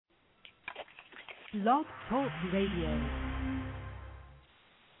Blog Talk Radio.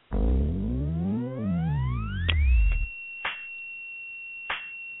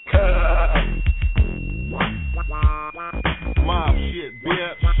 Mob shit,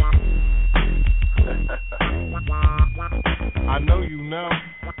 bitch. I know you know.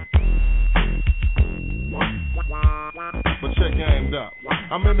 But check aimed up.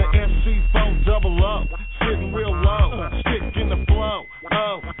 I'm in the SC4 double up, sitting real low, stick in the flow.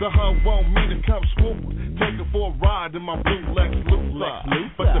 Oh, the hoe want me to come swoop, take her for a ride in my blue Lex Luthor.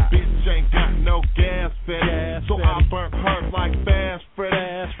 But the bitch ain't got no gas fed, so I burnt her like Fast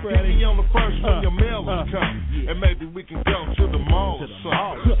Freddy. Get me on the first when your mail is coming, and maybe we can go to the mall or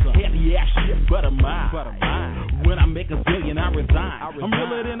something. Heavy ass shit, but a mile. When I make a zillion, I resign. I'm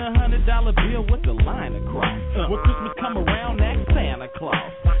realer than $100 bill with the line across. When Christmas come around, that's Santa Claus.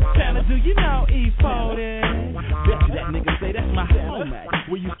 Santa, do you know E40? Bet you that nigga say that's my home at.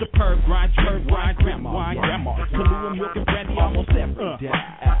 We used to perv grind, grandma. Kahlua, milk, and brandy almost every day.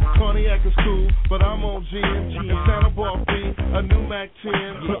 Cognac is cool, but I'm on gin. And Santa bought me a new Mac 10.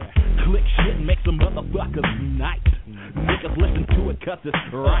 Click shit and make some motherfuckers nice. Niggas listen to it 'cause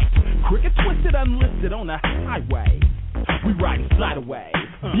it's right. Cricket twisted, unlisted on the highway. We riding sideways.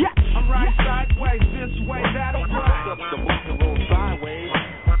 Yeah, I'm riding sideways, this way, that way.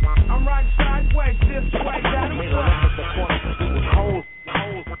 I'm riding sideways, this way, that way.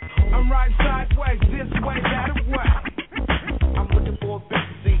 I'm riding sideways, this way, that way. I'm looking for a big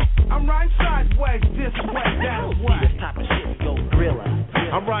seat. I'm riding sideways, this way, that way. This type of shit go thriller.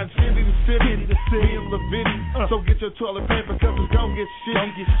 I'm riding city to city, me and LaVitty. So get your toilet paper, 'cause it's gon' get shit.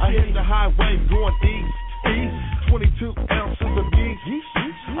 I hit the highway going east. 22 ounces of yeast.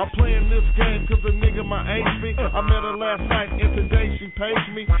 I'm playing this game 'cause a nigga my age me. I met her last night and today she pays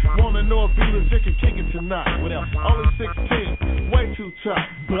me. Wanna know if you legit can kick it tonight. What else? Only 16, way too tough.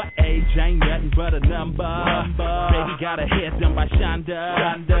 But age ain't nothing but a number. Baby got her head done by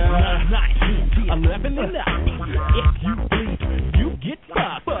Shonda. 19, 11 and up. If you bleed, you get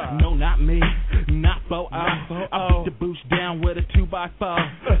fucked. No, not me. Not for I beat the boost down with a 2x4.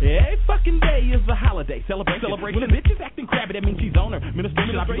 Every fucking day is a holiday celebration. When a bitch is acting crabby, that means she's on her.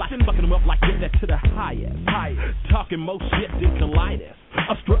 Ministration, I be like fucking them up like that to the highest. Talking more shit than colitis.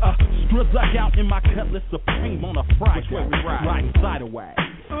 Struck out in my Cutlass Supreme on a Friday. Which way we ride? Riding sideways.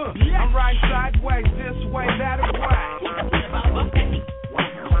 I'm riding sideways, this way, that way.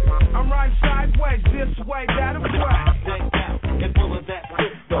 I'm riding sideways, this way, that way.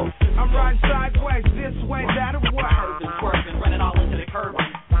 I'm riding sideways, this way, that way.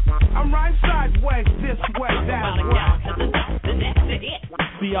 I'm riding sideways, this way, that way.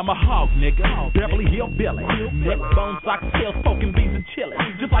 See, I'm a hog, nigga. Beverly Hill Billy. Neck bone, sock tails, poking beans and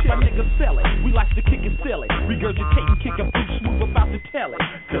chillin'. Just like my niggas sell it. We like to kick it silly. Regurgitate and kick a boot swoop about to tell it.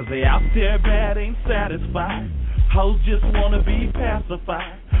 'Cause they out there bad, ain't satisfied. Hoes just wanna be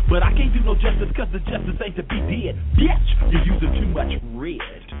pacified. But I can't do no justice 'cause the justice ain't to be did. Bitch, you're using too much red.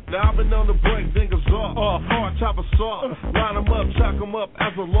 Now I've been on the break, niggas off. Hard top of salt. Line them up, chalk them up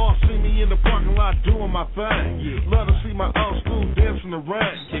as a law. See me in the parking lot doing my thing. Love to see my old school dancing the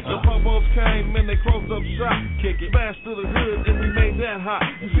rain. The popos came and they closed up shop. Smashed through the hood and we made that hot.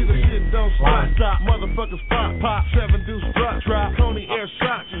 You see the shit don't stop. Motherfuckers pop. 7 deuce drop. Coney air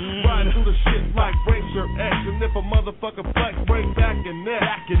shots. Riding through the shit like Racer X. And if a motherfucker flex, break back and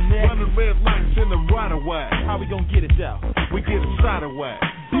neck. Running red lights in the right of way. How we gon' get it though? We get it sideways.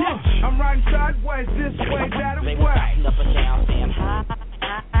 I'm riding sideways, this way, that way. Up and down, saying hi.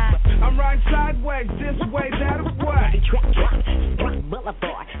 I'm riding sideways, this way, that way.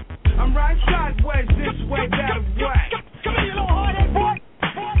 Boulevard. I'm riding sideways, this way, that way. Come here, you little hard-head boy.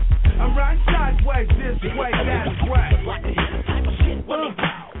 I'm riding sideways, this way, that way.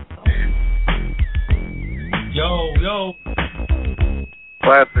 Yo.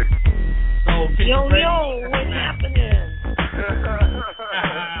 Classic. So, yo, what's happening?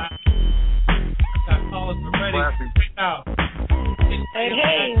 Got callers ready. Now.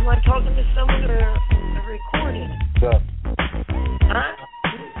 Hey, am I talking to someone or recording? What's up? Huh?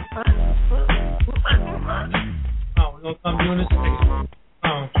 Oh, we're going to come doing this thing.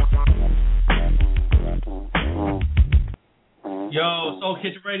 Yo, Soul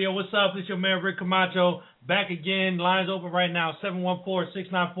Kitchen Radio, what's up? It's your man Rick Camacho back again. Lines open right now,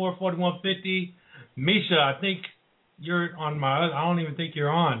 714-694-4150. Misha, I think you're on my. I don't even think you're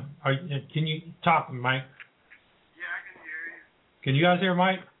on. Can you talk, Mike? Yeah, I can hear you. Can you guys hear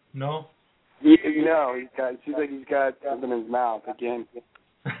Mike? No. No, it seems like he's got something in his mouth again.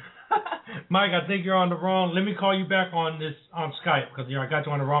 Mike, I think you're on the wrong. Let me call you back on Skype because I got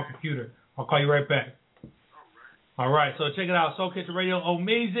you on the wrong computer. I'll call you right back. All right, so check it out. Soul Kitchen Radio.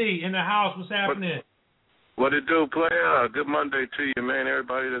 Omeezy in the house. What's happening? What it do, player? Good Monday to you, man.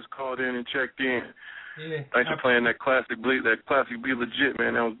 Everybody that's called in and checked in. Yeah. Thanks for playing that classic Be Legit,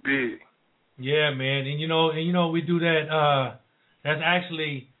 man. That was big. Yeah, man. And you know we do that. That's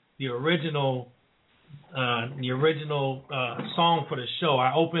actually the original song for the show.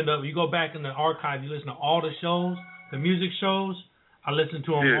 I opened up. You go back in the archive. You listen to all the shows, the music shows. I listen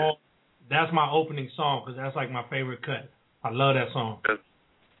to them all. That's my opening song because that's like my favorite cut. I love that song. That's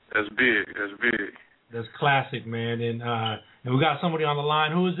big. That's big. That's classic, man. And we got somebody on the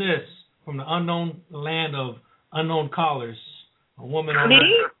line. Who is this? From the unknown land of unknown callers. A woman on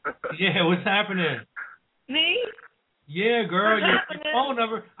Me? Yeah, what's happening? Me? Yeah, girl, your phone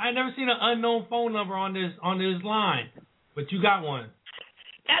number. I never seen an unknown phone number on this line, but you got one.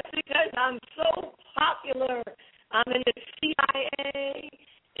 That's because I'm so popular. I'm in the CIA,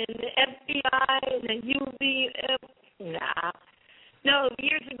 in the FBI, and the UVF. Nah. No,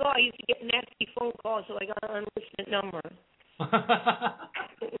 years ago I used to get nasty phone calls, so I got an unlisted number.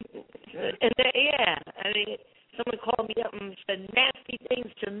 And then, I mean, someone called me up and said nasty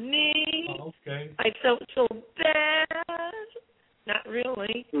things to me. Oh, okay. I felt so bad. Not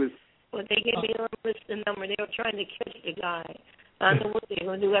really. But they gave me an unlisted number. They were trying to catch the guy. I don't know what they're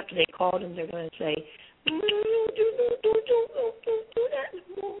going to do after they called him. They're going to say, don't do that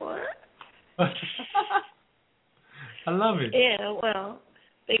anymore. I love it. Yeah, well,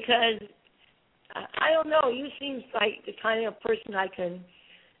 because I don't know. You seems like the kind of person I can,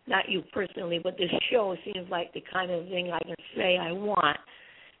 not you personally, but this show seems like the kind of thing I can say I want.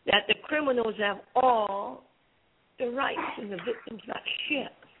 That the criminals have all the rights and the victims got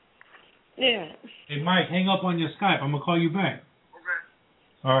shit. Yeah. Hey, Mike, hang up on your Skype. I'm going to call you back. Okay.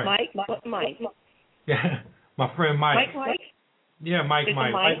 All right. Mike? What Mike? Yeah, my friend Mike. Mike? Yeah, Mike.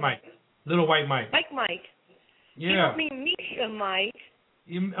 White Mike. Little white Mike. Mike. Yeah. You don't mean Misha, Mike.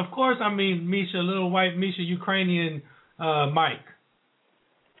 Of course I mean Misha, little white Misha, Ukrainian Mike.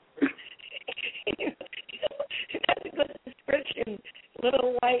 That's a good description.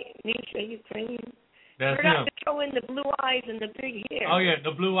 Little white Misha, Ukrainian. That's Forgot him. to throw in the blue eyes and the big hair. Oh yeah,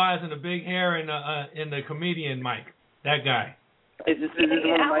 the blue eyes and the big hair and the comedian Mike. That guy. Is this one of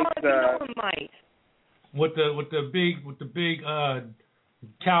Mike's? Mike? With the big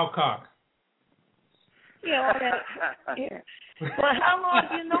cow cock. Yeah, all that. Yeah. Well, how long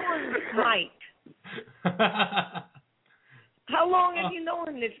have you known Mike? How long have you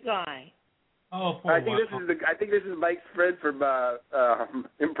known this guy? Oh, for a while. I think this is Mike's friend from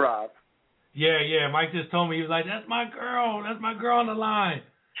improv. Yeah. Mike just told me, he was like, "That's my girl on the line,"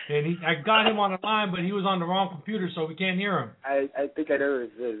 and I got him on the line, but he was on the wrong computer, so we can't hear him. I think I know who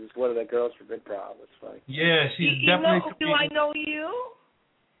this is. It's one of the girls from improv. It's funny. Yeah, she's definitely. Do I know you?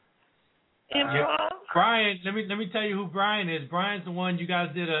 Improv? Yeah. Brian, let me tell you who Brian is. Brian's the one you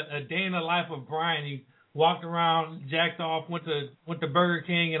guys did a day in the life of Brian. He walked around, jacked off, went to Burger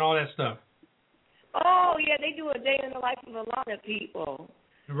King and all that stuff. Oh yeah, they do a day in the life of a lot of people.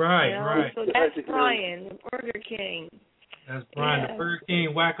 Right, you know? right. So that's Brian, the Burger King. That's Brian, the Burger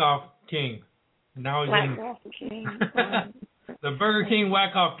King whack-off king. Now he's King. The Burger King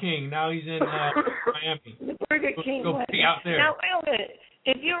whack-off king. Now he's in Miami. The Burger King. Go be out there. Now, wait a minute.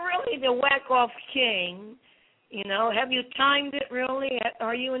 If you're really the whack-off king, you know, have you timed it really?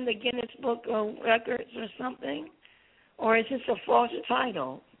 Are you in the Guinness Book of Records or something? Or is this a false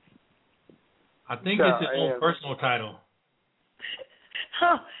title? I think it's his own personal title.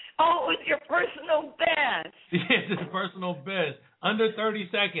 Oh, it's your personal best. Yes, it's his personal best. Under 30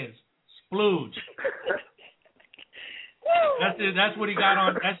 seconds. Splooge. That's what he got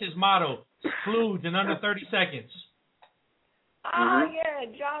on. That's his motto. Splooge in under 30 seconds. Yeah,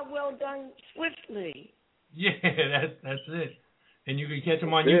 job well done swiftly. Yeah, that's it. And you can catch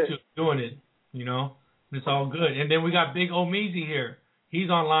him on YouTube doing it, you know. It's all good. And then we got Big Omeezy here. He's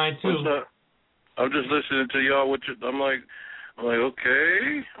online too. What's up? I'm just listening to y'all. I'm like,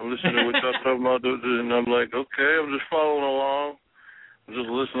 okay. I'm listening to what y'all talking about, and I'm like, okay. I'm just following along. I'm just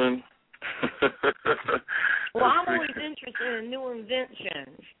listening. Well, I'm always interested in new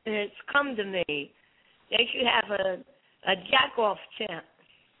inventions, and it's come to me. They should have a jack-off tent.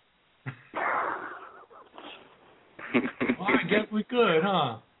 Well, I guess we could,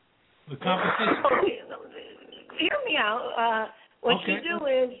 huh? The competition. Hear me out. What you do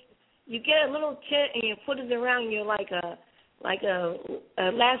is you get a little tent and you put it around you like a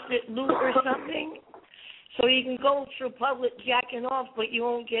elastic loop or something, so you can go through public jacking off, but you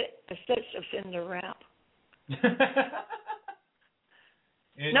won't get a sex offender rap.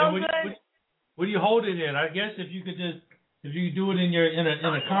 No good. What do you hold it in? I guess if you do it in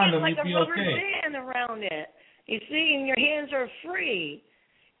a condom, like you'd be a rubber okay. band around it. You see, and your hands are free.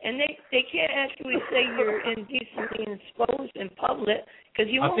 And they can't actually say you're indecently exposed in public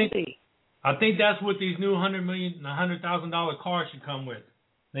because you won't be. I think that's what these new $100,000 cars should come with.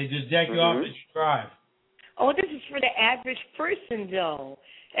 They just jack you off as you drive. Oh, this is for the average person, though.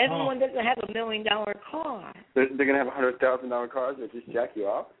 Everyone doesn't have $1 million car. They're going to have $100,000 cars that just jack you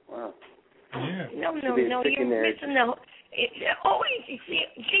off? Wow. Yeah. No, you're missing the... Always, you see,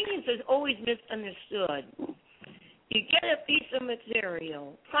 genius is always misunderstood. You get a piece of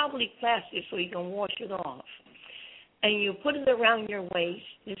material, probably plastic so you can wash it off, and you put it around your waist,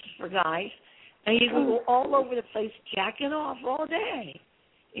 this is for guys, and you can go all over the place jacking off all day.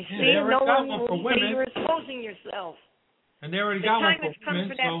 You see, no one will say you're exposing yourself. And they already got one for women. The time has come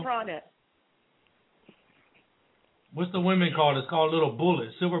for that product. What's the women called? It's called Little Bullet,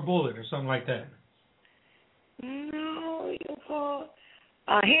 Silver Bullet, or something like that. No, you call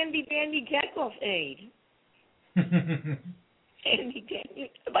handy dandy jack off aid. Handy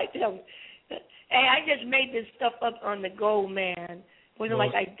dandy. Hey, I just made this stuff up on the go, man. Wasn't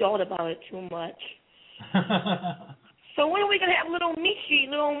like I thought about it too much. So when are we gonna have little Misha,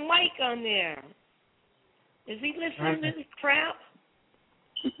 little Mike on there? Is he listening to this crap?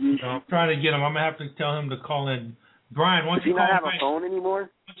 No, I'm trying to get him. I'm gonna have to tell him to call in. Brian, why don't you call Mike? Does he not have a phone anymore?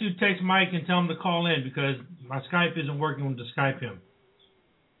 Why don't you text Mike and tell him to call in because my Skype isn't working to Skype him.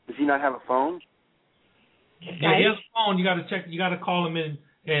 Does he not have a phone? Yeah, he has a phone. You got to check. You got to call him in.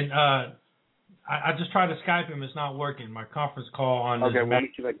 And I just tried to Skype him. It's not working. My conference call on. Okay, well, let me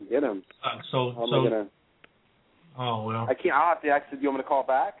see if I can get him. Oh well. I can't. I'll have to actually. Do you want me to call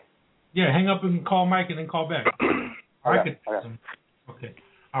back? Yeah, hang up and call Mike and then call back. Okay.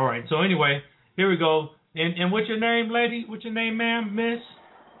 All right. So anyway, here we go. And what's your name, lady? What's your name, ma'am? Miss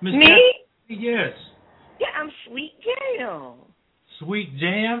Me? Yes. Yeah, I'm Sweet Jam. Sweet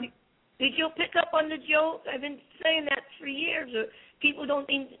Jam? Did you pick up on the joke? I've been saying that for years. People don't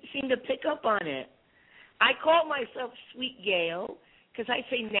seem to pick up on it. I call myself Sweet Gail because I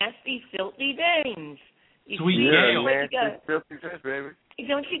say nasty, filthy things. Sweet Gail. Nasty, filthy fish, baby.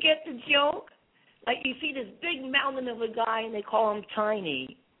 Don't you get the joke? Like you see this big mountain of a guy and they call him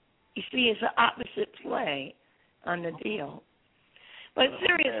tiny. You see, it's the opposite play on the deal. But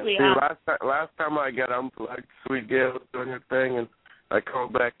seriously, last time I got unplugged, Sweet Gail was doing her thing, and I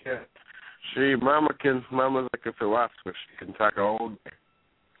called back in. Mama's like a philosopher. She can talk all day.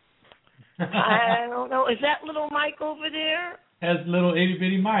 I don't know. Is that little Mike over there? That's little itty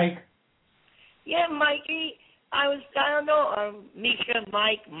bitty Mike. Yeah, Mikey. I don't know, Misha,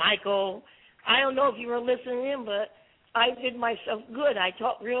 Mike, Michael. I don't know if you were listening in, but I did myself good. I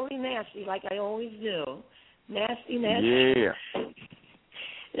talked really nasty like I always do. Nasty. Yeah.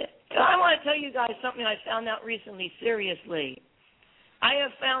 I want to tell you guys something I found out recently, seriously. I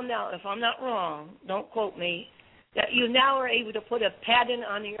have found out, if I'm not wrong, don't quote me, that you now are able to put a patent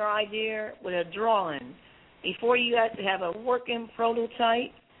on your idea with a drawing. Before you had to have a working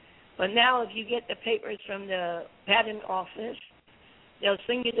prototype, but now if you get the papers from the patent office, they'll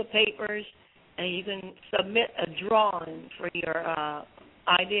send you the papers and you can submit a drawing for your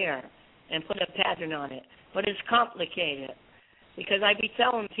idea and put a patent on it. But it's complicated because I be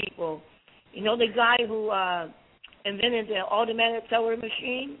telling people, you know the guy who invented the automatic teller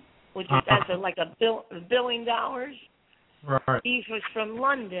machine, which is like $1 billion? Right. He was from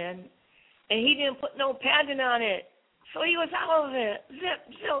London, and he didn't put no patent on it. So he was out of it.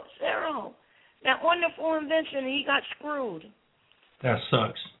 Zero. That wonderful invention, he got screwed. That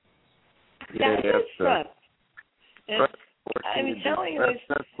sucks. That sucks. I'm telling you,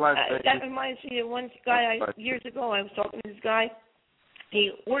 that reminds me of one guy years ago. I was talking to this guy.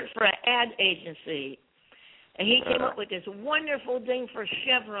 He worked for an ad agency, and he came up with this wonderful thing for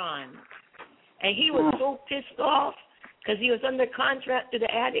Chevron. And he was so pissed off because he was under contract to the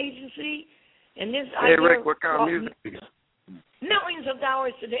ad agency. And this hey, Rick, what kind of music do you got? Millions of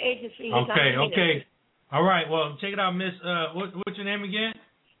dollars to the agency. Okay. All right, well, check it out, Miss. What's your name again?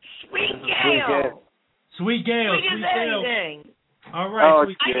 Sweet Gail. Sweet Gail. Sweet as anything. All right,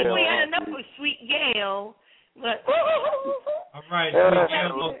 Sweet I Gail. think we had enough with Sweet Gail, but... All right, Sweet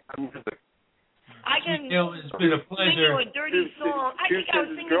Gail. Sweet Gail, it's been a pleasure. Sing you a dirty song. I think I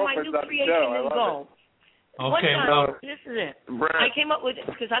was singing my new creation in Go. One Okay, time, this is it. I came up with it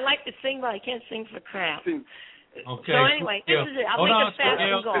because I like to sing, but I can't sing for crap. Okay. So anyway, this is it. I'll make it fast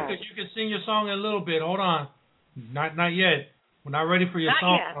and go. Because you can sing your song in a little bit. Hold on. Not yet. We're not ready for your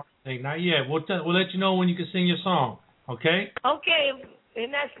song. Not yet. We'll let you know when you can sing your song. Okay? Okay,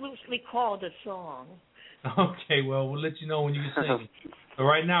 and that's loosely called a song. Okay, well, we'll let you know when you can sing it. So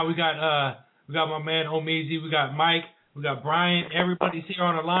right now we got my man Omeezy, we got Mike, We got Brian. Everybody's here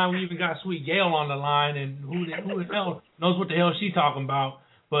on the line. We even got Sweet Gail on the line, and who the hell knows what the hell she talking about?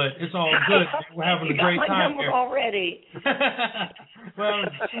 But it's all good. We're having a great time here. You got my number already. Well,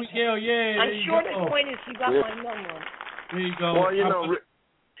 Sweet Gail, yeah. I'm sure the point is you got my number. There you go. Well, you know.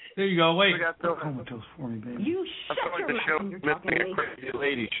 There you go. Wait. Comatose for me, baby. You shut your mouth. You're talking to me. Crazy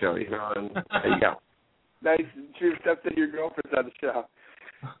lady show, you know. And there you go. Nice. She accepted your girlfriend's on the show.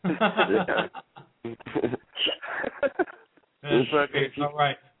 All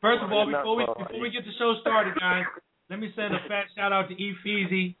right. First of all, before we get the show started, guys, let me send a fat shout out to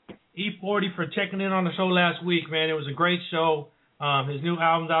E-Feezy, E40 for checking in on the show last week, man. It was a great show. His new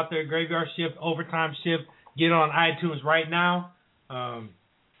album's out there, Graveyard Shift, Overtime Shift. Get it on iTunes right now.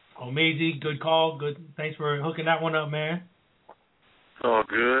 Omeezy, good call. Good. Thanks for hooking that one up, man. It's all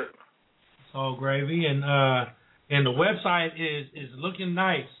good. It's all gravy, and the website is looking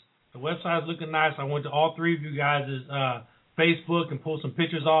nice. The website is looking nice. I went to all three of you guys' Facebook and pulled some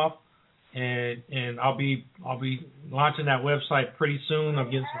pictures off, and I'll be launching that website pretty soon.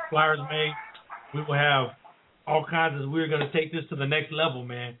 I'm getting some flyers made. We will have all kinds of. We're going to take this to the next level,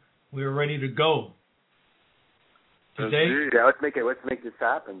 man. We're ready to go. Today, yeah, let's make this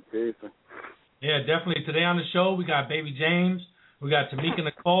happen. Seriously. Yeah, definitely. Today on the show we got Baby Jaymes, we got Tamika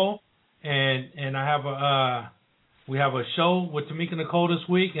Nicole, and I have we have a show with Tamika Nicole this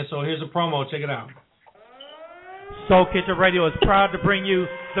week, and so here's a promo. Check it out. Soul Kitchen Radio is proud to bring you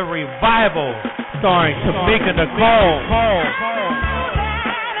The Revival, starring Tamika Nicole.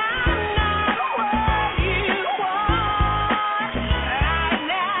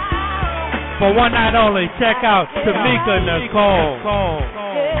 For one night only, check out Tamika Nicole.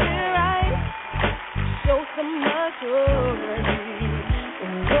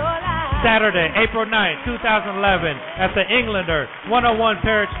 Saturday, April 9th, 2011, at the Englander, 101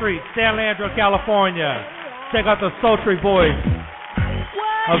 Parrot Street, San Leandro, California. Check out the sultry voice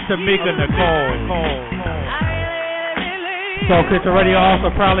of Tamika Nicole. Soul Kitchen Radio also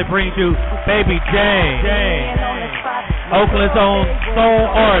proudly brings you Baby Jaymes, Oakland's own soul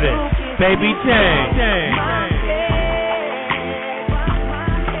artist. Baby Jaymes.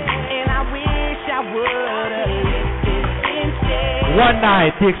 One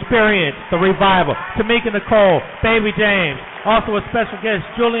night, the experience, the revival. Tamika Nicole, Baby Jaymes. Also a special guest,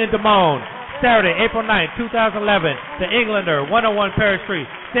 Julian Damone. Saturday, April 9th, 2011, The Englander, 101 Parrot Street,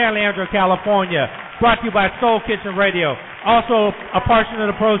 San Leandro, California. Brought to you by Soul Kitchen Radio. Also, a portion of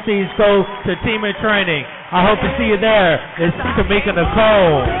the proceeds go to Team in Training. I hope to see you there. It's Tamika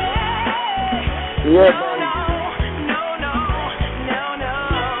Nicole. Yeah,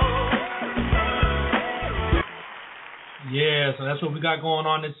 Yeah, so that's what we got going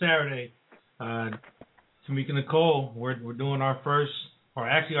on this Saturday. Tamika Nicole, we're doing our first, or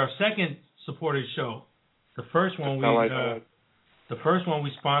actually our second supported show. The first one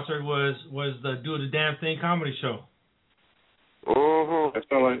we sponsored was the Do the Damn Thing comedy show. It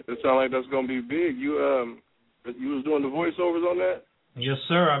sound like that's gonna be big. You was doing the voiceovers on that? Yes,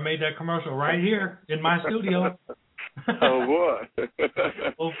 sir. I made that commercial right here in my studio. Oh, boy.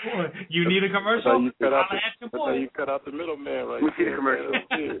 Oh, boy. You need a commercial? That's how you cut out the middleman right there. We need a commercial.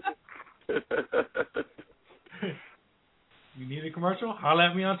 You need a commercial? Holla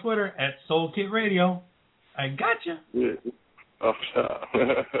at me on Twitter at SoulKitRadio. I got you. Yeah. Oh,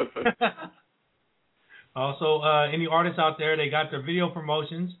 Also, any artists out there, they got their video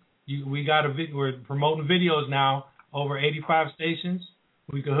promotions. We're promoting videos now over 85 stations.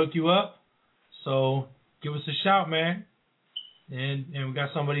 We can hook you up. So give us a shout, man. And we got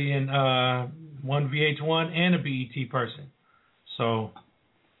somebody in one VH1 and a BET person. So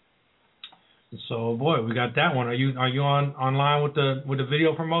boy, we got that one. Are you online with the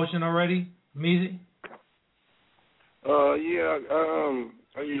video promotion already, Meezy? Yeah.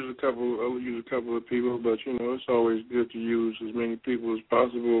 I use a couple of people, but it's always good to use as many people as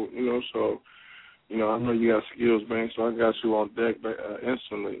possible. So I know you got skills, man. So I got you on deck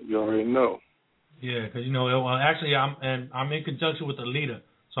instantly. You already know. Yeah, because actually I'm in conjunction with Alita,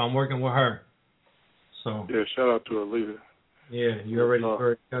 so I'm working with her. So yeah, shout out to Alita. Yeah, you already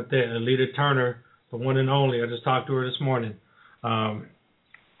got that. Alita Turner, the one and only. I just talked to her this morning.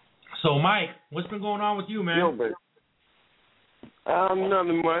 So Mike, what's been going on with you, man? Yo, baby.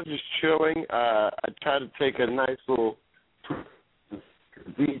 Nothing much, just chilling. I tried to take a nice little tour to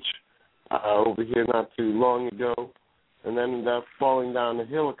the beach over here not too long ago, and ended up falling down the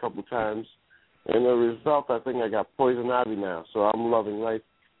hill a couple times. And the result, I think I got poison ivy now, so I'm loving life.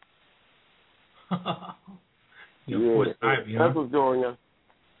 Poison ivy, that's what's going on.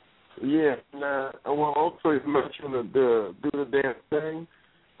 Yeah, and I want to also mention the Do the Damn Thing,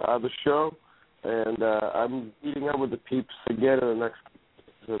 the show. and I'm meeting up with the peeps again in the next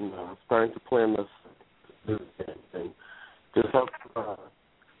and starting to plan this and just help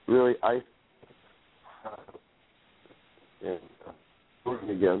really ice and working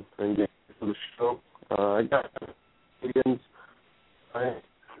again and get to the show. I got again. I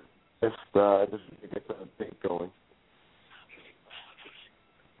just to get the thing going.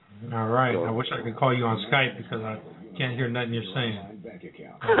 All right. I wish I could call you on Skype because I can't hear nothing you're saying.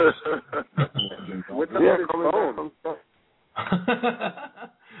 What's up with his phone?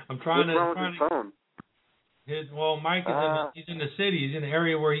 I'm trying to. What's wrong with his phone? Mike is he's in the city. He's in an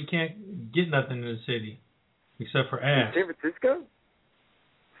area where he can't get nothing in the city except for ass. San Francisco?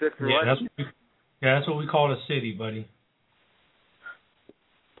 Except for what? That's what we call the city, buddy.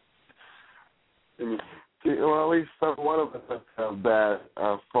 Well, at least one of us doesn't have bad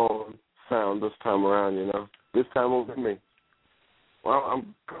phone sound this time around, you know. This time it will be me. Well,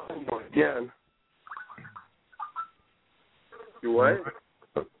 I'm calling you again. You what?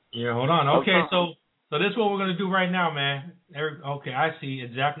 Yeah, hold on. Okay, so this is what we're going to do right now, man. Okay, I see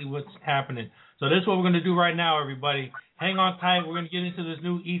exactly what's happening. So this is what we're going to do right now, everybody. Hang on tight. We're going to get into this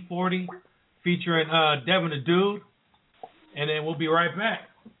new E40 featuring Devin the Dude, and then we'll be right back.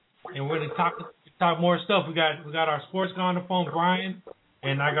 And we're going to talk more stuff. We got our sports guy on the phone, Brian,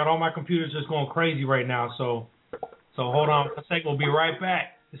 and I got all my computers just going crazy right now. So hold on a second. We'll be right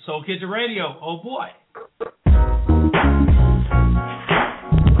back. It's Soul Kitchen Radio. Oh boy.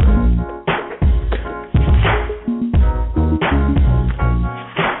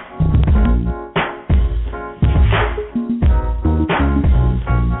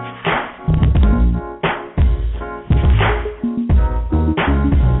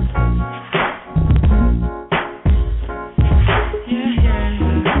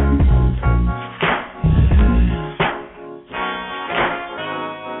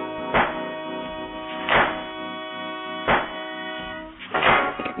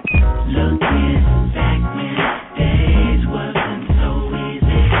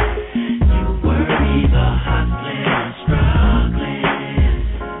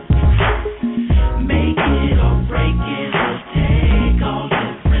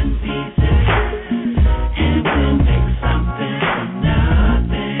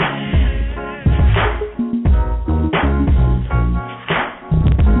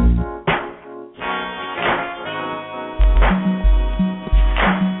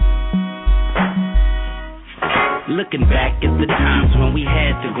 Looking back at the times when we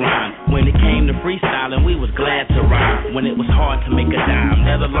had to grind, when it came to freestyling, we was glad to rhyme. When it was hard to make a dime,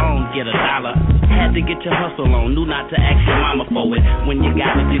 let alone get $1, had to get your hustle on, knew not to ask your mama for it. When you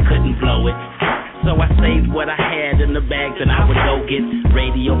got it, you couldn't blow it. So I saved what I had in the bags and I would go get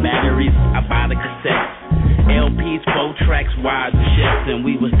radio batteries, I buy the cassettes, LPs, 4 tracks, wires and chefs, and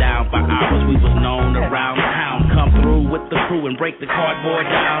we was down for hours. We was known around town. Come through with the crew and break the cardboard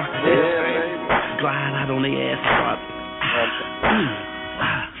down. Glide out on the ass spot.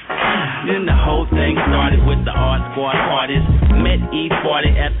 Then the whole thing started with the Art Squad parties. Met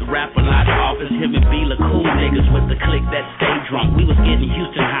E40 at the Rap-A-Lot office. Him and Bela cool niggas with the clique that stayed drunk. We was getting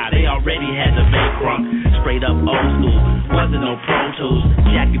Houston high. They already had the bank crunk. Straight up old school. Wasn't no Pro Tools.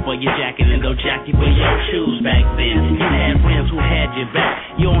 Jacket for your jacket and no jacket for your shoes back then. You had friends who had your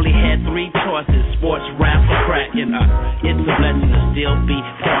back. You only had 3 choices: sports, rap, or crack. And it's a blessing to still be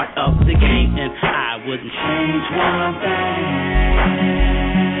part of the game. And I wouldn't change one thing.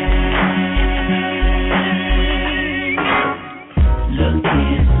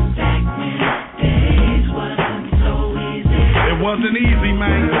 Looking back when days wasn't so easy. It wasn't easy,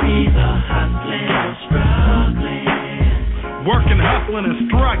 man. Either hustling or struggling. Working, hustling, and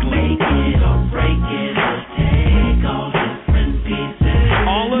struggling. Make it or break it, we'll take all different pieces.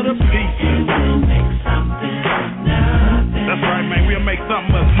 All of the pieces. And we'll make something from nothing. That's right, man. We'll make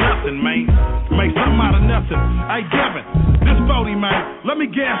something of nothing, man. Make something out of nothing. Hey, Devin, this 40, man, let me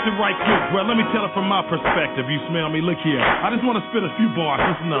gas it right quick. Well, let me tell it from my perspective. You smell me? Look here. I just want to spit a few bars.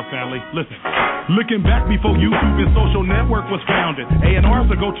 Listen up, family. Listen. Looking back before YouTube and social network was founded, A&Rs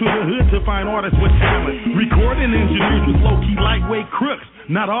would go to the hood to find artists with talent. Recording engineers was low-key lightweight crooks.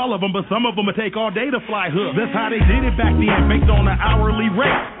 Not all of them, but some of them would take all day to fly hooks. That's how they did it back then, based on an hourly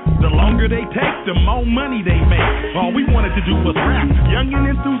rate. The longer they take, the more money they make. All we wanted to do was rap, young and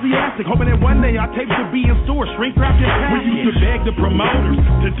enthusiastic, hoping that one day our tapes would be in stores, shrink wrapped in plastic. We used to beg the promoters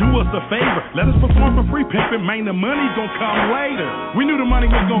to do us a favor, let us perform for free, pimpin', man, the money's gonna come later. We knew the money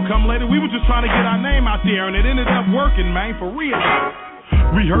was gonna come later, we were just trying to get our name out there, and it ended up working, man, for real.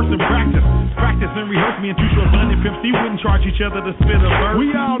 Rehearse and practice and rehearse. Me and Future London Pimp C wouldn't charge each other to spit a verse.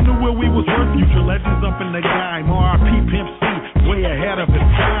 We all knew where we was worth. Future legends up in the game. R.I.P. Pimp C, way ahead of his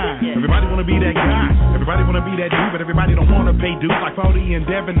time. Everybody wanna be that wanna be that dude, but everybody don't wanna pay dues like 40 and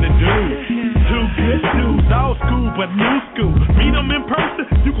Devin the dude. Two good dudes, old school but new school. Meet them in person,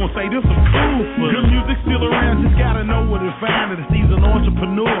 you gon' say this was cool. Good music still around, just gotta know where to find it. A seasoned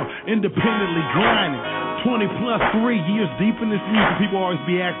entrepreneur, independently grinding. 20 plus 3 years deep in this music, people always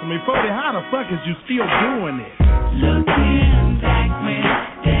be asking me, 40, how the fuck is you still doing it? Looking back when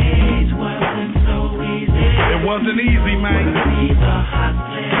days wasn't so easy. It wasn't easy, man.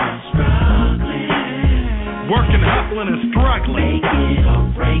 Working, hustling, and struggling. Make it or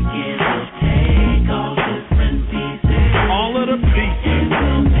break it, we'll take all different pieces. All of the pieces. And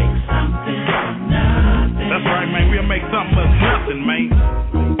we'll make something from nothing. That's right, man. We'll make something of nothing, man.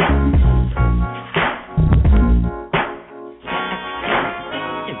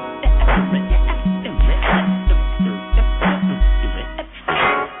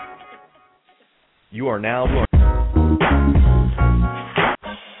 You are now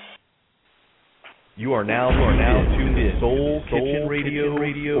tuned in Soul Kitchen Radio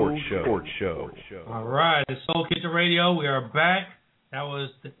Sports Show. All right, the Soul Kitchen Radio. We are back. That was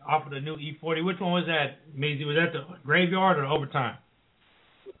off of the new E40. Which one was that, Omeezy? Was that the graveyard or the overtime?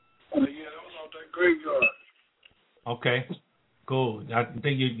 Yeah, that was off that graveyard. Okay, cool. I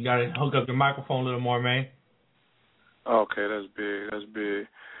think you got to hook up your microphone a little more, man. Okay, that's big.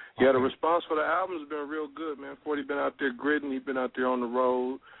 Yeah, the response for the album has been real good, man. 40 been out there gritting. He's been out there on the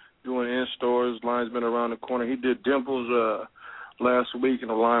road doing in-stores. Line's been around the corner. He did Dimples last week, and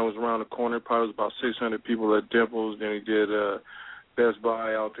the line was around the corner. Probably was about 600 people at Dimples. Then he did Best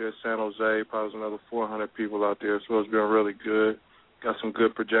Buy out there, San Jose. Probably was another 400 people out there. So it's been really good. Got some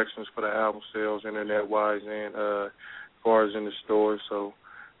good projections for the album sales, internet-wise, and as far as in the stores. So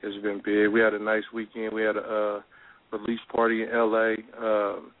it's been big. We had a nice weekend. We had a release party in L.A.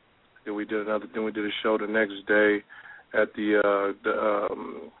 Then we did a show the next day at the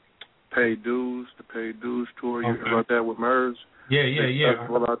Paid Dues tour. You heard about that with Merz? Yeah.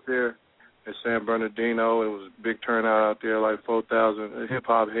 Festival out there in San Bernardino. It was a big turnout out there, like 4,000 hip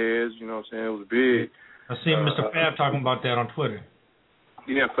hop heads. You know what I'm saying? It was big. I seen Mr. Fab talking about that on Twitter.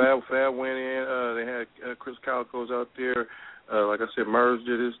 Yeah, Fab went in. They had Chris Calico's out there. Like I said, Merz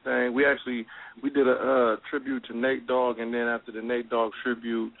did his thing. We did a tribute to Nate Dogg, and then after the Nate Dogg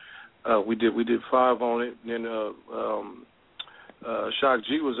tribute, we did 5 on it. And then Shock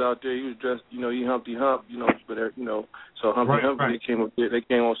G was out there. He was dressed, he Humpty Hump, but so Humpty Hump they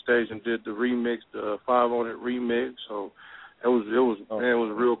came on stage and did the remix, the 5 on it remix. So it was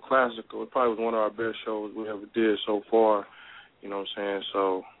real classical. It probably was one of our best shows we ever did so far. You know what I'm saying?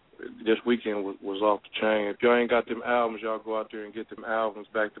 So this weekend was off the chain. If y'all ain't got them albums, y'all go out there and get them albums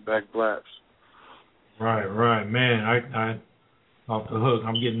back-to-back blaps. Right, man. I off the hook.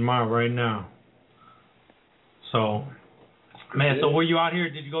 I'm getting mine right now. So, man. So were you out here?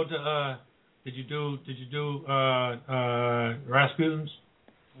 Did you go to? Did you do Rasputin's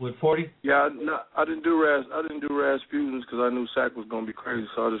with 40? Yeah, no, I didn't do Rasputin's because I knew Sack was gonna be crazy.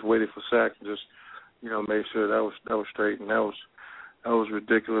 So I just waited for Sack and just made sure that was straight, and that was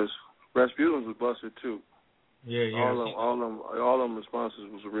ridiculous. Rasputin's was busted too. Yeah. All them responses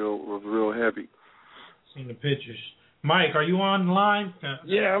was real heavy. Seen the pictures. Mike, are you on the line?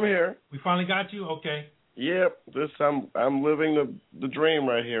 Yeah, I'm here. We finally got you? Okay. Yep. I'm living the dream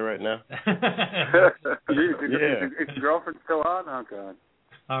right here, right now. Your girlfriend still on? Oh God.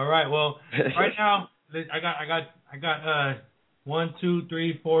 All right. Well, right now I got 1, 2,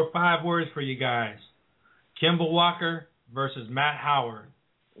 3, 4, 5 words for you guys. Kimball Walker versus Matt Howard.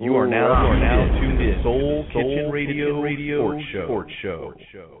 You are now tuned in Soul Kitchen Radio Sports Show.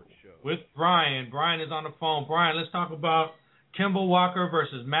 With Brian. Brian is on the phone. Brian, let's talk about Kimball Walker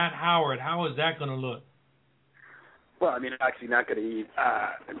versus Matt Howard. How is that going to look? Well, I mean, actually not going to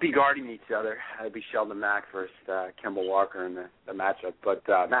be guarding each other. It'd be Sheldon Mack versus Kimball Walker in the matchup. But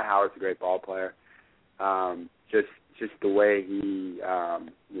Matt Howard's a great ball player. Just the way he,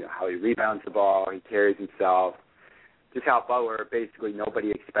 how he rebounds the ball, he carries himself. Just how Butler, basically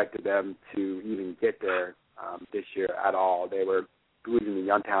nobody expected them to even get there this year at all. They were losing to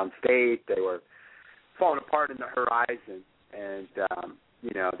Youngstown State. They were falling apart in the horizon. And,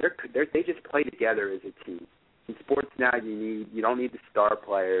 they just play together as a team. In sports now, you don't need the star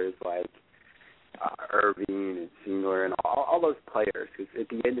players like Irving and Singler and all those players, because at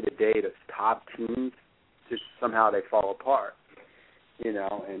the end of the day, those top teams, just somehow they fall apart, And,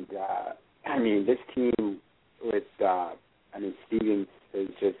 this team with, Stevens is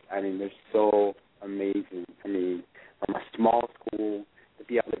just, they're so amazing. From a small school to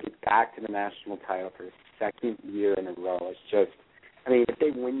be able to get back to the national title for the second year in a row, it's just, if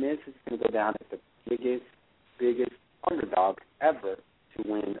they win this, it's going to go down as the biggest underdog ever to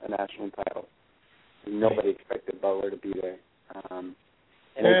win a national title. Nobody expected Butler to be there. And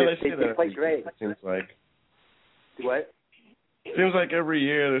they played great. It seems like. What? Seems like every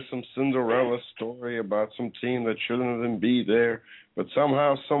year there's some Cinderella story about some team that shouldn't even be there, but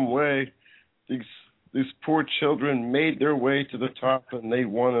somehow, some way, these poor children made their way to the top and they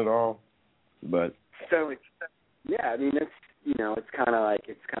won it all. But so, yeah, I mean, it's kind of like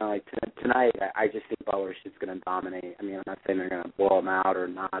tonight. I just think Butler's just going to dominate. I mean, I'm not saying they're going to blow them out or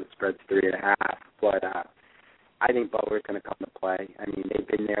not. It spreads 3.5, but I think Butler's going to come to play. I mean, they've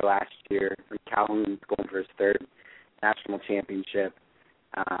been there last year. Calhoun's going for his third national championship.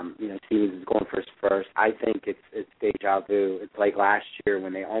 Stevens is going for his first. I think it's deja vu. It's like last year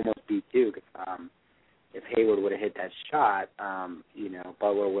when they almost beat Duke. If Hayward would have hit that shot,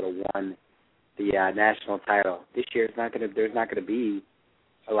 Butler would have won the national title. This year, there's not going to be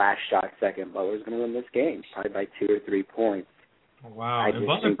a last shot second. Butler's going to win this game, probably by 2 or 3 points. Wow, and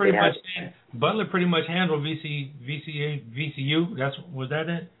Butler pretty much handled VCU. Was that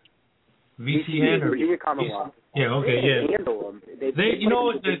it? VCN or Virginia Commonwealth. Yeah, okay, They handle them. The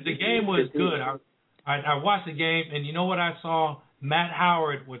game was good. I watched the game, and you know what I saw? Matt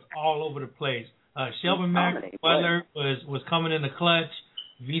Howard was all over the place. Shelvin Mack Butler was coming in the clutch.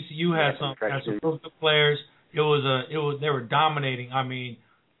 VCU had some good players. They were dominating. I mean,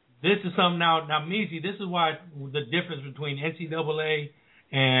 this is something now Meezy, this is why the difference between NCAA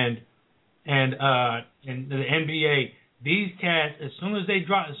and the NBA. These cats, as soon as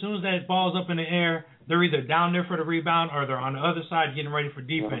that ball's up in the air, they're either down there for the rebound or they're on the other side getting ready for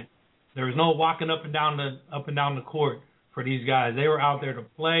defense. There was no walking up and down the court for these guys. They were out there to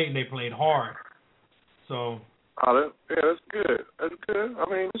play, and they played hard. So. That's good. That's good. I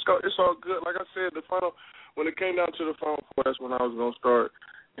mean, it's all good. Like I said, when it came down to the Final Four, that's when I was going to start,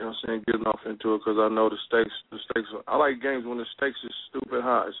 getting off into it because I know the stakes. I like games when the stakes is stupid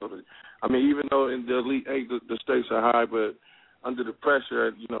high. So, even though in the Elite Eight the stakes are high, but under the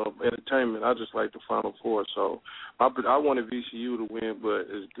pressure, entertainment, I just like the Final Four. So I wanted VCU to win, but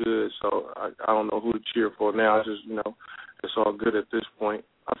it's good. So I don't know who to cheer for now. I just, it's all good at this point.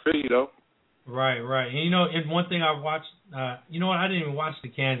 I feel you, though. Right. And, and one thing I watched, I didn't even watch the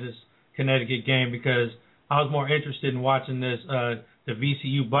Kansas-Connecticut game because I was more interested in watching this, the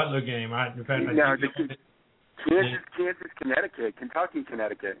VCU Butler game. Kansas-Connecticut,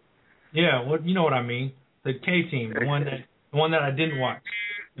 Kentucky-Connecticut. Yeah, well, you know what I mean. The K team, the one that I didn't watch,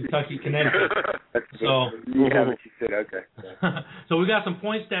 Kentucky-Connecticut. So yeah, but you said okay. So we got some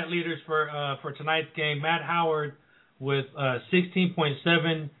point stat leaders for tonight's game. Matt Howard with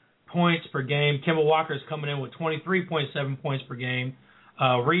 16.7 points per game. Kemba Walker's coming in with 23.7 points per game.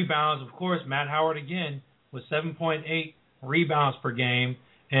 Rebounds, of course, Matt Howard again with 7.8 rebounds per game.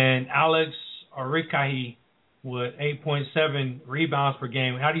 And Alex Orikahi with 8.7 rebounds per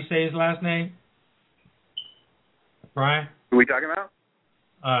game. How do you say his last name, Brian? Who are we talking about?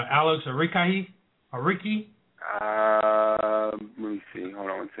 Alex Orikahi? Oriki? Let me see.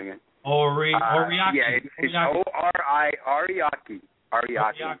 Hold on one second. Oriaki. Yeah, it's Ariaki.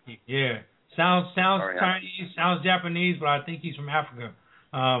 Ariaki. Yeah. Sounds Chinese, sounds Japanese, but I think he's from Africa.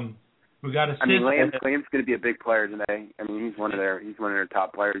 We got Lamb's going to be a big player today. I mean, he's one of their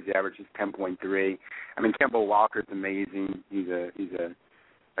top players. He averages 10.3. I mean, Kemba Walker's amazing. He's a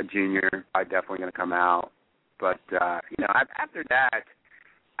junior. I'm definitely going to come out. But after that,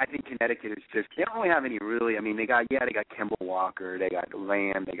 I think Connecticut is just, they don't really have any really. I mean, they got Kemba Walker, they got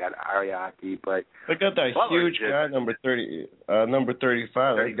Lamb, they got Ariaki, but they got that huge guy, number 35.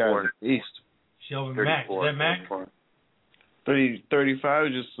 That guy's a beast. Shelvin Mack. Is that Mack? 35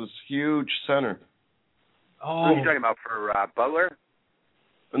 is just this huge center. Oh, who are you talking about for Butler?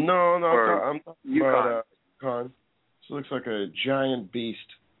 No, I'm talking about UConn. He looks like a giant beast.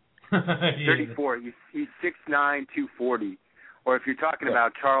 34. He's 6'9", 240. Or if you're talking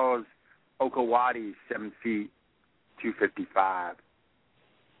about Charles Okawati, 7 feet, 255.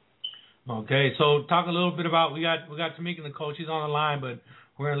 Okay, so talk a little bit about we got Tamika Nicole. She's on the line, but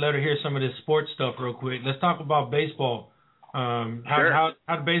we're gonna let her hear some of this sports stuff real quick. Let's talk about baseball. Sure. How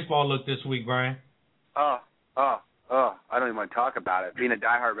did baseball look this week, Brian? I don't even want to talk about it. Being a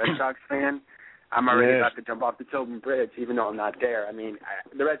diehard Red Sox fan, I'm already about to jump off the Tilden Bridge, even though I'm not there. I mean,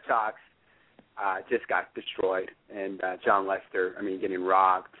 the Red Sox just got destroyed, and John Lester, getting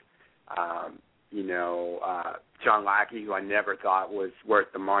rocked. John Lackey, who I never thought was worth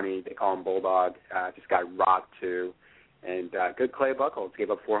the money, they call him Bulldog, just got rocked too. And good Clay Buchholz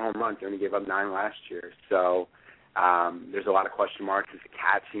gave up 4 home runs. They only gave up 9 last year. So there's a lot of question marks as to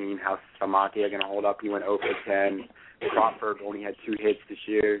catching. How's Samakia going to hold up? He went 0 for 10. Crawford only had 2 hits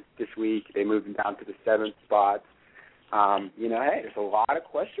this week. They moved him down to the 7th spot. Hey, there's a lot of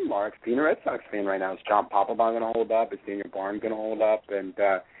question marks. Being a Red Sox fan right now, is John Papelbon going to hold up? Is Daniel Barnes going to hold up? And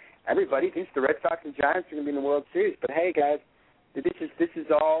everybody thinks the Red Sox and Giants are going to be in the World Series. But hey, guys, this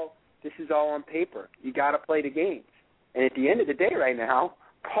is all on paper. You got to play the games. And at the end of the day, right now,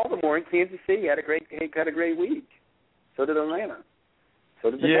 Baltimore and Kansas City had a great week. So did Atlanta.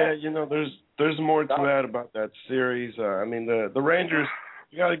 So did the Mets. There's more to add about that series. The Rangers.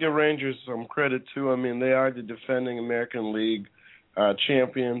 You got to give Rangers some credit, too. I mean, they are the defending American League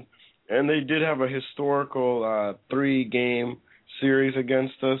champion, and they did have a historical 3-game series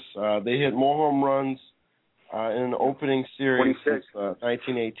against us. They hit more home runs in an opening series 26. since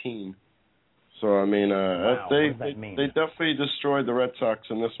 1918. So, they definitely destroyed the Red Sox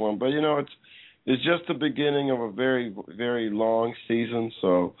in this one. But, it's just the beginning of a very, very long season,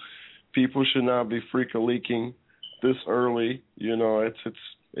 so people should not be freak-a-leaking this early.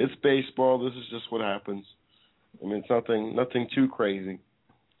 It's baseball. This is just what happens. I mean, it's nothing too crazy.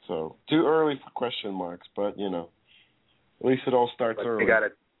 So too early for question marks, but at least it all starts early.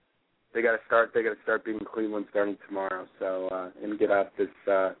 They got to start beating Cleveland starting tomorrow. So and get out this.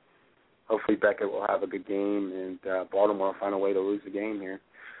 Hopefully Beckett will have a good game, and Baltimore will find a way to lose the game here.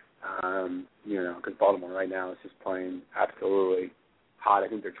 Because Baltimore right now is just playing absolutely hot. I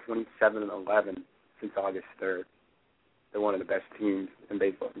think they're 27-11 since August 3rd. They're one of the best teams in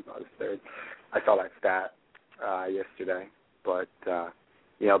baseball since August 3rd. I saw that stat yesterday. But,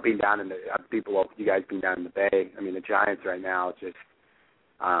 being down in the you guys being down in the Bay, I mean, the Giants right now just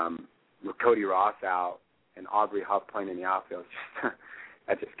with Cody Ross out and Aubrey Huff playing in the outfield,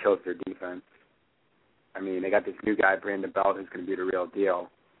 that just kills their defense. I mean, they got this new guy, Brandon Belt, who's going to be the real deal.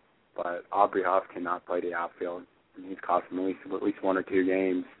 But Aubrey Huff cannot play the outfield. And he's cost them at least 1 or 2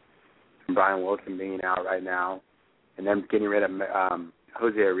 games. And Brian Wilson being out right now. And then getting rid of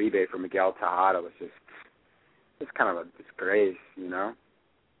Jose Uribe for Miguel Tejada was just kind of a disgrace,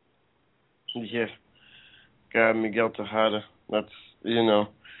 Yeah. God, Miguel Tejada. That's,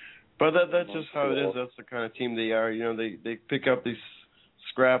 But that's just how it is. That's the kind of team they are. They pick up these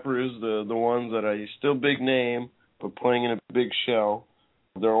scrappers, the ones that are still big name, but playing in a big shell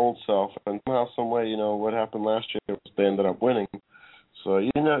of their old self. And somehow, some way, what happened last year was they ended up winning. So,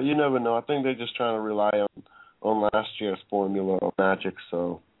 you never know. I think they're just trying to rely on last year's formula of magic,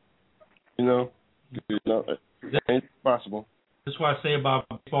 so it's possible. That's what I say about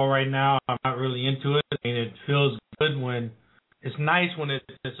baseball right now. I'm not really into it. I mean, it feels good when it's nice when it's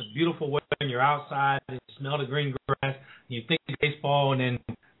a beautiful weather and you're outside and you smell the green grass and you think of baseball, and then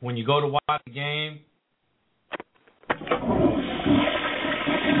when you go to watch the game,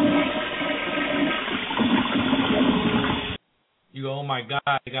 you go, oh my God,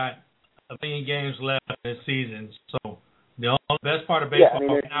 I got a million games left this season. So the only best part of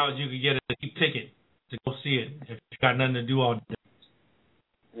baseball now is you can get a cheap ticket to go see it if you got nothing to do all day.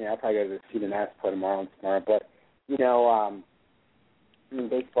 Yeah, I'll probably go to see the Nats play tomorrow. But,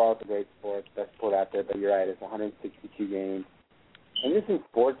 baseball is a great sport, best sport out there, but you're right, it's 162 games. And just in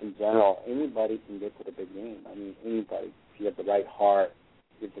sports in general, anybody can get to the big game. I mean, anybody. If you have the right heart,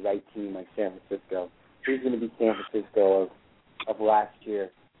 you have the right team like San Francisco. Who's going to be San Francisco of last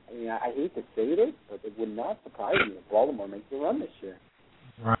year? I mean, I hate to say this, but it would not surprise me if Baltimore makes a run this year.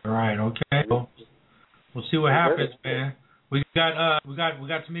 Right. Okay. We'll see what happens, man. We got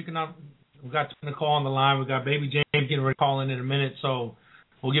Tamika. We got Nicole on the line. We got Baby Jaymes getting ready to call in a minute. So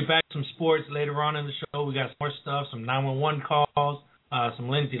we'll get back to some sports later on in the show. We got some more stuff, some 911 calls, some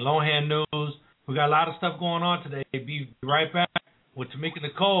Lindsay Lohan news. We got a lot of stuff going on today. Be right back with Tamika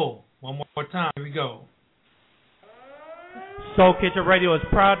Nicole. One more time. Here we go. Soul Kitchen Radio is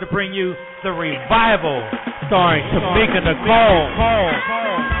proud to bring you The Revival, starring Tamika Nicole.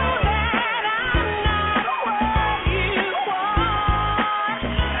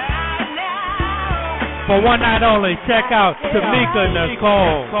 For one night only, check out Tamika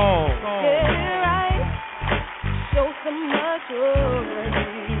Nicole.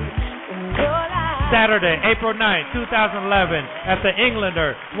 Saturday, April 9th, 2011, at the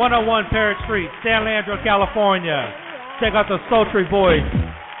Englander, 101 Parrot Street, San Leandro, California. Check out the sultry voice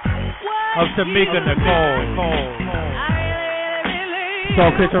of Tamika Nicole.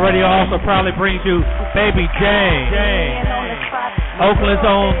 Soul Kitchen Radio also proudly brings you Baby Jaymes, Oakland's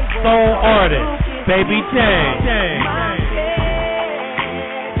own soul artist. Baby Jaymes.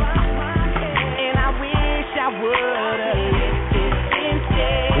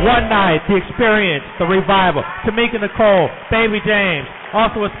 One night, the experience, the revival. Tamika Nicole, Baby Jaymes.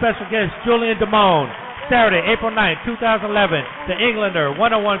 Also a special guest, Julian Damone. Saturday, April 9th, 2011, The Englander,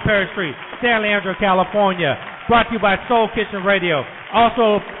 101 Parrot Street, San Leandro, California. Brought to you by Soul Kitchen Radio.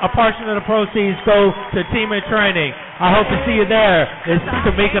 Also, a portion of the proceeds go to Team in Training. I hope to see you there. It's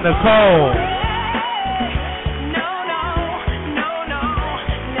Tamika Nicole.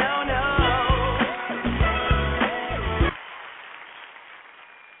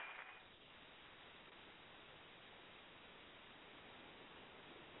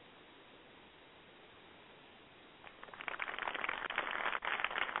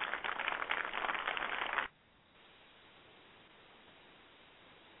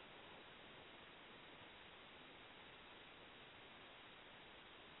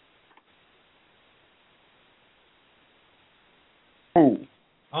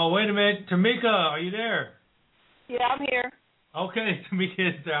 Oh, wait a minute. Tamika, are you there? Yeah, I'm here. Okay, Tamika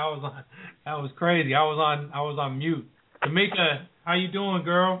is there. That was crazy. I was on mute. Tamika, how you doing,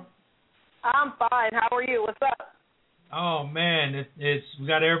 girl? I'm fine. How are you? What's up? Oh man, it's we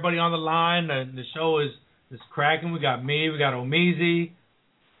got everybody on the line. The show is cracking. We got me, we got Omeezy.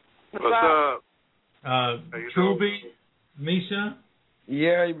 What's up? Truby, Misha.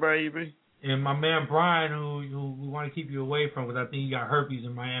 Yeah, baby. And my man Brian, who we want to keep you away from because I think you got herpes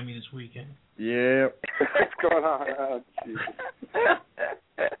in Miami this weekend. Yeah. What's going on? Oh,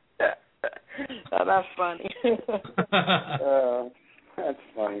 oh, that's funny. That's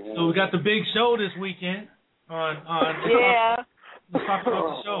funny. Man. So we got the big show this weekend. Yeah. Let's talk about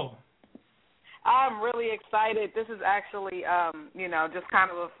the show. I'm really excited. This is actually, just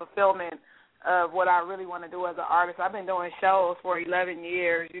kind of a fulfillment of what I really want to do as an artist. I've been doing shows for 11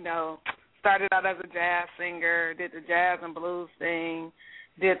 years, Started out as a jazz singer, did the jazz and blues thing,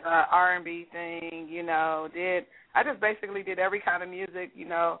 did the R&B thing, I just basically did every kind of music,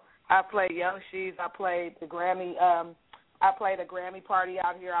 I played Yoshi's, I played the Grammy, I played a Grammy party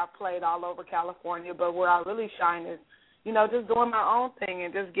out here, I played all over California, but where I really shine is, just doing my own thing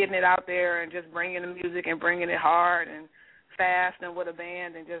and just getting it out there and just bringing the music and bringing it hard and fast and with a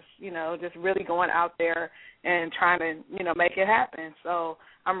band and just really going out there and trying to, make it happen. So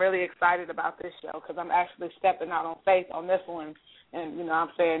I'm really excited about this show because I'm actually stepping out on faith on this one. And, I'm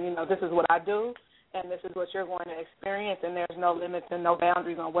saying, this is what I do and this is what you're going to experience, and there's no limits and no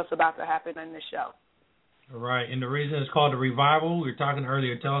boundaries on what's about to happen in this show. Right, and the reason it's called the Revival, we were talking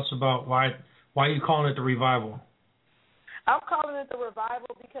earlier. Tell us about why are you calling it the Revival? I'm calling it the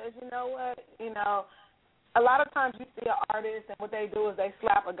Revival because you know what? A lot of times you see an artist and what they do is they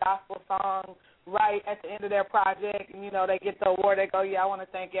slap a gospel song right at the end of their project and, they get the award. They go, yeah, I want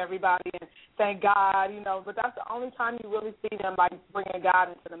to thank everybody and thank God, but that's the only time you really see them, like, bringing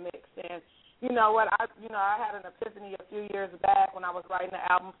God into the mix. And you know what? I had an epiphany a few years back when I was writing the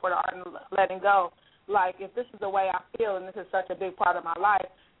album for the Art and Letting Go. Like, if this is the way I feel and this is such a big part of my life,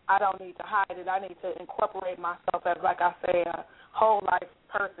 I don't need to hide it. I need to incorporate myself as, like I say, a whole life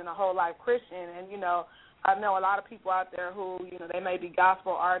person, a whole life Christian. And, I know a lot of people out there who, they may be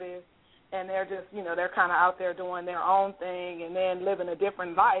gospel artists and they're just, they're kind of out there doing their own thing and then living a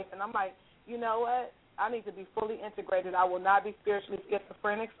different life. And I'm like, you know what? I need to be fully integrated. I will not be spiritually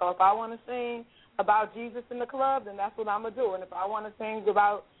schizophrenic. So if I want to sing about Jesus in the club, then that's what I'm going to do. And if I want to sing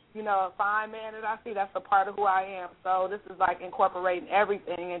about, a fine man that I see, that's a part of who I am. So this is like incorporating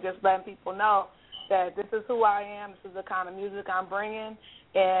everything and just letting people know that this is who I am, this is the kind of music I'm bringing,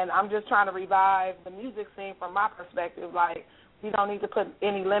 and I'm just trying to revive the music scene from my perspective. Like, we don't need to put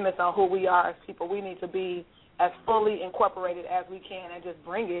any limits on who we are as people. We need to be as fully incorporated as we can and just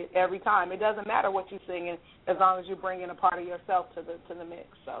bring it every time. It doesn't matter what you're singing as long as you bring in a part of yourself to the mix.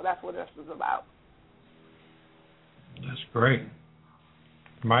 So that's what this is about. That's great.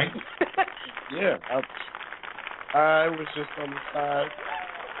 Mike? Yeah, I was just on the side.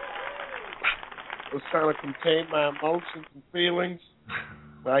 I was trying to contain my emotions and feelings.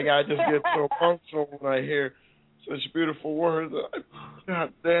 Like, I just get so emotional when I hear such beautiful words.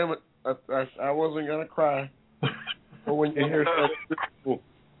 God damn it. I wasn't going to cry. But when you hear such beautiful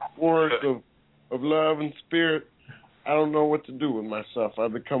words of love and spirit, I don't know what to do with myself. I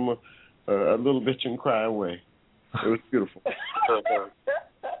become a little bitch and cry away. It was beautiful.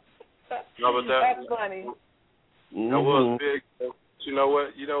 No, but that's funny. That was big. You know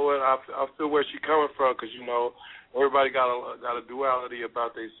what? I feel where she's coming from because everybody got a duality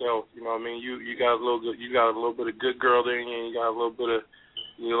about themselves. You know what I mean? You got a little bit of good girl in you, and you got a little bit of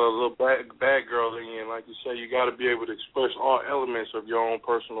a little bad girl in you. And like you say, you got to be able to express all elements of your own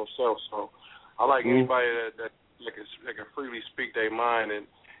personal self. So I like anybody that can freely speak their mind, and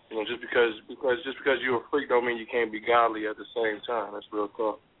just because you're a freak don't mean you can't be godly at the same time. That's real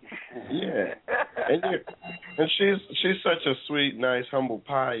tough. Yeah, and she's such a sweet, nice, humble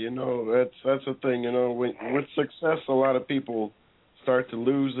pie. That's the thing. With success, a lot of people start to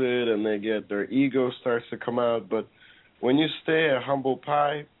lose it, and their ego starts to come out. But when you stay at humble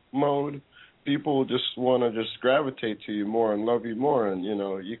pie mode, people just want to just gravitate to you more and love you more. And, you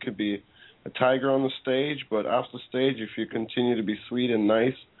know, you could be a tiger on the stage, but off the stage, if you continue to be sweet and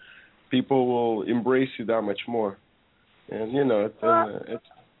nice, people will embrace you that much more. And, you know,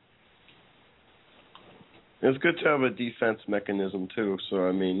 it's good to have a defense mechanism, too. So,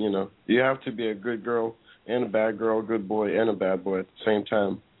 I mean, you know, you have to be a good girl and a bad girl, a good boy and a bad boy at the same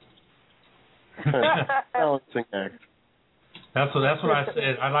time. Balancing act. That's what I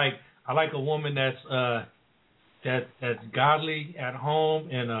said. I like a woman that's godly at home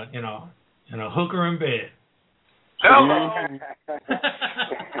and a hooker in bed. Hello.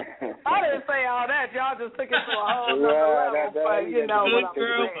 I didn't say all that. Y'all just took it to a whole other level. But you know good what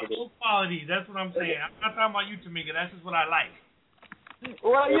girl, I'm saying. good quality. That's what I'm saying. I'm not talking about you, Tamika. That's just what I like.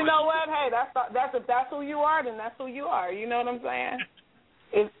 Well, you know what? Hey, that's if that's who you are, then that's who you are. You know what I'm saying?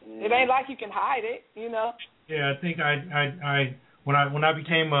 It ain't like you can hide it. You know. Yeah, I think I when I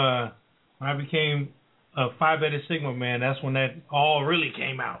became a Phi Beta Sigma man, that's when that all really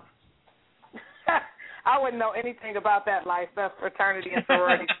came out. I wouldn't know anything about that life, that fraternity and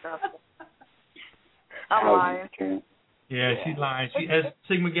sorority stuff. I'm lying. Yeah, she's lying. She has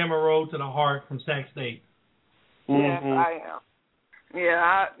Sigma Gamma Rho to the heart from Sac State. Yes, I am.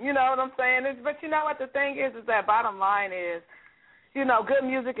 Yeah, you know what I'm saying? But you know what the thing is that bottom line is, you know, good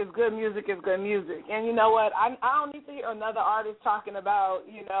music is good music is good music. And you know what? I don't need to hear another artist talking about,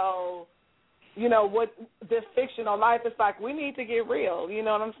 you know, what this fictional life is like. We need to get real. You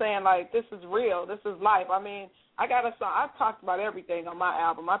know what I'm saying? Like, this is real. This is life. I mean, I got a song. I've talked about everything on my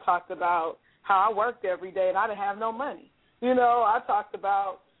album. I talked about how I worked every day and I didn't have no money. You know, I talked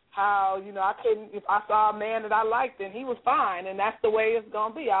about how, you know, if I saw a man that I liked and he was fine, and that's the way it's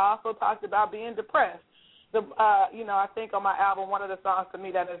going to be. I also talked about being depressed. You know, I think on my album, one of the songs to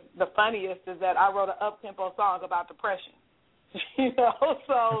me that is the funniest is that I wrote an up-tempo song about depression. You know,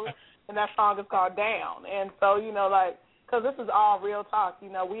 so... And that song is called Down. And so, you know, like, because this is all real talk. You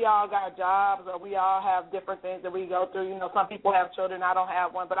know, we all got jobs or we all have different things that we go through. You know, some people have children. I don't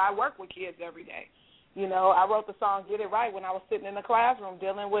have one. But I work with kids every day. You know, I wrote the song Get It Right when I was sitting in the classroom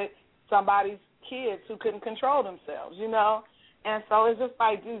dealing with somebody's kids who couldn't control themselves, you know. And so it's just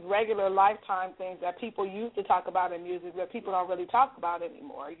like these regular lifetime things that people used to talk about in music that people don't really talk about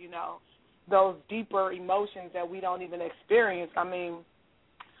anymore, you know, those deeper emotions that we don't even experience. I mean,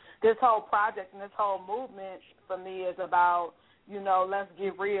 this whole project and this whole movement for me is about, you know, let's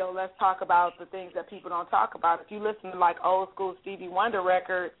get real. Let's talk about the things that people don't talk about. If you listen to, like, old school Stevie Wonder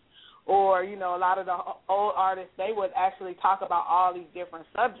records or, you know, a lot of the old artists, they would actually talk about all these different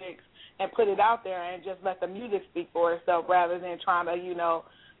subjects and put it out there and just let the music speak for itself rather than trying to, you know,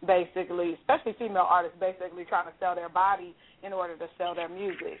 basically, especially female artists, basically trying to sell their body in order to sell their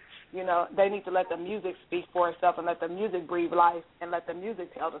music. You know, they need to let the music speak for itself and let the music breathe life and let the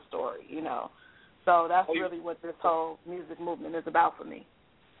music tell the story, you know. So that's really what this whole music movement is about for me.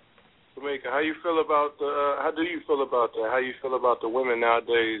 Tamika, how do you feel about that? How do you feel about the women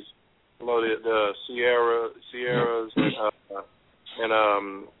nowadays? You know, the Sierras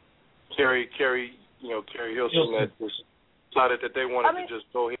and Carrie Hilson that just decided that they wanted to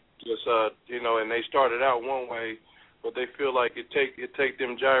just go ahead, you know, and they started out one way. But they feel like it take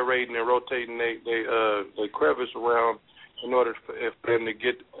them gyrating and rotating they crevice around in order for them to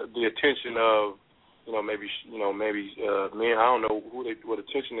get the attention of, maybe men. I don't know what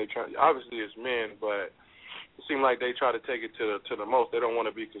attention they try. Obviously it's men, but it seems like they try to take it to the most. They don't want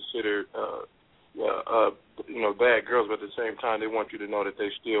to be considered bad girls, but at the same time they want you to know that they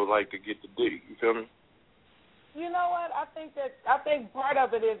still like to get the dick. You feel me? You know what? I think part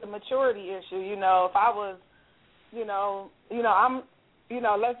of it is the maturity issue. You know, if I was I'm,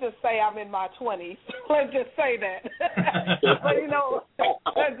 let's just say I'm in my 20s. Let's just say that. But,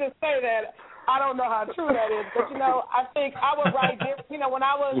 let's just say that. I don't know how true that is. But, I think I would write different. When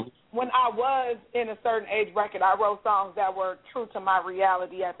I was in a certain age bracket, I wrote songs that were true to my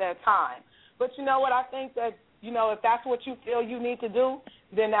reality at that time. But you know what? I think that, if that's what you feel you need to do,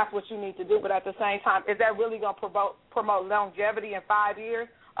 then that's what you need to do. But at the same time, is that really going to promote longevity in 5 years?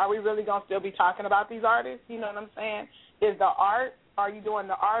 Are we really going to still be talking about these artists? You know what I'm saying? Are you doing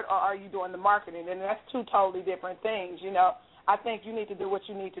the art or are you doing the marketing? And that's two totally different things, I think you need to do what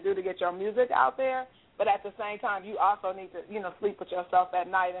you need to do to get your music out there, but at the same time, you also need to, sleep with yourself at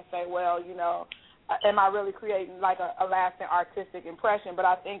night and say, well, am I really creating like a lasting artistic impression? But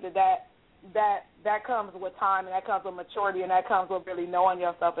I think that comes with time and that comes with maturity and that comes with really knowing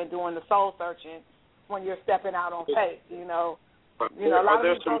yourself and doing the soul searching when you're stepping out on faith, a lot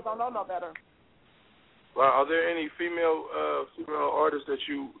of these girls don't know no better. Well, are there any female artists that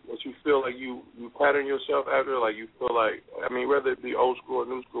you feel like you pattern yourself after? Like you feel like, whether it be old school or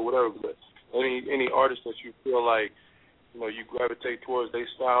new school, whatever, but Any artist that you feel like, you gravitate towards their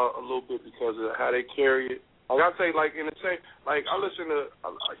style a little bit because of how they carry it? Like I say, like in the same, like I listen to,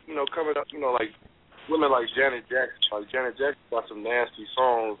 coming up, like women like Janet Jackson. Like Janet Jackson got some nasty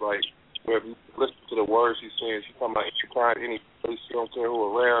songs, like where if you listen to the words she's saying, she's talking about any time, any place, she don't care who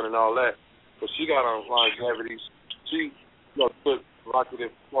around and all that. But she got on longevity. She, took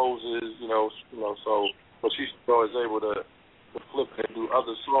provocative poses, so, but she still is able to flip it and do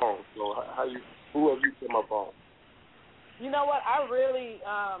other songs. So who have you come up on? You know what? I really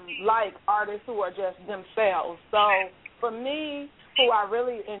like artists who are just themselves. So for me, who I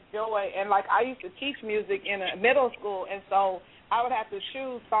really enjoy, and like I used to teach music in a middle school, and so I would have to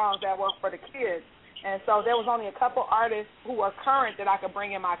choose songs that work for the kids. And so there was only a couple artists who were current that I could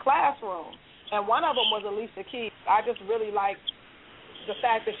bring in my classroom. And one of them was Alicia Keys. I just really liked the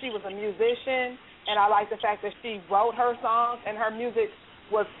fact that she was a musician, and I liked the fact that she wrote her songs, and her music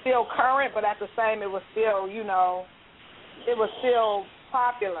was still current, but at the same, it was still, it was still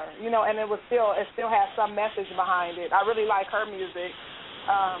popular, and it still had some message behind it. I really like her music.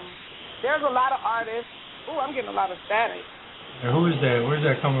 There's a lot of artists. Ooh, I'm getting a lot of static. Yeah, who is that? Where's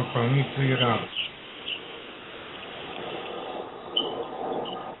that coming from? Let me figure it out.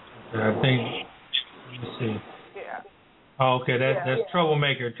 I think. Let me see. Yeah. Oh, okay. That's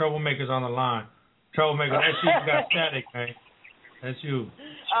Troublemaker. Troublemaker's on the line. Troublemaker. That's you. You got static, man. That's you.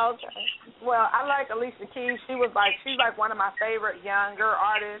 Okay. Well, I like Alicia Keys. She's like one of my favorite younger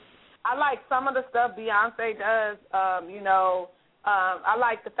artists. I like some of the stuff Beyonce does. I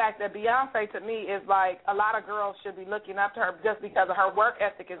like the fact that Beyonce to me is like a lot of girls should be looking up to her just because of her work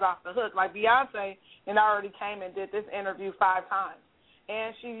ethic is off the hook. Like Beyonce, already came and did this interview 5 times.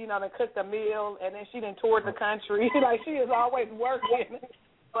 And she, done cooked a meal, and then she done toured the country. Like, she is always working.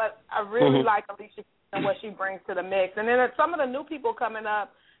 But I really like Alicia Keys and what she brings to the mix. And then there's some of the new people coming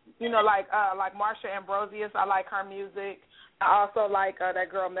up, like Marsha Ambrosius. I like her music. I also like that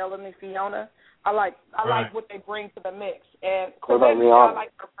girl Melanie Fiona. I like what they bring to the mix. And I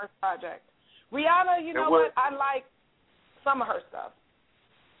like her first project. Rihanna, what? I like some of her stuff.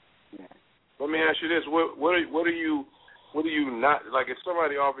 Let me ask you this: what are you not like? If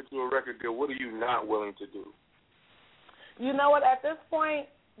somebody offered you a record deal, what are you not willing to do? You know what? At this point,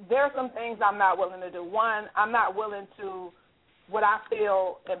 there are some things I'm not willing to do. One, I'm not willing to, what I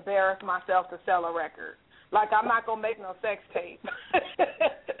feel, embarrass myself to sell a record. Like, I'm not going to make no sex tape.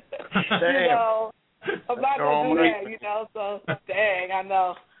 I'm not going to do that, so, dang, I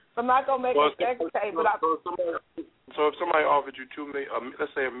know. So I'm not going to make a sex tape. So if somebody offered you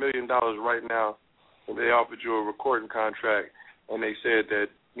let's say $1 million right now, and they offered you a recording contract, and they said that,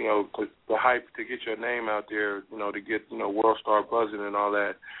 the hype to get your name out there, to get, World Star buzzing and all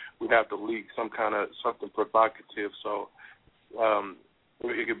that, we'd have to leak something provocative. So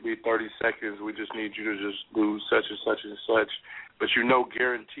it could be 30 seconds. We just need you to just do such and such and such. But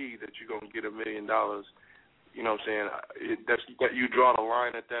guarantee that you're going to get $1 million. You know what I'm saying? That you draw the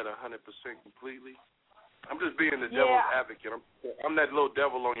line at that 100% completely. I'm just being the devil's advocate. I'm that little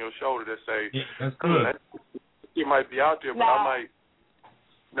devil on your shoulder that say, that's good. It might be out there, but I might.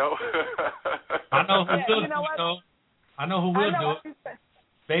 No. I know who will do it. I know who will do it.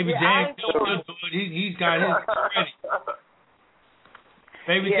 Baby Jaymes will do it. He's got his ready.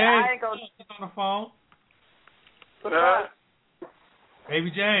 Baby Jaymes, he's on the phone.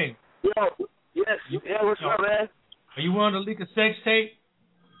 Baby Jaymes. Yes. Yeah, what's up, man? Are you willing to leak a sex tape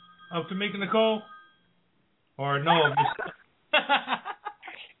of Tamika Nicole? Or no? I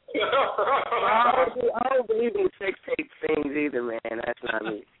don't believe in sex tape things either, man. That's not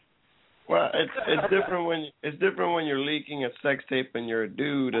me. Well, it's different when you're leaking a sex tape and you're a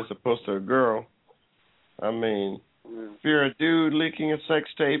dude as opposed to a girl. I mean, if you're a dude leaking a sex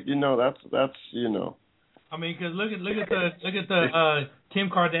tape, that's. I mean, because look at the Kim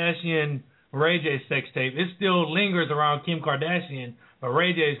Kardashian Ray J sex tape. It still lingers around Kim Kardashian, but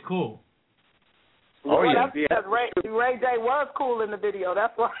Ray J is cool. Oh, yeah. That's Ray J was cool in the video.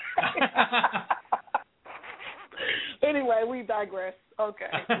 That's why. Anyway, we digress. Okay,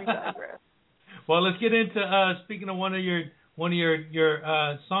 we digress. Well, let's get into speaking of one of your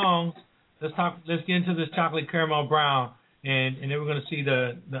songs. Let's get into this Chocolate Caramel Brown, and then we're gonna see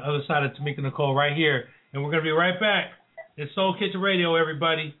the other side of Tamika Nicole right here, and we're gonna be right back. It's Soul Kitchen Radio,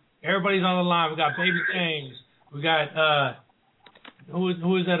 everybody. Everybody's on the line. We got Baby Jaymes. We got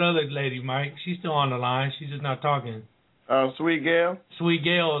who is that other lady, Mike? She's still on the line. She's just not talking. Sweet Gail. Sweet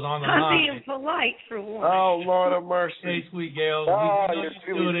Gail is on the line. I'm being polite for once. Oh, Lord of mercy. Hey, Sweet Gail. Oh, you're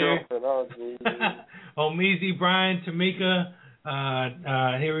still there. Omeezy, Brian, Tamika,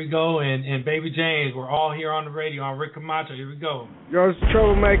 Here we go, and Baby Jaymes. We're all here on the radio on Rick Camacho. Here we go. Yo, it's the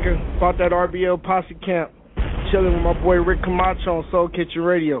Troublemaker. Bought that RBL Posse Camp. Chilling with my boy Rick Camacho on Soul Kitchen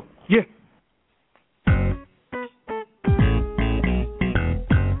Radio. Yeah.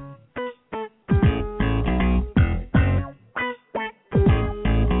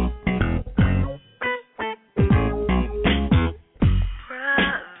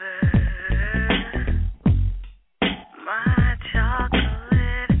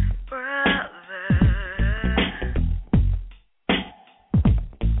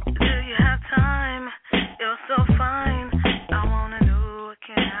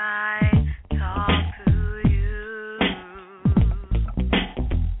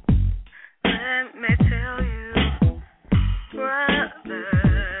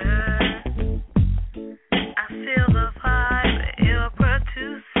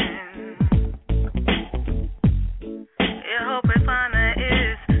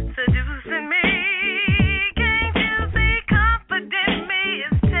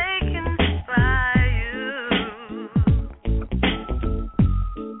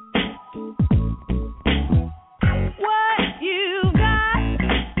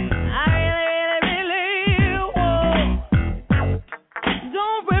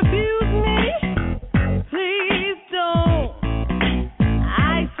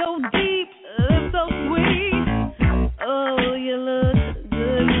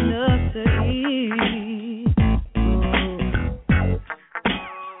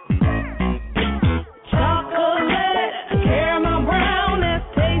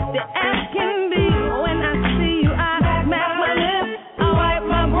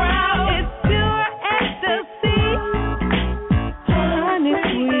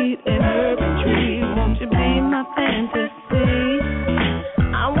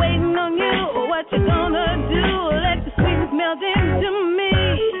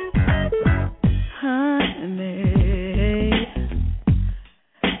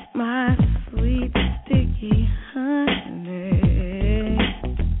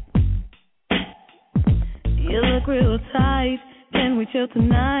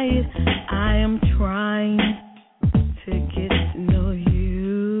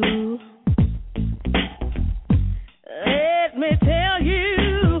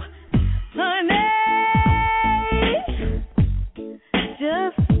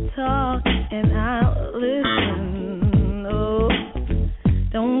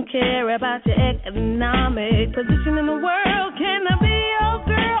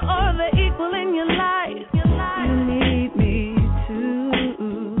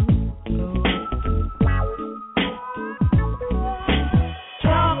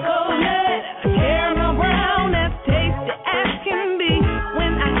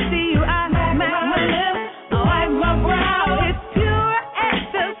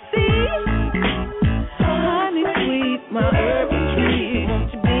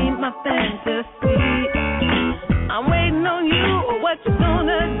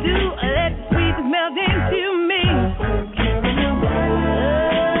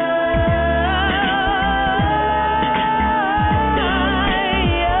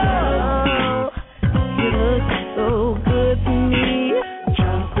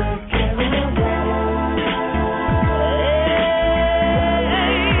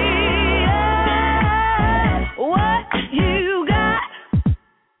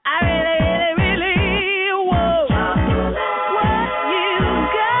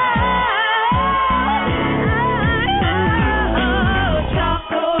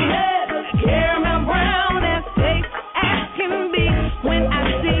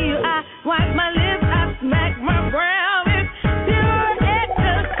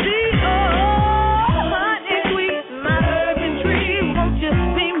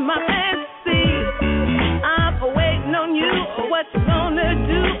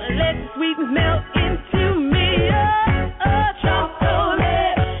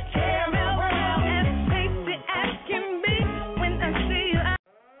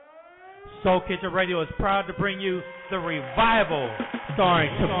 Soul Kitchen Radio is proud to bring you The Revival,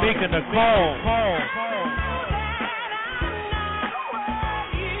 starring Tamika Nicole.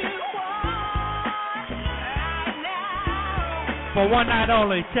 For one night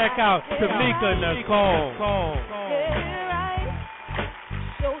only, check out Tamika Nicole.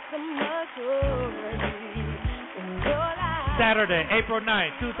 Saturday, April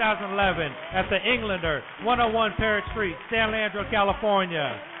 9th, 2011, at the Englander, 101 Parrott Street, San Leandro,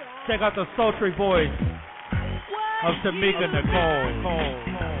 California. Check out the Soultry voice of Tamika Nicole.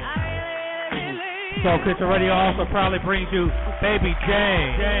 Soul Kitchen Radio also proudly brings you Baby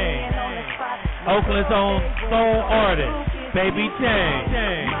Jaymes, Oakland's own soul artist. Baby Jaymes.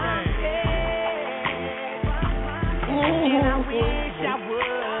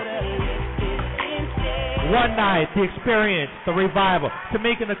 One Night, The Experience, The Revival,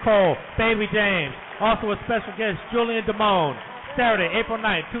 Tamika Nicole, Baby Jaymes. Also a special guest, Julian Damone. Saturday, April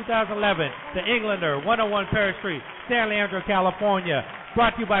 9th, 2011, The Englander, 101 Paris Street, San Leandro, California.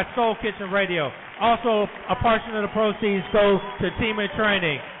 Brought to you by Soul Kitchen Radio. Also, a portion of the proceeds goes to Team in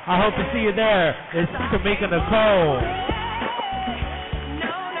Training. I hope to see you there. It's Tamika Nicole.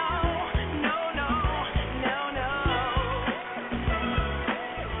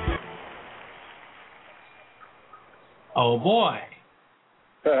 Oh boy.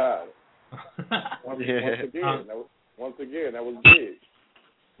 Once again, that was big.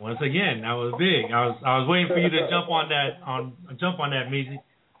 Once again, that was big. I was waiting for you to jump on that, Meezy.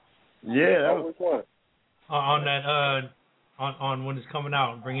 Yeah, that was fun. On that on when it's coming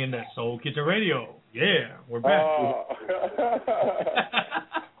out and bring in that Soul Kitchen Radio. Yeah, we're back.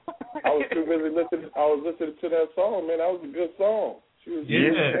 I was too busy listening. I was listening to that song, man. That was a good song. She was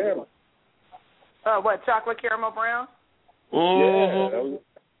jamming. What, Chocolate Caramel Brown? Yeah,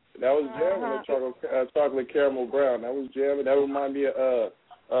 that was jamming. Chocolate Caramel Brown. That was jamming. That reminded me of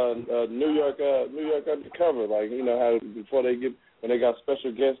New York Undercover. Like, you know how before when they got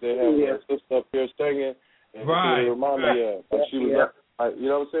special guests, they have their sister up here singing. And right. It reminded me of. Like she was like, you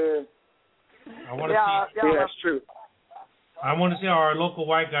know what I'm saying? I want to see. Yeah, that's true. I want to see how our local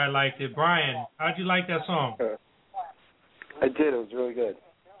white guy liked it. Brian, how'd you like that song? I did. It was really good.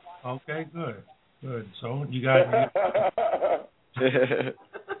 Okay, good. Good. So you guys.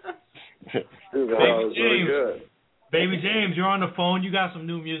 Baby Jaymes, you're on the phone. You got some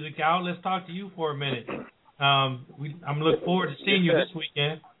new music out. Let's talk to you for a minute. I'm looking forward to seeing you this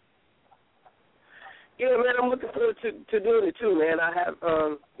weekend. Yeah, man, I'm looking forward to doing it too, man. I have,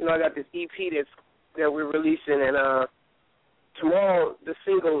 I got this EP that we're releasing, and tomorrow the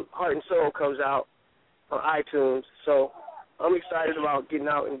single "Heart and Soul" comes out on iTunes. So I'm excited about getting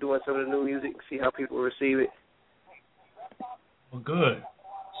out and doing some of the new music, see how people receive it. Well, good.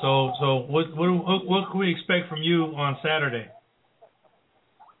 So what can we expect from you on Saturday?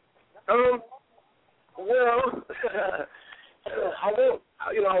 Well, I won't.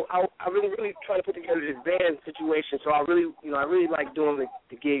 I've been really trying to put together this band situation, so I really like doing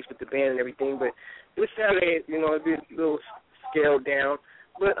the gigs with the band and everything. But this Saturday, it'll be a little scaled down.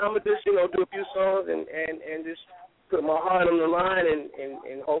 But I'm gonna just, do a few songs and just put my heart on the line,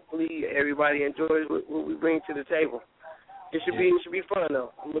 and hopefully everybody enjoys what we bring to the table. It should be fun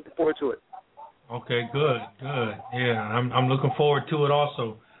though. I'm looking forward to it. Okay, good. Yeah, I'm looking forward to it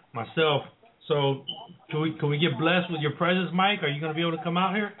also myself. So can we get blessed with your presence, Mike? Are you going to be able to come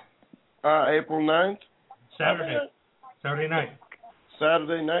out here? April 9th. Saturday night.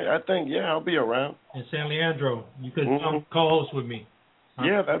 Saturday night, I think. Yeah, I'll be around. In San Leandro, you could come co-host with me.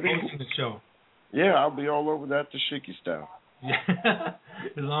 Yeah, that'd be hosting the show. Yeah, I'll be all over that Tashiki style. Yeah,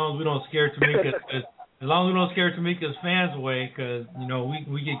 as long as we don't scare Tamika. As long as we don't scare Tamika's fans away, because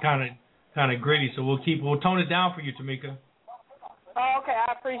we get kind of gritty, so we'll tone it down for you, Tamika. Oh, okay,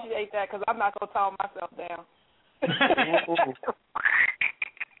 I appreciate that, because I'm not gonna tone myself down.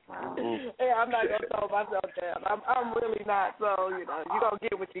 Yeah, I'm not gonna tone myself down. I'm really not. So you're gonna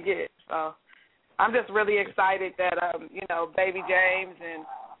get what you get. So I'm just really excited that Baby Jaymes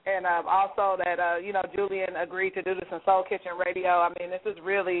and also that Julian agreed to do this in Soul Kitchen Radio. I mean, this is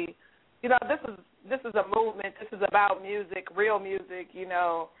really. This is a movement. This is about music, real music,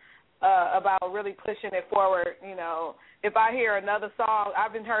 about really pushing it forward. If I hear another song,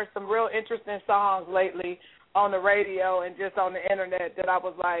 I've been heard some real interesting songs lately on the radio and just on the internet that I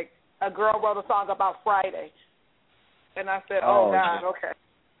was like, a girl wrote a song about Friday. And I said, oh God, okay.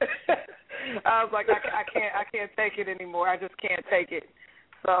 I was like, I can't take it anymore. I just can't take it.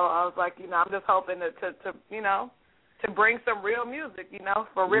 So I was like, I'm just hoping to bring some real music,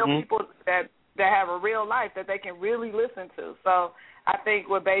 for real people that have a real life that they can really listen to. So I think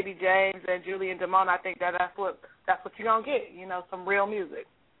with Baby Jaymes and Julian Damone, I think that's what you're gonna get, some real music.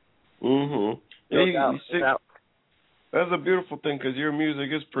 That's a beautiful thing, because your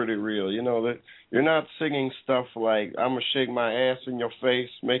music is pretty real. That you're not singing stuff like "I'm gonna shake my ass in your face,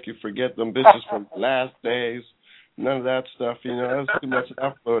 make you forget them bitches from last days." None of that stuff. There's too much of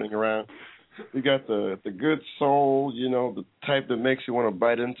that floating around. You got the good soul, the type that makes you want to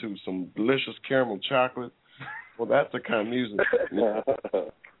bite into some delicious caramel chocolate. Well, that's the kind of music.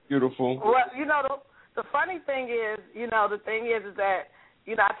 Beautiful. Well, the funny thing is, is that,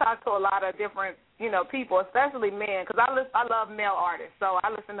 I talk to a lot of different, people, especially men, because I love male artists. So I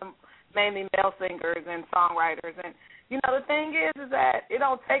listen to mainly male singers and songwriters. And, the thing is that it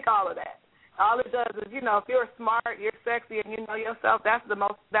don't take all of that. All it does is, you know, if you're smart, you're sexy, and you know yourself, that's the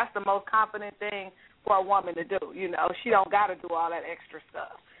most confident thing for a woman to do. You know, she don't got to do all that extra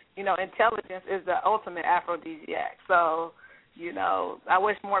stuff. You know, intelligence is the ultimate aphrodisiac. So, you know, I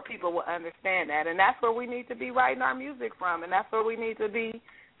wish more people would understand that, and that's where we need to be writing our music from, and that's where we need to be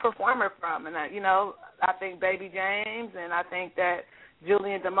performing from. And you know, I think Baby Jaymes and I think that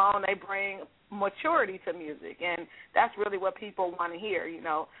Julie and Damone, they bring maturity to music, and that's really what people want to hear. You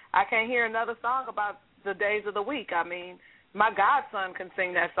know, I can't hear another song about the days of the week. I mean, my godson can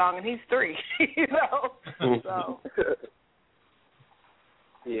sing that song, and he's 3. You know, so.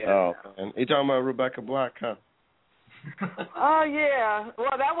 Yeah. Oh, man. You talking about Rebecca Black, huh? Oh yeah.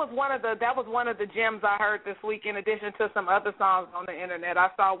 Well, that was one of the gems I heard this week. In addition to some other songs on the internet, I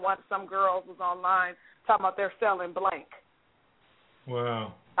saw some girls was online talking about they're selling blank.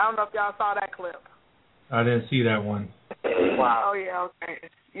 Wow. I don't know if y'all saw that clip. I didn't see that one. Wow. Oh yeah. Okay.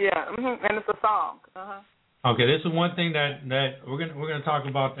 Yeah. Mm-hmm. And it's a song. Okay. This is one thing that we're gonna talk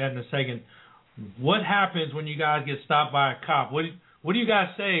about that in a second. What happens when you guys get stopped by a cop? What do you guys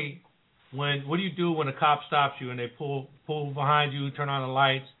say? What do you do when a cop stops you and they pull behind you, turn on the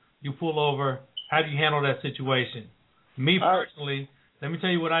lights, you pull over? How do you handle that situation? Me personally, let me tell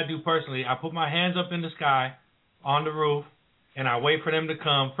you what I do personally. I put my hands up in the sky on the roof, and I wait for them to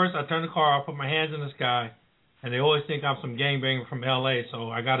come. First, I turn the car off, put my hands in the sky, and they always think I'm some gangbanger from L.A., so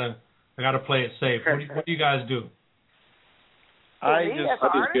I gotta play it safe. What do you guys do?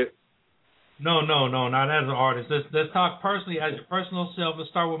 No, not as an artist. Let's talk personally as your personal self. Let's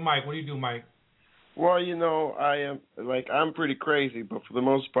start with Mike. What do you do, Mike? Well, you know, I'm pretty crazy, but for the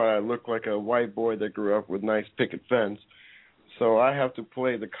most part, I look like a white boy that grew up with nice picket fence. So I have to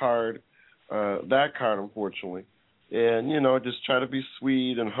play the card, unfortunately. And, you know, just try to be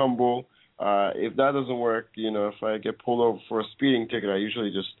sweet and humble. If that doesn't work, you know, if I get pulled over for a speeding ticket, I usually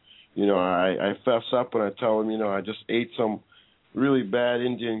just, you know, I fess up and I tell them, you know, I just ate some really bad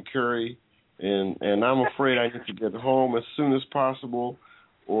Indian curry. And I'm afraid I need to get home as soon as possible,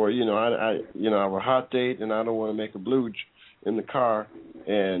 or you know I have a hot date and I don't want to make a blooge in the car,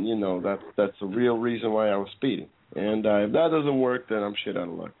 and you know that's the real reason why I was speeding. And if that doesn't work, then I'm shit out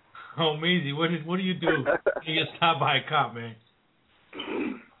of luck. Omeezy, what do you do when you get stopped by a cop, man?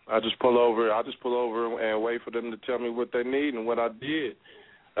 I just pull over and wait for them to tell me what they need and what I did.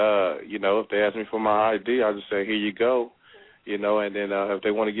 You know, if they ask me for my ID, I just say here you go. You know, and then if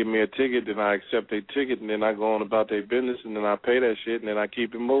they want to give me a ticket, then I accept their ticket, and then I go on about their business, and then I pay that shit, and then I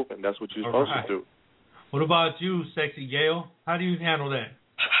keep it moving. That's what you're supposed to do. What about you, sexy Gail? How do you handle that?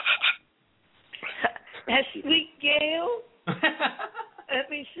 That sweet Gail? Let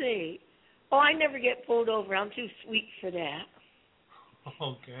me see. Oh, I never get pulled over. I'm too sweet for that.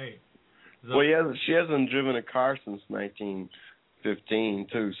 Okay. So, well, she hasn't driven a car since 1915,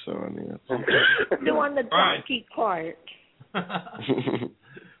 too, so, I mean. No, on the donkey cart.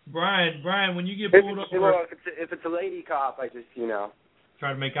 Brian, when you get pulled over, if it's a lady cop, I just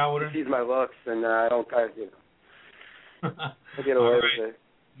try to make out with her. She's my looks, and I don't I get away with it.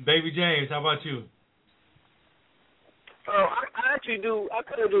 Baby Jaymes, how about you? Oh, I actually do. I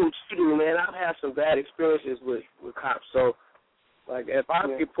kind of do too, man. I've had some bad experiences with cops. So, like, if I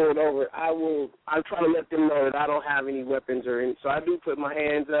get pulled over, I'm trying to let them know that I don't have any weapons or anything. So I do put my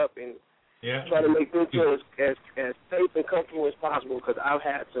hands up and try to make them feel as safe and comfortable as possible, because I've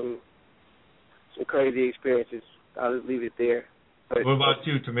had some crazy experiences. I'll just leave it there. But, what about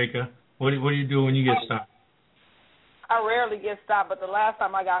you, Tamika? What do you do when you get stopped? I rarely get stopped, but the last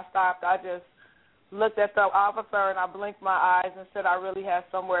time I got stopped, I just looked at the officer and I blinked my eyes and said I really had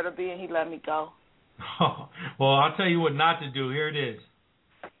somewhere to be, and he let me go. Well, I'll tell you what not to do. Here it is.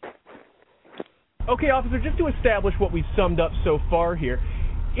 Okay, officer, just to establish what we've summed up so far here,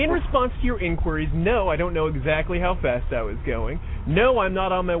 in response to your inquiries, no, I don't know exactly how fast I was going. No, I'm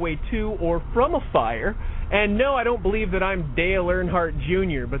not on my way to or from a fire. And no, I don't believe that I'm Dale Earnhardt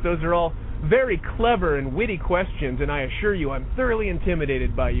Jr., but those are all very clever and witty questions, and I assure you I'm thoroughly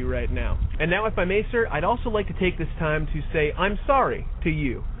intimidated by you right now. And now, if I may, sir, I'd also like to take this time to say I'm sorry to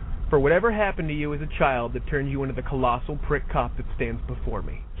you for whatever happened to you as a child that turned you into the colossal prick cop that stands before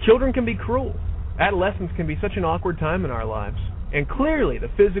me. Children can be cruel. Adolescence can be such an awkward time in our lives. And clearly, the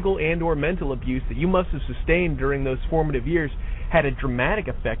physical and or mental abuse that you must have sustained during those formative years had a dramatic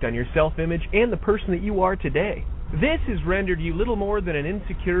effect on your self-image and the person that you are today. This has rendered you little more than an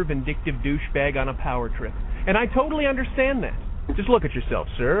insecure, vindictive douchebag on a power trip. And I totally understand that. Just look at yourself,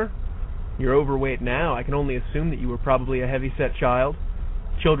 sir. You're overweight now. I can only assume that you were probably a heavy-set child.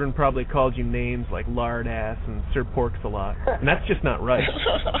 Children probably called you names like lard ass and Sir Porks-a-lot, and that's just not right.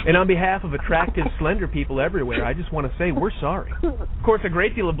 And on behalf of attractive, slender people everywhere, I just want to say we're sorry. Of course, a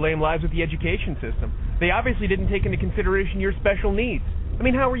great deal of blame lies with the education system. They obviously didn't take into consideration your special needs. I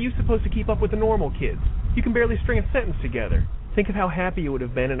mean, how are you supposed to keep up with the normal kids? You can barely string a sentence together. Think of how happy you would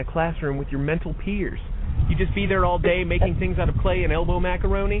have been in a classroom with your mental peers. You'd just be there all day making things out of clay and elbow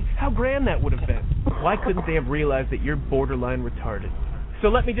macaroni. How grand that would have been. Why couldn't they have realized that you're borderline retarded? So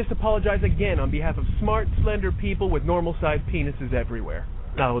let me just apologize again on behalf of smart, slender people with normal-sized penises everywhere.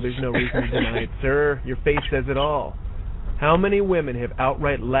 Oh, there's no reason to deny it, sir. Your face says it all. How many women have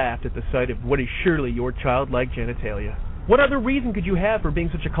outright laughed at the sight of what is surely your childlike genitalia? What other reason could you have for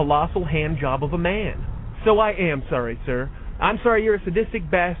being such a colossal hand job of a man? So I am sorry, sir. I'm sorry you're a sadistic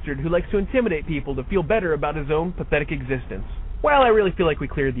bastard who likes to intimidate people to feel better about his own pathetic existence. Well, I really feel like we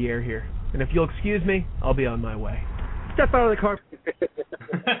cleared the air here. And if you'll excuse me, I'll be on my way. Step out of the car.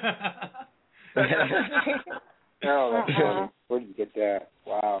 No, that's funny. Where did you get that?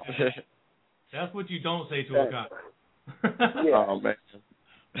 Wow. That's what you don't say to a cop. Yeah. Oh man.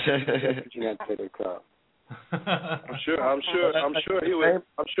 That's what you not say to a cop. I'm sure he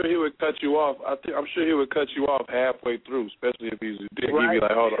would cut you off. I'm sure he would cut you off halfway through, especially if he's a dick. He'd be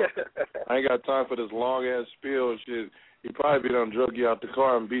like, "Hold on, I ain't got time for this long ass spiel and shit." He'd probably be done drug you out the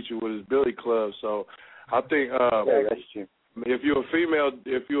car and beat you with his billy club. So I think that's true. if you're a female,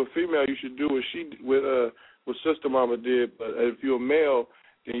 you should do what Sister Mama did. But if you're a male,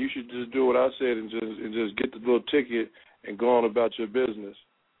 then you should just do what I said and just get the little ticket and go on about your business.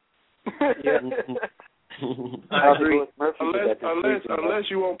 Yeah. I agree. Unless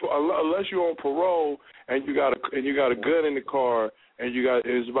you're on parole and you got a gun in the car and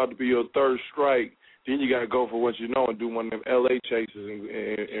it's about to be your third strike, then you got to go for what you know and do one of them LA chases and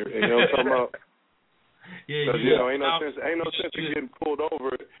you know what I'm talking about. Yeah, ain't no sense in getting pulled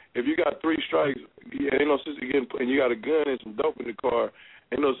over if you got 3 strikes. Ain't no sense in getting and you got a gun and some dope in the car.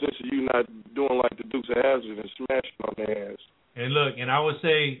 Ain't no sense in you not doing like the Dukes of Hazzard and smashing on their ass. And look, and I would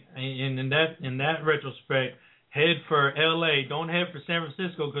say in that retrospect, head for L.A. Don't head for San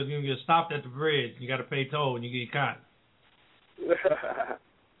Francisco because you're gonna get stopped at the bridge. You got to pay toll and you get caught.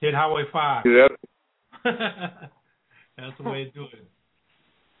 Hit Highway 5. Yeah. That's the way to do it.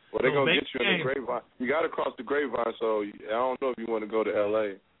 Well, they're going to get you in the Grapevine. You got to cross the Grapevine, so I don't know if you want to go to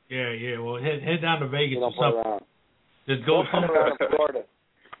L.A. Yeah. Well, head down to Vegas or something. Just go somewhere in Florida.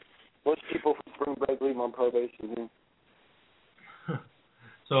 Most people from spring break leave on probation.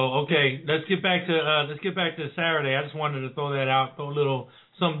 So okay, let's get back to Saturday. I just wanted to throw that out, throw a little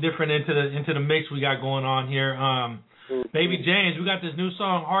something different into the mix we got going on here. Baby Jaymes, we got this new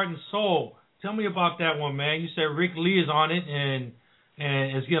song, Heart and Soul. Tell me about that one, man. You said Rick Lee is on it, and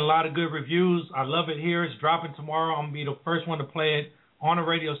it's getting a lot of good reviews. I love it here. It's dropping tomorrow. I'm gonna be the first one to play it on a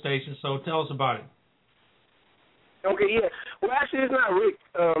radio station. So tell us about it. Okay, yeah. Well, actually, it's not Rick.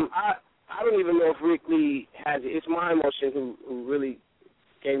 I don't even know if Rick Lee has it. It's My Emotion who really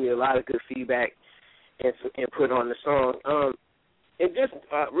gave me a lot of good feedback and put on the song. And just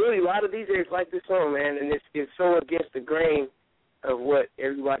really a lot of DJs like this song, man, and it's so against the grain of what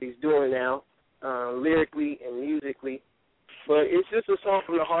everybody's doing now, lyrically and musically. But it's just a song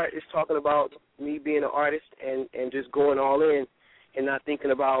from the heart. It's talking about me being an artist and just going all in and not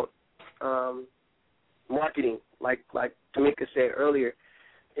thinking about marketing, like Tamika said earlier.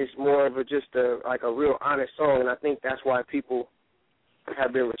 It's more of just a real honest song, and I think that's why people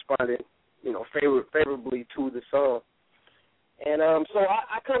have been responding, favorably to the song. And so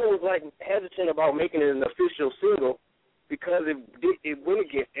I kind of was hesitant about making it an official single because it went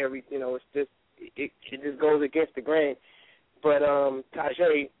against it's just it just goes against the grain. But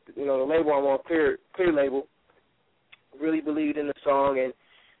Tajay, the label I'm on, Clear label, really believed in the song, and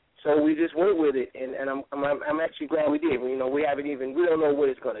so we just went with it. And I'm actually glad we did. We don't know what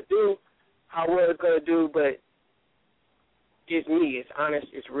it's gonna do, how well it's gonna do, but it's me. It's honest.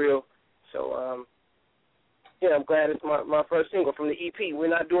 It's real. So I'm glad it's my first single from the EP. We're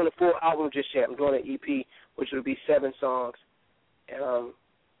not doing a full album just yet. I'm doing an EP, which will be 7 songs,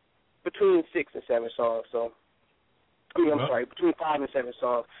 between 6 and 7 songs. So, between 5 and 7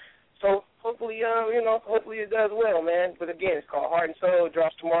 songs. So hopefully, hopefully it does well, man. But again, it's called Heart and Soul. It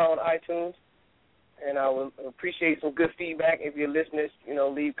drops tomorrow on iTunes, and I would appreciate some good feedback if your listeners,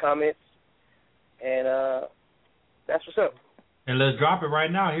 leave comments, and that's what's up. And let's drop it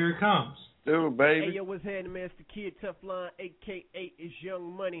right now. Here it comes. Dude, baby. Hey, yo, what's happening, man? It's the Kid Tough Line, a.k.a. It's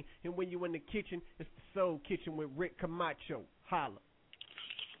Young Money. And when you in the kitchen, it's the Soul Kitchen with Rick Camacho. Holla.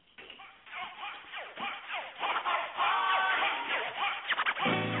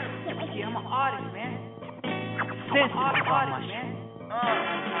 Yeah, I'm an artist, man. Sensitive artist, man.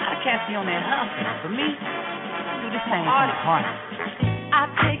 I can't be on that hustle. For me, I do the same from the heart. I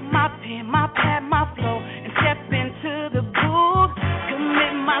take my pen, my pad, my flow, and step into the booth.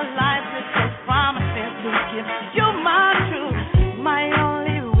 Commit my life with this promising to give you my truth. My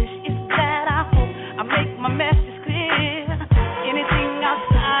only wish is that I hope I make my message clear. Anything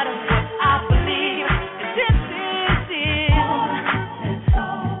outside of what I believe, this is it.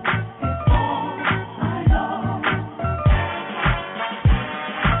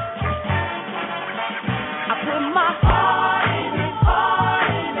 I put my heart in it, heart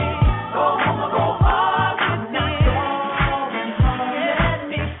in it. Go home or go hard with me. Let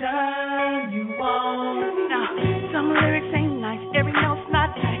me turn you on. Now, some lyrics ain't nice, every note's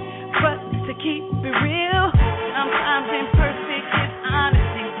not tight, but to keep it real, sometimes imperfect is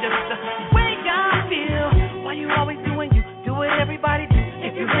honesty, just the way I feel. Why you always doing you? Do what everybody do.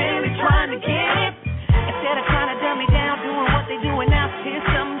 If you're really trying to get it, instead of trying to dumb me down, doing what they doing now, here's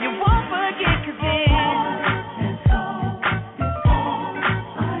something you won't forget, 'cause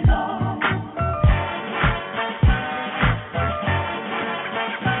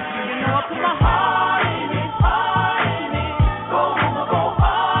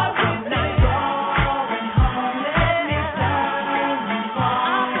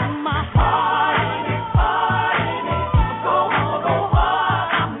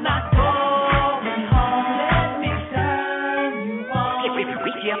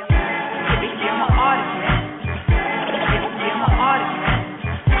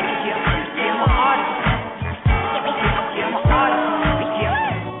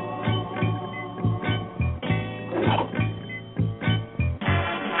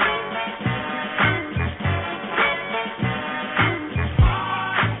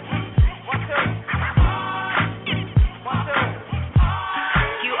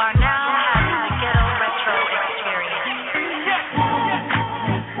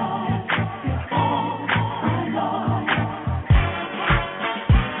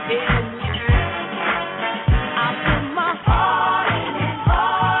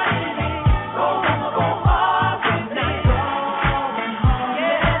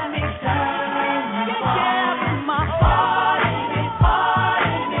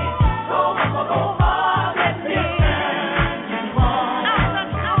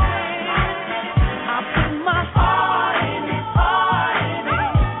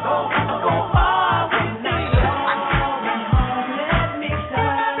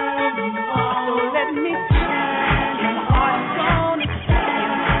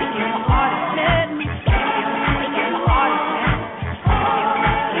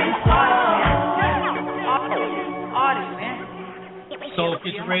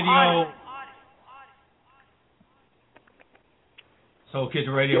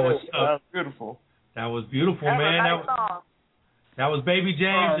Kitchen Radio was that was beautiful. That was beautiful, man. That was Baby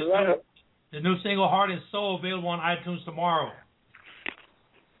Jaymes. The new single "Heart and Soul" available on iTunes tomorrow.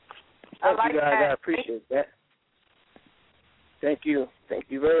 Thank you guys. I appreciate that. Thank you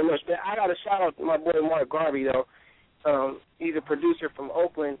very much, man. I got to shout out to my boy Mark Garvey though. He's a producer from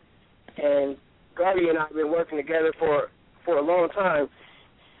Oakland, and Garvey and I have been working together for a long time.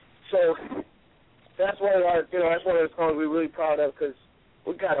 So that's one of our, that's one of the songs we're really proud of, because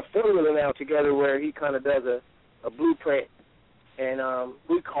we got a formula now together where he kind of does a blueprint, and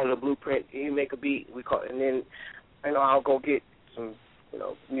we call it a blueprint. He make a beat, we call it, and then I'll go get some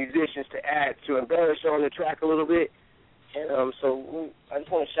musicians to add to embellish on the track a little bit. And so I just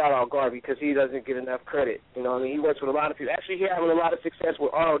want to shout out Garvey because he doesn't get enough credit. He works with a lot of people. Actually, he's having a lot of success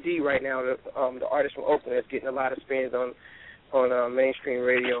with ROD right now, the artist from Oakland that's getting a lot of spins on mainstream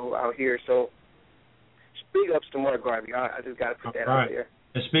radio out here. So big ups to Mark Garvey. I just got to put that out there.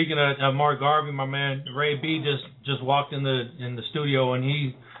 And speaking of Mark Garvey, my man Ray B just walked in the studio, and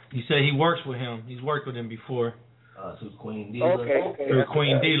he said he works with him. He's worked with him before. Through Queen Dila. Okay. Through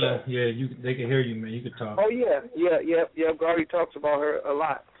Queen Dila. Yeah, they can hear you, man. You can talk. Oh yeah. Garvey talks about her a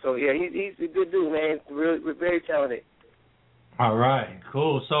lot. So yeah, he's a good dude, man. Really, very talented. All right,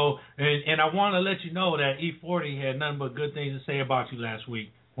 cool. So, and I want to let you know that E40 had nothing but good things to say about you last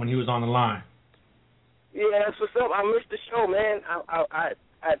week when he was on the line. Yeah, that's what's up. I missed the show, man. I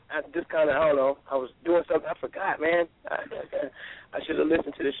just kind of, I don't know. I was doing something. I forgot, man. I should have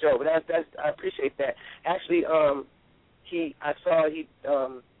listened to the show, but that's I appreciate that. Actually, I saw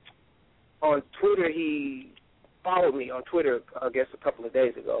on Twitter. He followed me on Twitter, I guess, a couple of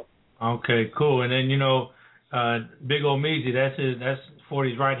days ago. Okay, cool. And then Big Omeezy, that's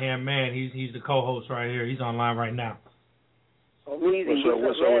 40's right hand man. He's the co-host right here. He's online right now. Omeezy,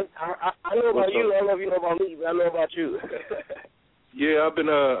 what's up, man? I know about you. I don't know if you know about me, but I know about you. Yeah, I've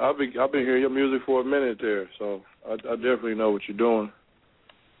been hearing your music for a minute there, so I definitely know what you're doing.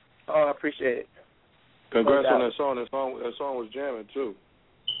 Oh, I appreciate it. Congrats on that song. That song was jamming too.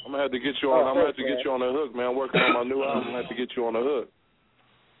 I'm gonna have to get you on. I'm gonna have to get you on the hook, man. I'm working on my new album. I'm gonna have to get you on the hook.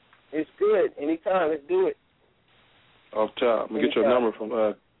 It's good. Anytime, let's do it. Off top. I'm gonna get your number from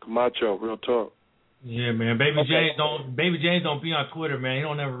Camacho. Real talk. Yeah, man. Baby Jaymes don't be on Twitter, man. He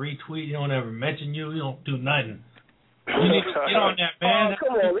don't ever retweet. He don't ever mention you. He don't do nothing. You need to get on that, man.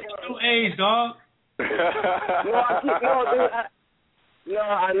 Come on, That's new age, dog.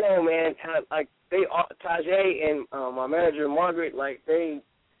 I know, man. Like Tajay and my manager Margaret, like they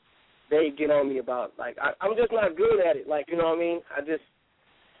get on me about like I'm just not good at it. Like, you know what I mean?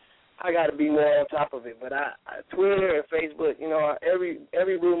 I got to be more on top of it. But I Twitter and Facebook, you know, every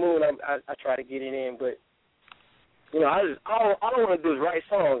blue moon I try to get it in. But you know, all I want to do is write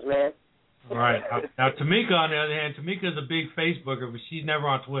songs, man. All right. Now Tamika, on the other hand, Tamika's a big Facebooker, but she's never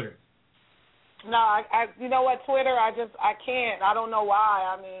on Twitter. No, I you know what, Twitter, I can't. I don't know why.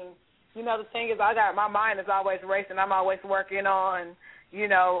 I mean, you know, the thing is, my mind is always racing. I'm always working on, you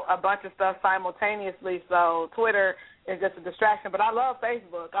know, a bunch of stuff simultaneously. So Twitter is just a distraction. But I love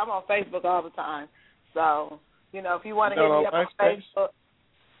Facebook. I'm on Facebook all the time. So, you know, if you want to hit me up on Facebook,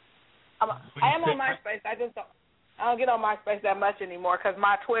 I am on MySpace. I don't get on MySpace that much anymore because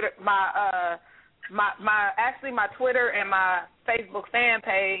my Twitter, my Twitter and my Facebook fan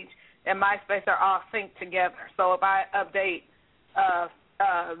page and MySpace are all synced together. So if I update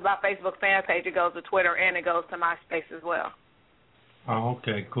my Facebook fan page, it goes to Twitter and it goes to MySpace as well. Oh,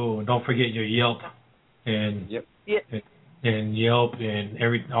 okay, cool. And don't forget your Yelp and Yelp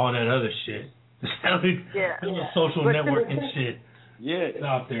and all that other shit. Social networking shit. Yeah, it's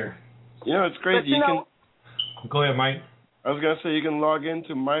out there. You know, it's crazy. Go ahead, Mike. I was gonna say you can log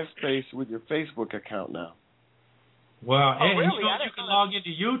into MySpace with your Facebook account now. Well, and really? You can log into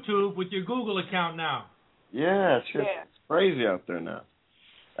YouTube with your Google account now. Yeah, it's crazy out there now.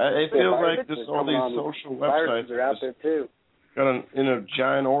 It feels like just all these social websites are out there too. Got in a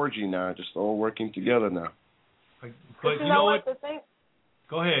giant orgy now, just all working together now. But you know what?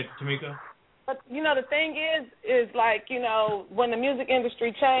 Go ahead, Tamika. But, you know, the thing is like, you know, when the music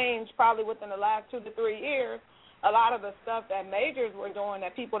industry changed, probably within the last 2 to 3 years, a lot of the stuff that majors were doing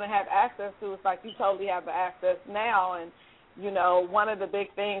that people didn't have access to, it's like you totally have the access now. And, you know, one of the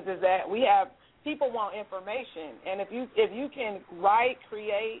big things is that people want information. And if you can write,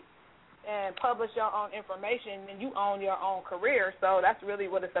 create, and publish your own information, then you own your own career. So that's really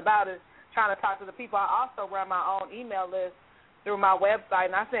what it's about, is trying to talk to the people. I also run my own email list through my website,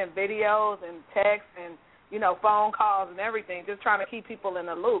 and I send videos and texts and, you know, phone calls and everything, just trying to keep people in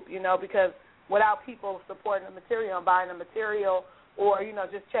the loop, you know, because without people supporting the material and buying the material or, you know,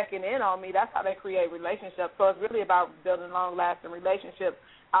 just checking in on me, that's how they create relationships. So it's really about building long-lasting relationships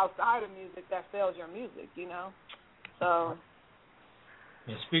outside of music that sells your music, you know. So.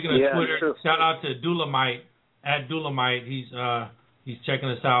 And speaking of Twitter, shout out to Dulamite, at Dulamite. He's checking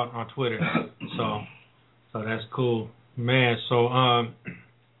us out on Twitter. So that's cool. Man, so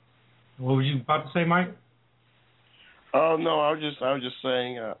what were you about to say, Mike? Oh no, I was just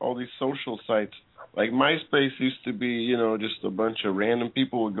saying all these social sites, like MySpace used to be, you know, just a bunch of random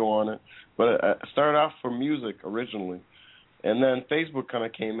people would go on it, but it started off for music originally, and then Facebook kind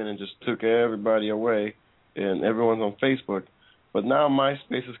of came in and just took everybody away, and everyone's on Facebook. But now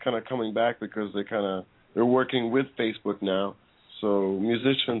MySpace is kind of coming back because they're working with Facebook now, so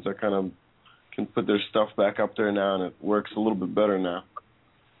musicians are can put their stuff back up there now, and it works a little bit better now.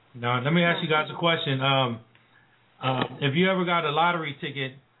 Now, let me ask you guys a question. If you ever got a lottery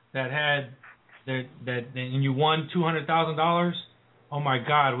ticket and you won $200,000, oh my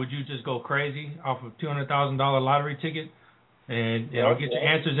God, would you just go crazy off of $200,000 lottery ticket? And I'll get your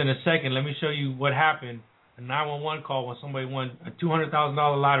answers in a second. Let me show you what happened. A 911 call when somebody won a $200,000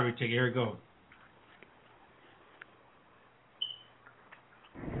 lottery ticket. Here it goes.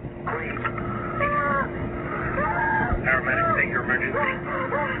 Paramedic, take your emergency.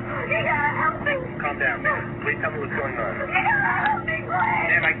 Calm down, man. Please tell me what's going on.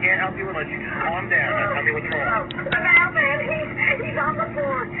 Ma'am, I can't help you unless you just calm down. Now tell me what's wrong. He's on the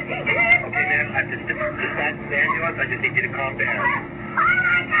floor. Okay, ma'am, this is the ambulance. I just need you to calm down.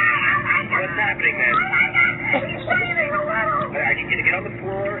 What's happening, ma'am? I need you to get on the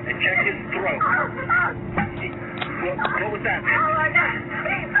floor and check his throat. What was that, ma'am?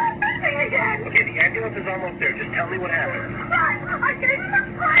 Okay, the ambulance is almost there. Just tell me what happened. Sounds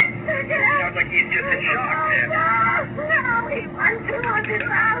like he's just in shock, man. No, he won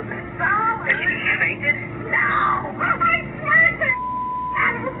 $200,000. And he just fainted? No, I smashed it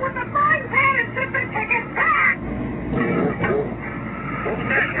and with a frying pan and took the ticket back. What was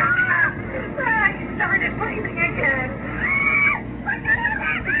that? He started breathing again.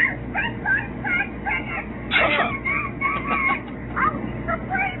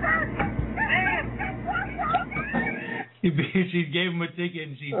 She gave him a ticket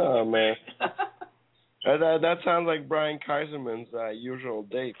and she. Oh man, that sounds like Brian Kaiserman's usual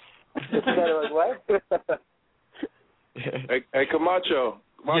date. Like what? Hey Camacho,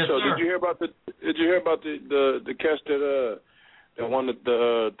 Yes, did you hear about the catch that won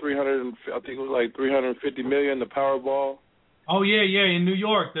the 300? I think it was like 350 million, the Powerball. Oh yeah, in New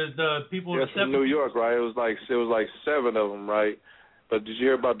York, the people. Yes, in New York, right? It was like 7 of them, right? But did you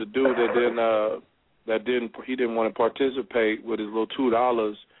hear about the dude that didn't want to participate with his little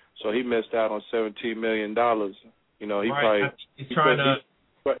 $2, so he missed out on $17 million. You know, he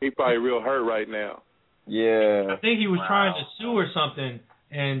probably real hurt right now. Yeah. I think he was trying to sue or something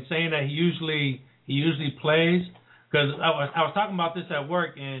and saying that he usually plays, because I was talking about this at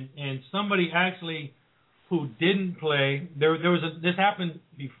work, and somebody actually who didn't play, this happened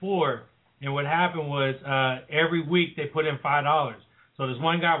before, and what happened was every week they put in $5. So this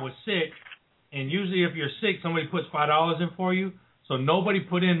one guy was sick, and usually if you're sick, somebody puts $5 in for you. So nobody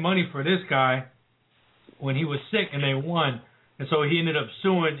put in money for this guy when he was sick, and they won. And so he ended up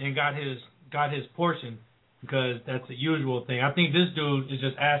suing and got his portion, because that's the usual thing. I think this dude is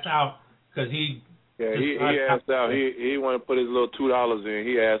just asked out because he. Yeah, he asked out. He wanted to put his little $2 in.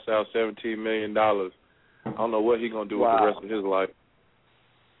 He asked out $17 million. I don't know what he's gonna do with the rest of his life.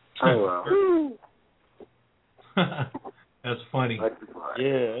 Oh wow. That's funny.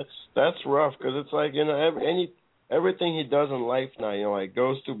 Yeah, that's rough, because it's like, you know, everything he does in life now, you know, like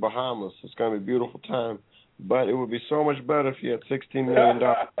goes to Bahamas. It's gonna be a beautiful time, but it would be so much better if he had $16 million.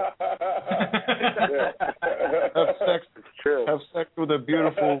 Have sex with a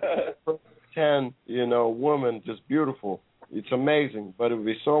beautiful tan, you know, woman, just beautiful. It's amazing, but it would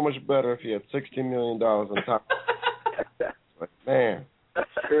be so much better if he had $16 million on top. Like, man, that's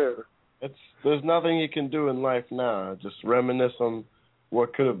true. There's nothing you can do in life now. Just reminisce on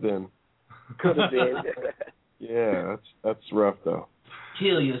what could have been. Could have been. Yeah, that's rough though.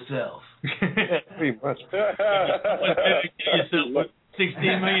 Kill yourself. Pretty much. Kill yourself with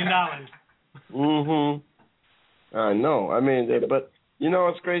 $16 million. I know. I mean, but you know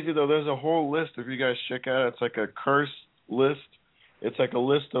what's crazy though? There's a whole list. If you guys check out, it's like a curse list. It's like a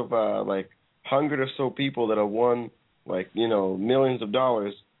list of like 100 or so people that have won, like, you know, millions of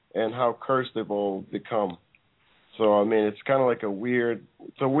dollars, and how cursed they've all become. So I mean, it's kind of like a weird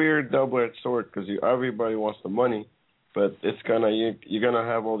double-edged sword, because everybody wants the money, but it's you're gonna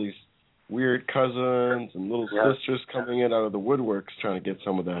have all these weird cousins and little sisters coming in out of the woodworks trying to get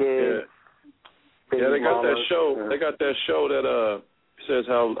some of that. Yeah, they got that show. They got that show that says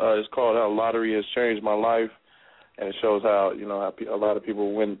how it's called How Lottery Has Changed My Life, and it shows how, you know, how a lot of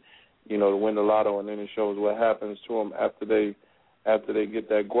people win the lotto, and then it shows what happens to them after they get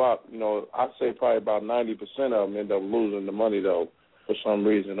that guap. You know, I'd say probably about 90% of them end up losing the money though, for some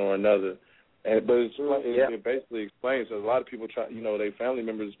reason or another. But it basically explains that a lot of people their family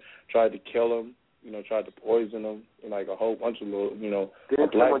members tried to kill them, you know, tried to poison them, and like a whole bunch of little, you know.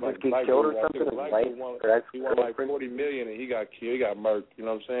 Didn't someone just get killed or something? He won like $40 million and he got killed. He got murked. You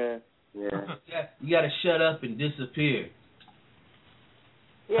know what I'm saying? Yeah. You gotta shut up and disappear.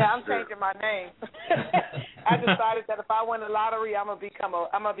 Yeah, I'm changing my name. I decided that if I win the lottery, I'm gonna become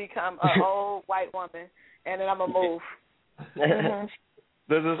an old white woman, and then I'm gonna move.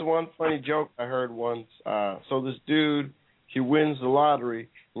 There's this one funny joke I heard once. So this dude, he wins the lottery,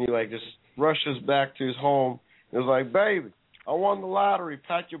 and he like just rushes back to his home. And was like, "Baby, I won the lottery.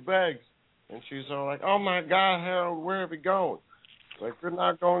 Pack your bags." And she's all like, "Oh my God, Harold, where are we going?" Like, "We're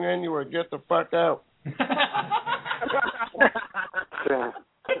not going anywhere. Get the fuck out."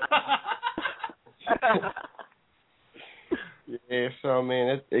 Yeah, so I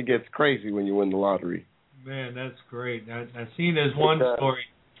mean, it gets crazy when you win the lottery. Man, that's great. I seen this one story.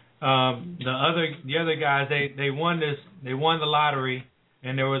 The other guys, they won the lottery,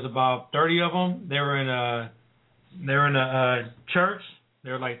 and there was about 30 of them. They were in a church.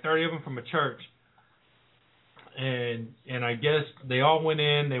 There were like 30 of them from a church, and I guess they all went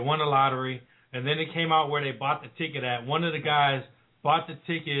in. They won the lottery, and then it came out where they bought the ticket at. One of the guys bought the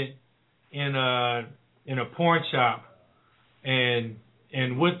ticket in a porn shop, and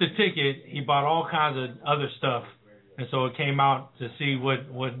with the ticket he bought all kinds of other stuff, and so it came out to see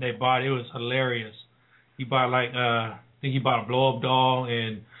what they bought. It was hilarious. He bought I think he bought a blow up doll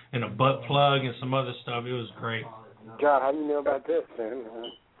and a butt plug and some other stuff. It was great. God, how do you know about this, man?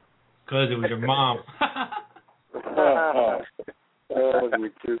 Because it was your mom. That was me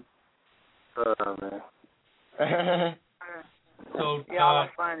too. Man. So y'all are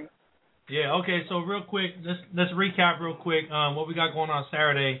funny. Yeah, okay, so real quick, let's recap real quick. What we got going on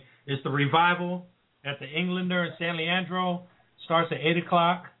Saturday is the Revival at the Englander in San Leandro. Starts at 8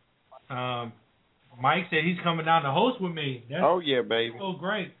 o'clock. Mike said he's coming down to host with me. That's yeah, baby. so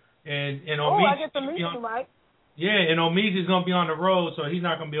great. And Omeezy, I get to meet you, Mike. Yeah, and Omeezy's going to be on the road, so he's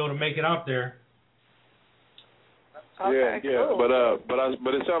not going to be able to make it out there. Okay, cool. but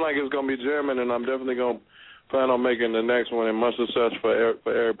it sounds like it's going to be German, and I'm definitely going to plan on making the next one, and much success for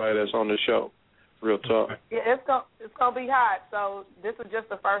everybody that's on the show. Real talk. Yeah, it's gonna be hot. So this is just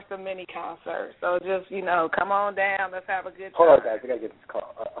the first of many concerts. So just come on down. Let's have a good time. Hold on, guys. I gotta get this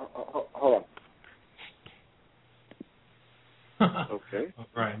call. Hold on. Okay. All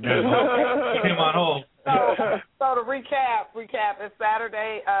right. Keep him on hold. So to recap, it's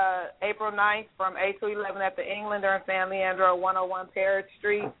Saturday, April 9th from 8 to 11 at the Englander in San Leandro, 101 Parrott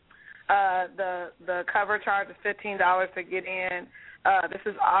Street. The cover charge is $15 to get in. This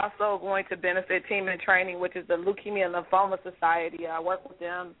is also going to benefit Team in Training, which is the Leukemia and Lymphoma Society. I work with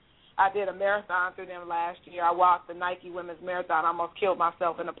them. I did a marathon through them last year. I walked the Nike Women's Marathon. I almost killed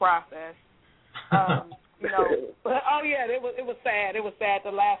myself in the process. But it was sad. It was sad.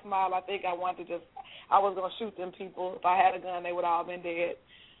 The last mile, I think I was going to shoot them people. If I had a gun, they would all have been dead.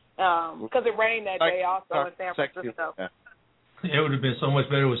 Because it rained that day also in San Francisco. It would have been so much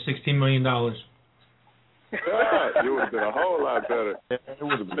better with $16 million. God, it would have been a whole lot better. It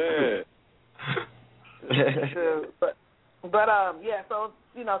would have been. So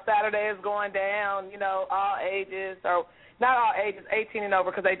Saturday is going down. All ages, or not all ages, 18 and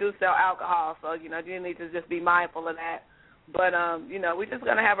over, because they do sell alcohol. So you need to just be mindful of that. But we're just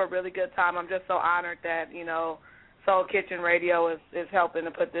gonna have a really good time. I'm just so honored that Soul Kitchen Radio is helping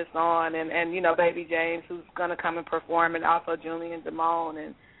to put this on, and Baby Jaymes, who's gonna come and perform, and also Julian Damone,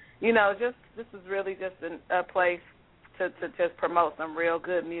 and this is really just a place to just promote some real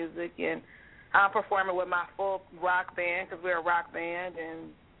good music. And I'm performing with my full rock band, because we're a rock band,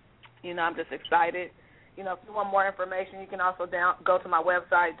 and I'm just excited. If you want more information, you can also go to my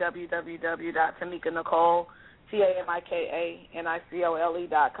website, www.tamikanicole,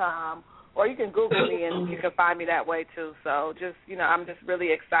 TAMIKANICOLE.com, or you can Google me and you can find me that way too. So just I'm just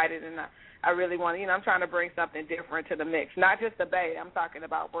really excited, and I really want I'm trying to bring something different to the mix, not just the Bay. I'm talking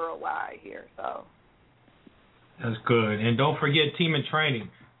about worldwide here. So that's good. And don't forget Team in Training.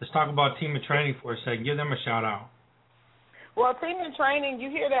 Let's talk about Team in Training for a second. Give them a shout out. Well, Team in Training,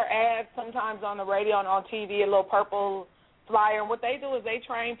 you hear their ads sometimes on the radio and on TV, a little purple flyer. And what they do is they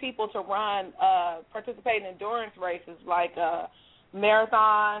train people to run, participate in endurance races like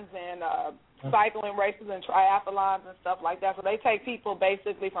marathons and cycling races and triathlons and stuff like that. So they take people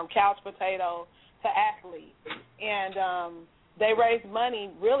basically from couch potato to athlete. And they raise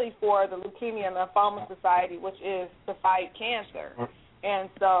money really for the Leukemia and Lymphoma Society, which is to fight cancer. And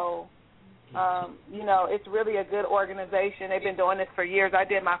so, it's really a good organization. They've been doing this for years. I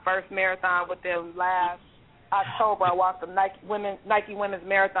did my first marathon with them last October. I walked the Nike Women's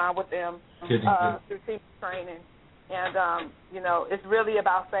Marathon with them through Team Training. And, it's really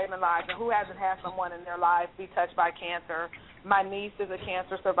about saving lives. And who hasn't had someone in their life be touched by cancer? My niece is a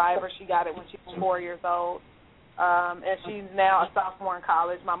cancer survivor. She got it when she was 4 years old. And she's now a sophomore in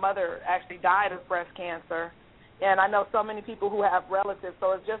college. My mother actually died of breast cancer. And I know so many people who have relatives,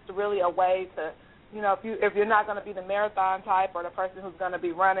 so it's just really a way to, if you're not going to be the marathon type or the person who's going to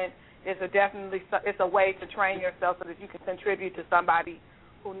be running, it's a way to train yourself so that you can contribute to somebody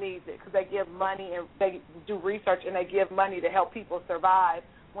who needs it, because they give money and they do research and they give money to help people survive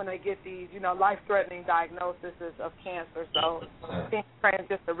when they get these, life-threatening diagnoses of cancer. So Team Training is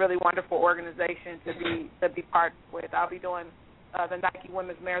just a really wonderful organization to be part with. I'll be doing the Nike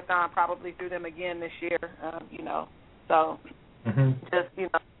Women's Marathon probably through them again this year, So just,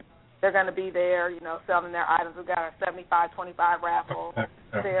 they're going to be there, selling their items. We've got a 75-25 raffle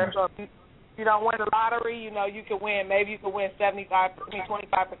there. So if you don't win the lottery, you can win. Maybe you can win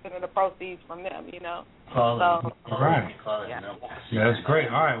 25% of the proceeds from them, All right. Yeah, that's great.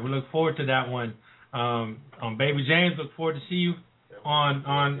 All right, we look forward to that one. On Baby Jaymes, look forward to see you on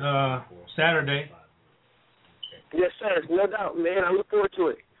Saturday. Yes, sir. No doubt, man. I look forward to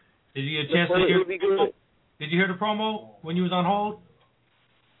it. Did you get a chance to hear? Did you hear the promo when you was on hold?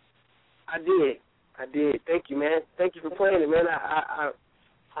 I did. Thank you, man. Thank you for playing it, man. I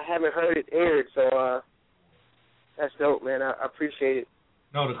haven't heard it aired, so that's dope, man. I appreciate it.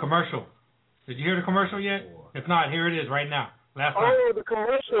 No, the commercial. Did you hear the commercial yet? If not, here it is right now. Last time. Oh, the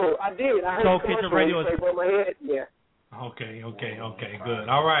commercial. I did. I heard the commercial. Radio on my head. Yeah. Okay, good.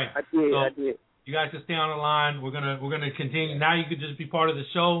 All right. I did. You guys can stay on the line. We're gonna continue. Now you can just be part of the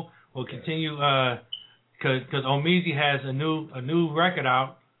show. We'll continue because Omeezy has a new record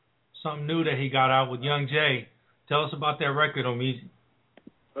out, something new that he got out with Young Jay. Tell us about that record, Omeezy.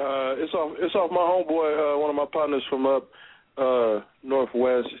 It's off my homeboy, one of my partners from up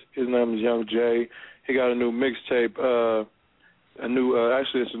Northwest. His name is Young Jay. He got a new mixtape.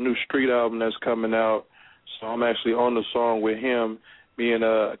 Actually, it's a new street album that's coming out. So I'm actually on the song with him. Me and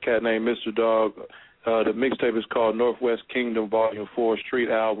a cat named Mr. Dog. The mixtape is called Northwest Kingdom Volume 4 Street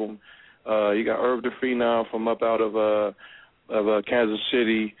Album. You got Irv the Phenom from up out of Kansas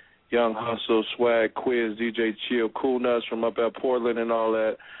City, Young Hustle, Swag, Quiz, DJ Chill, Cool Nuts from up at Portland and all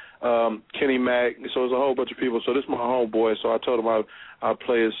that. Kenny Mack. So there's a whole bunch of people. So this is my homeboy. So I told him I'd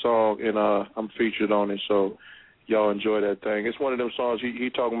play his song, and I'm featured on it. So y'all enjoy that thing. It's one of them songs. He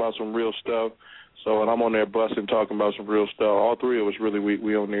talking about some real stuff. So, and I'm on there busting, talking about some real stuff. All three of us really,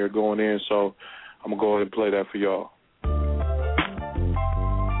 we on there going in. So I'm going to go ahead and play that for y'all.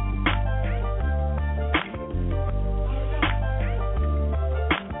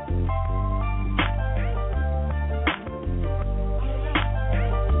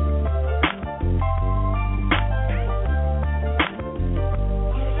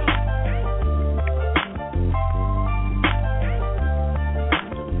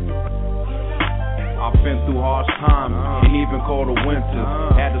 Harsh times, ain't even called a winter.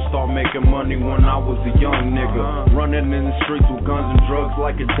 Had to start making money when I was a young nigga. Running in the streets with guns and drugs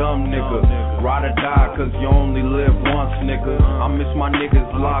like a dumb nigga. Ride or die, cause you only live once, nigga. I miss my niggas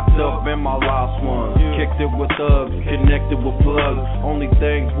locked up and my lost ones. Kicked it with thugs, connected with plugs. Only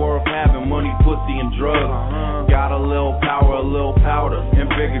things worth having, money, pussy, and drugs. Got a little power, a little powder, and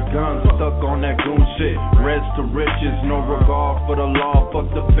bigger guns. Stuck on that goon shit, reds to riches. No regard for the law,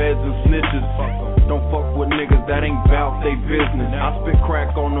 fuck the feds and snitches. Don't fuck with niggas that ain't bout they business. I spit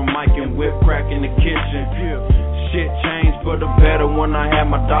crack on the mic and whip crack in the kitchen. Shit changed for the better when I had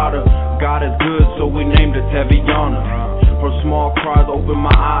my daughter. God is good, so we named her Teviana. Her small cries opened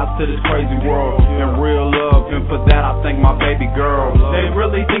my eyes to this crazy world and real love, and for that I thank my baby girl. They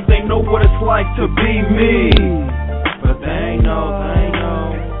really think they know what it's like to be me, but they ain't know.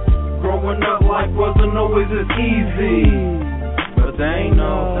 Growing up, life wasn't always as easy, but they ain't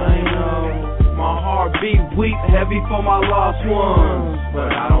know. My heart beat weak, heavy for my lost ones,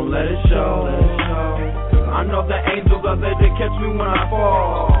 but I don't let it show. I know the angels are there to catch me when I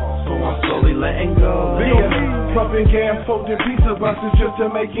fall, so I'm slowly letting go. Pumping gas, folding pizza boxes just to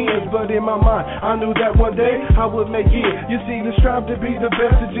make ends, but in my mind, I knew that one day I would make it. You see, to strive to be the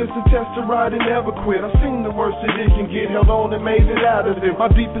best is just a test to ride and never quit. I've seen the worst that it can get, held on and made it out of it. My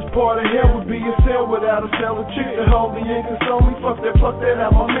deepest part of hell would be a cell without a cell of chick to hold me and console me. Fuck that, pluck that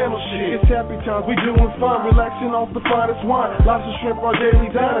out my mental shit. It's happy times, we doing fun, relaxing off the finest wine. Lots of shrimp, our daily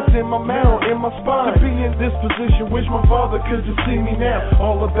diet. It's in my marrow, in my spine. To be in this position, wish my father could just see me now.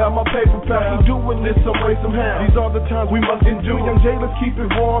 All about my paper pal, he doing this some way, somehow. These are the times we must endure. Young Jay, let's keep it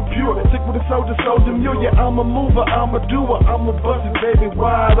raw and pure. Sick with a soldier, so demure. Yeah, I'm a mover, I'm a doer, I'm a bust it, baby,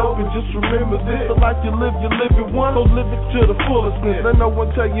 wide open. Just remember this, the life you live it once, so live it to the fullest. Let no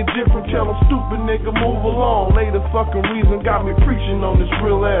one tell you different, tell them stupid nigga, move along. Lay the fucking reason, got me preaching on this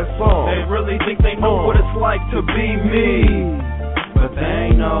real ass song. They really think they know what it's like to be me, but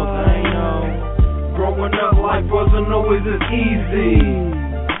they ain't know. Growing up, life wasn't always as easy,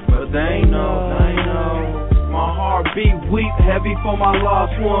 but they ain't know. My heart beat weak, heavy for my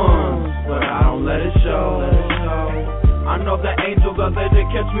lost ones, but I don't let it show. I know the angels are there to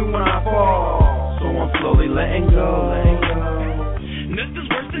catch me when I fall, so I'm slowly letting go. Nothing's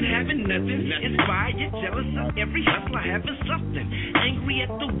worse than having nothing. Inspired, jealous of every hustler having something. Angry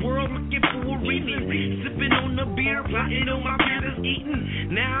at the world, looking for a reason. Sipping on the beer, plotting on my peers is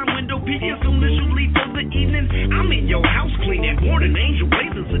eating. Now I'm window peeking, soon as you leave for the evening. I'm in your house cleaning, born an angel,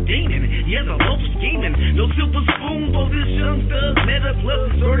 raising a demon. Yes, I love scheming. No silver spoon for this young thug. Met a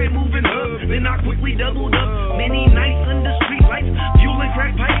plus, started moving up. Then I quickly doubled up. Many nights under street lights, fueling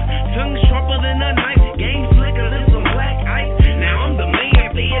crack pipes. Tongue sharper than a knife, game slicker than some black ice. Now I'm the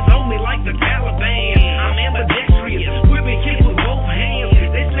man, feds on me like the Taliban. I'm ambidextrous, whipping kicks with both hands.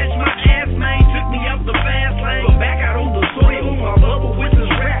 They snatched my ass, man, took me out the fast lane. Back out on the soil, my bubble with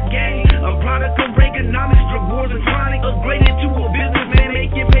this rap game. A product of Reaganomics, drug wars and chronic. Upgraded to a businessman,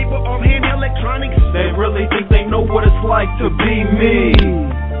 making paper off hand electronics. They really think they know what it's like to be me,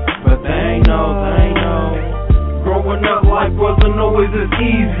 but they ain't know. Growing up, life wasn't always as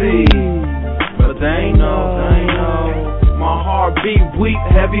easy, but they ain't know. My heart beat weak,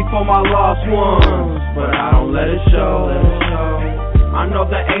 heavy for my lost ones, but I don't let it show. I know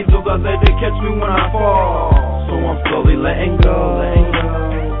the angels are there to catch me when I fall, so I'm slowly letting go.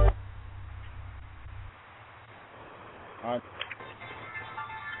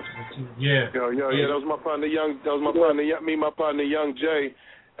 Yeah. Yo, that was my partner my partner Young Jay,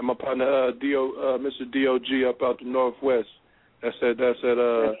 and my partner Mr. DOG up out the Northwest. That's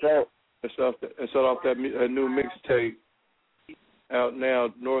off that new mixtape. out now,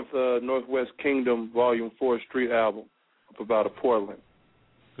 Northwest Kingdom Volume 4 Street album up about Portland.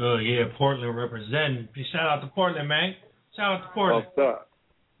 Good, yeah, Portland representing. Shout out to Portland, man. Shout out to Portland.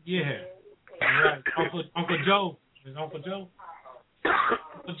 Yeah. All right, Uncle Joe. Is Uncle Joe?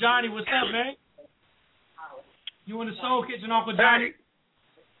 Uncle Johnny, what's up, man? You in the Soul Kitchen, Uncle Johnny?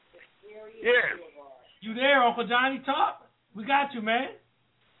 Yeah. You there, Uncle Johnny? Talk. We got you, man.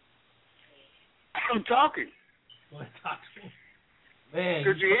 I'm talking. Well, talk to me. Man.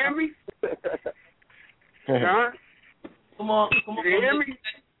 Could you hear me? Huh? Come on, Did you hear me?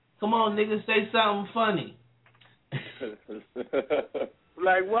 Come on, nigga, say something funny.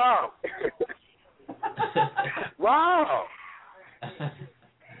 Like, wow. Wow.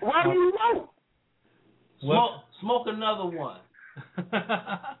 Why do you know? Smoke another one.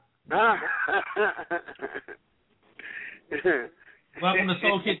 Welcome to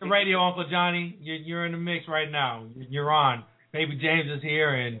Soul Kitchen Radio, Uncle Johnny. You're in the mix right now. You're on. Baby Jaymes is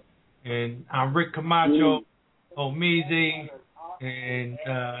here, and I'm Rick Camacho, Omeezy, and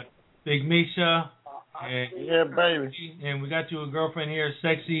Big Misha. And, yeah, baby. And we got you a girlfriend here,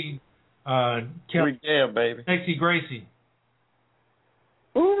 Sexy. Baby. Sexy Gracie.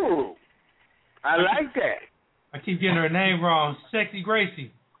 Ooh, I like that. I keep getting her name wrong. Sexy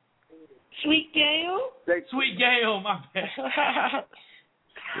Gracie. Sweet Gail? Sweet Gail, my bad.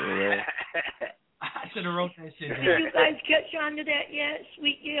 Yeah. I should have wrote that shit down. Did you guys catch on to that yet?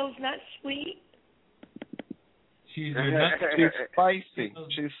 Sweet Gail's not sweet. She's spicy.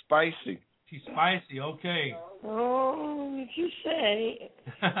 She's spicy. She's spicy, okay. Oh, did you say?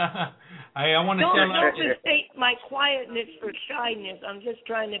 I want to tell Don't mistake my quietness for shyness. I'm just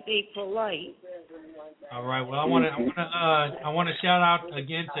trying to be polite. All right. Well, I want to shout out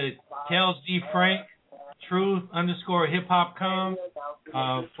again to Kels D. Frank, Truth_HipHopCom,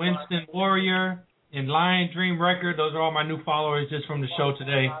 Winston Warrior, and Lion Dream Record. Those are all my new followers just from the show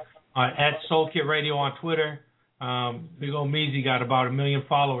today. At Soul Kit Radio on Twitter. Big old Meezy got about 1 million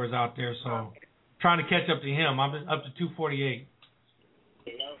followers out there, so I'm trying to catch up to him. I'm up to 248.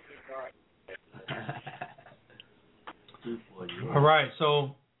 All right,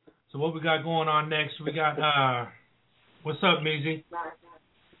 so what we got going on next? We got what's up, Meezy?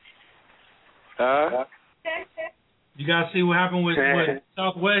 You guys see what happened with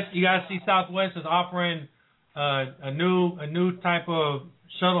Southwest? You guys see Southwest is offering a new type of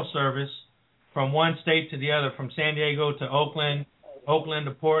shuttle service from one state to the other, from San Diego to Oakland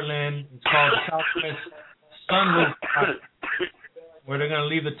to Portland. It's called Southwest Sunroof, where they're going to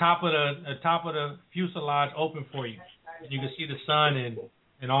leave the top of the fuselage open for you. You can see the sun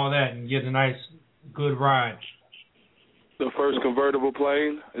and all that, and get a nice, good ride. The first convertible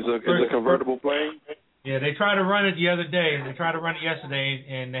plane is a convertible plane. Yeah, they tried to run it the other day. They tried to run it yesterday,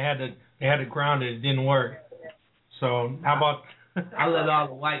 and they had to ground it. It didn't work. So how about? I let all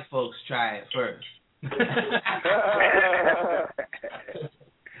the white folks try it first.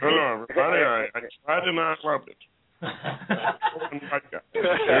 Hello, everybody. I tried and I loved it.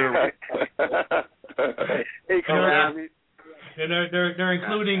 And they're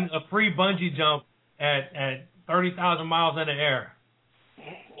including a free bungee jump at 30,000 miles in the air.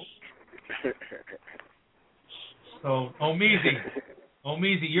 So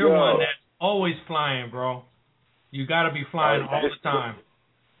Omeezy, you're one that's always flying, bro. You got to be flying all the time.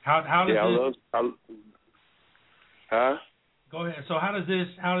 How does Go ahead. So how does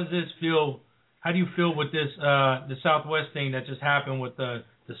this feel? How do you feel with this the Southwest thing that just happened with the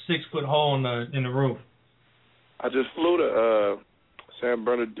 6-foot hole in the roof? I just flew to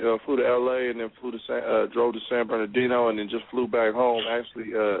flew to LA and then drove to San Bernardino and then just flew back home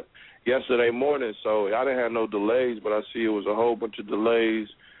actually yesterday morning. So I didn't have no delays, but I see it was a whole bunch of delays,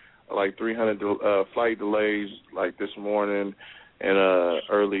 like 300 flight delays, like this morning and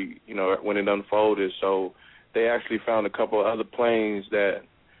early, when it unfolded. So they actually found a couple of other planes that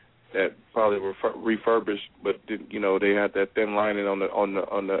probably were refurbished, but they had that thin lining on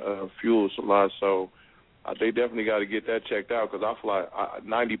the fuselage. So they definitely got to get that checked out because I fly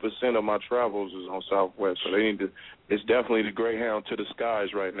 90% of my travels is on Southwest. So they need to. It's definitely the Greyhound to the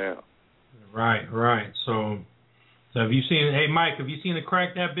skies right now. Right. So have you seen? Hey, Mike, have you seen a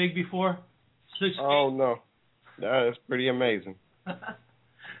crack that big before? 6 feet? Oh no, that is pretty amazing.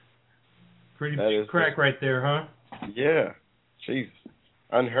 Pretty big crack right there, huh? Yeah, jeez,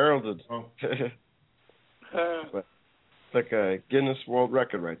 unheralded. Oh. It's like a Guinness World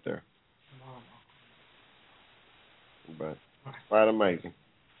Record right there. But quite amazing.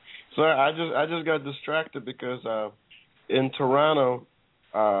 So I just got distracted because in Toronto,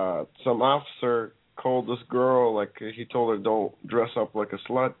 some officer called this girl, like he told her don't dress up like a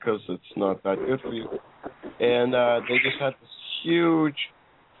slut because it's not that good for you. And they just had this huge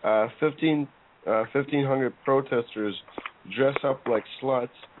 1,500 protesters dress up like sluts,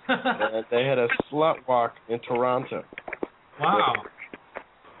 and they had a slut walk in Toronto. Wow.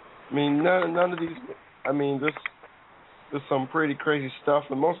 I mean, none of these. I mean, there's some pretty crazy stuff,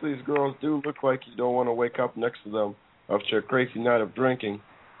 and most of these girls do look like you don't want to wake up next to them after a crazy night of drinking.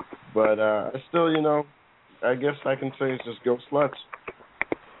 But I still, you know, I guess I can say it's just go sluts.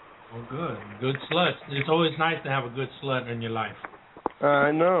 Oh, good. Good sluts. It's always nice to have a good slut in your life.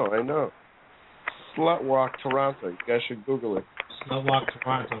 I know. Slut Walk Toronto. You guys should Google it. Slut Walk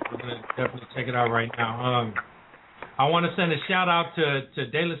Toronto. We're gonna definitely check it out right now. I want to send a shout out to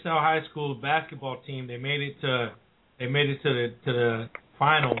De La Salle High School basketball team. They made it to the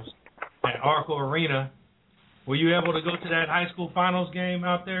finals at Arco Arena. Were you able to go to that high school finals game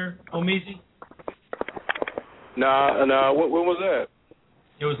out there, Omeezy? Nah. When was that?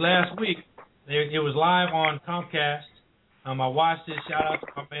 It was last week. It was live on Comcast. I watched it. Shout out to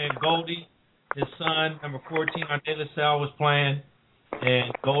my man Goldie. His son, number 14 on De La Salle, was playing.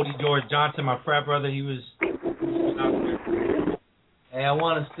 And Goldie George Johnson, my frat brother, he was out there. Hey, I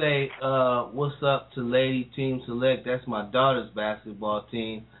want to say what's up to Lady Team Select. That's my daughter's basketball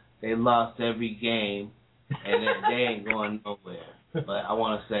team. They lost every game, and they ain't going nowhere. But I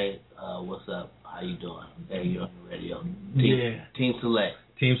want to say what's up. How you doing? Hey, you're on the radio. Team Select.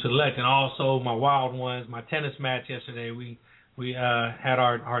 Team Select, and also my Wild Ones, my tennis match yesterday. We had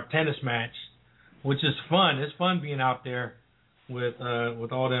our tennis match, which is fun. It's fun being out there with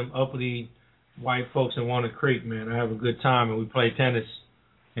all them uppity white folks in Walnut Creek, man. I have a good time, and we play tennis,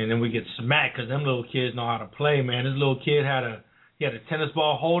 and then we get smacked because them little kids know how to play, man. This little kid had a tennis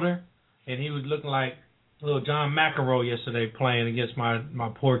ball holder, and he was looking like little John McEnroe yesterday playing against my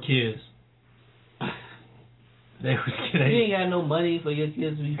poor kids. You ain't got no money for your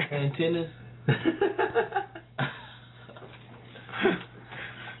kids to be playing tennis.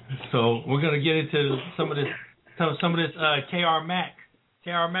 So we're gonna get into some of this KR Mac.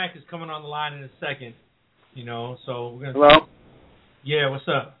 KR Mac is coming on the line in a second. You know, so we're gonna. Hello. Yeah, what's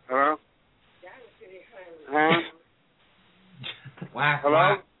up? Hello. Wow.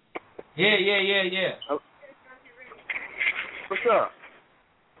 Hello. Yeah. What's up?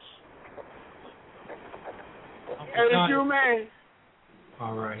 Hey, it's you, man.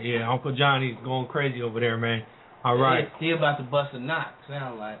 All right, yeah, Uncle Johnny's going crazy over there, man. All right. He about to bust a knot,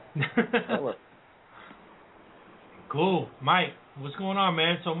 sound like. Cool. Mike, what's going on,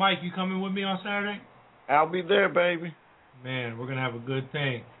 man? So, Mike, you coming with me on Saturday? I'll be there, baby. Man, we're going to have a good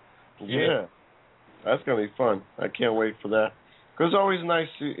thing. Yeah. That's going to be fun. I can't wait for that. Because it's always nice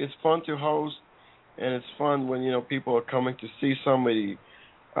it's fun to host, and it's fun when, you know, people are coming to see somebody.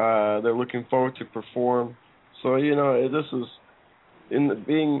 They're looking forward to perform. So, you know, this is,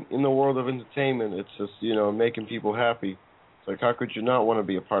 being in the world of entertainment, it's just, you know, making people happy. It's like, how could you not want to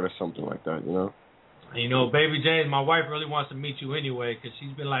be a part of something like that, you know? You know, Baby Jaymes, my wife really wants to meet you anyway, because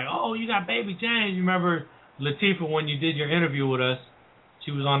she's been like, oh, you got Baby Jaymes. You remember Latifah when you did your interview with us?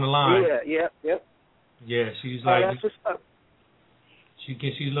 She was on the line. Yep. Yeah, she's like, that's what's up.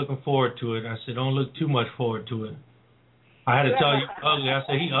 She's looking forward to it. I said, don't look too much forward to it. I had to tell you ugly. I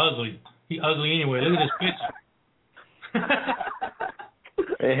said, he ugly. He ugly anyway. Look at this picture.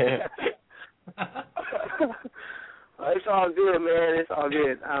 It's all good, man. It's all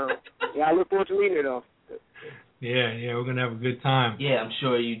good. I look forward to meeting her, though. Yeah, we're going to have a good time. Yeah, I'm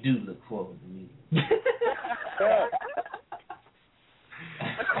sure you do look forward to meeting her.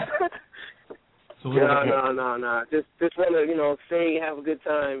 No. Just want to, you know, sing, have a good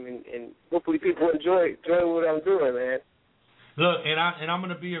time, and hopefully people enjoy what I'm doing, man. Look, and I'm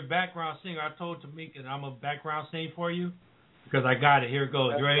going to be your background singer. I told Tamika that I'm a background singer for you because I got it. Here it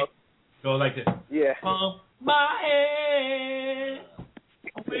goes, right? Go like this. Yeah. Pump my head.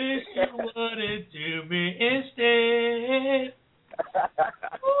 I wish you wouldn't do me instead.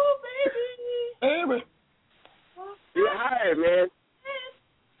 Oh, baby. You're hired, man.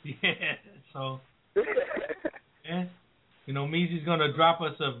 Yeah, so, yeah. You know, Meezy's going to drop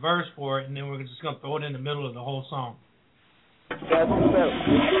us a verse for it, and then we're just going to throw it in the middle of the whole song. That's what's up.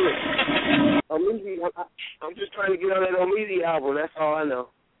 Omeezy, I'm just trying to get on that Omeezy album. That's all I know.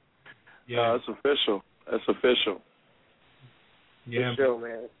 Yeah, it's official. That's official. Yeah. For sure,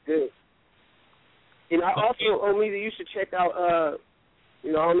 man. Good. You know, also, Omeezy, you should check out,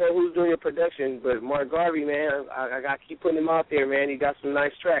 you know, I don't know who's doing your production, but Mark Garvey, man, I got to keep putting him out there, man. He got some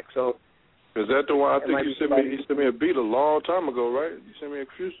nice tracks, so. Is that the one? I think you sent me a beat a long time ago, right? You sent me a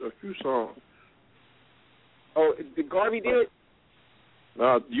few songs. Oh, did Garvey did?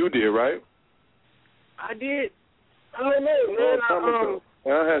 You did, right? I did. I don't know, man.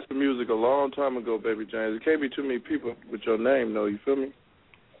 I had some music a long time ago, Baby Jaymes. It can't be too many people with your name, though. You feel me?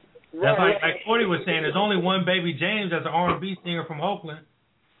 That's like Cordy was saying. There's only one Baby Jaymes that's an R&B singer from Oakland.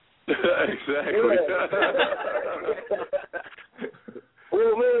 Exactly.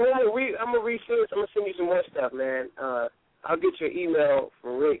 Well, man, I'm gonna research. I'm gonna send you some more stuff, man. I'll get your email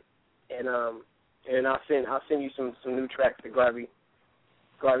from Rick, and I'll send you some new tracks that Garvey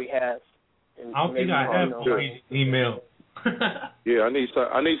has. And I don't think I have Corey's email. Yeah, I need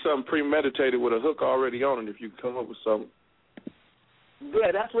something premeditated with a hook already on it. If you can come up with something.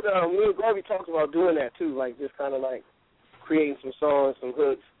 Yeah, that's what me and Garvey talked about doing that too, like just kind of like creating some songs, some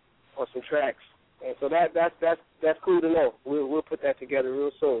hooks, or some tracks. And so that's cool to know. We'll put that together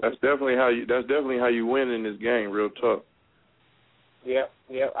real soon. That's definitely how you win in this game, real tough. Yeah,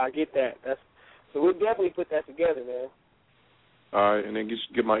 I get that. So we'll definitely put that together, man. All right, and then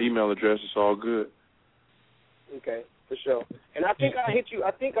get my email address. It's all good. Okay, for sure. And I think I hit you.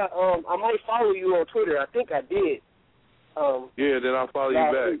 I think I might follow you on Twitter. I think I did. Yeah, then I'll follow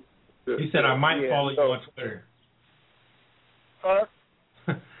you back. He said I might follow you on Twitter. Huh?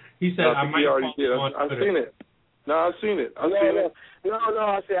 He said I might follow you on Twitter. I've seen it. No, I've seen it. No,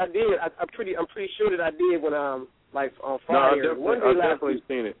 I said I did. I'm pretty sure that I did when like on Friday. No, I've definitely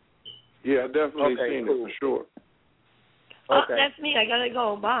seen it. Yeah, I've definitely seen it for sure. Oh, that's me. I gotta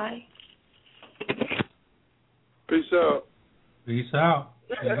go. Bye. Peace out. Peace out.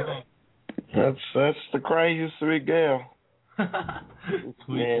 That's the craziest sweet girl.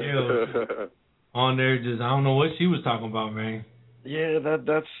 Sweet girl. On there, just I don't know what she was talking about, man. Yeah,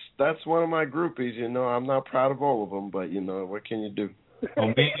 that's one of my groupies. You know, I'm not proud of all of them, but you know, what can you do?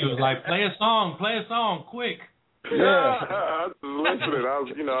 Omeezy was like, play a song, quick. Yeah, I was listening.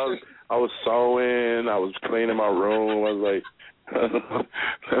 I was sewing. I was cleaning my room. I was like,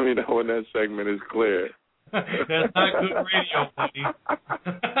 let me know when that segment is clear. That's not good radio, buddy.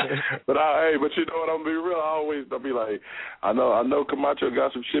 But you know what? I'm gonna be real. I'll be like, I know Camacho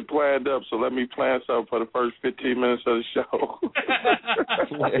got some shit planned up, so let me plan something for the first 15 minutes of the show.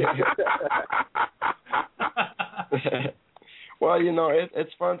 Well, you know,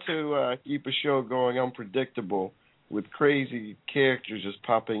 it's fun to keep a show going unpredictable with crazy characters just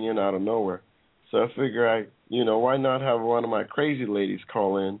popping in out of nowhere. So I figure why not have one of my crazy ladies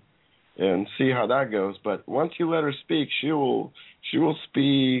call in and see how that goes. But once you let her speak, she will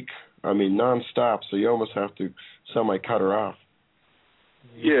speak, nonstop, so you almost have to cut her off.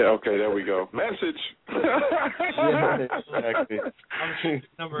 Yeah, okay, there we go. Message. Yeah, exactly.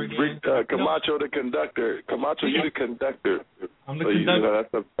 Number again. Camacho the conductor. Camacho, you the conductor. I'm the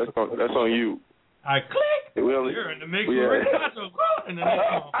conductor. That's on you. I click. You're in the mix with Rick Camacho. In the next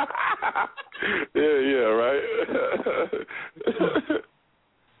song. Yeah, right.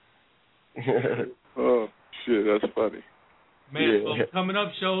 Oh shit, that's funny. Man, so coming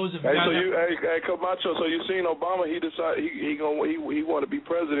up shows. Hey, Camacho. So you seen Obama? He decided he want to be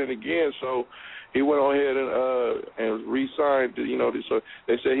president again. So he went on ahead and re-signed. So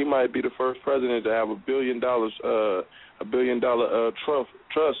they said he might be the first president to have $1 billion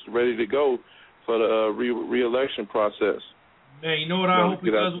trust ready to go for the re-election process. Man, you know what I hope he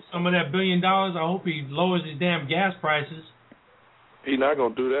does with some of that $1 billion? I hope he lowers his damn gas prices. He's not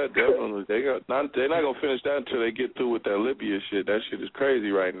gonna do that. Definitely, they're not gonna finish that until they get through with that Libya shit. That shit is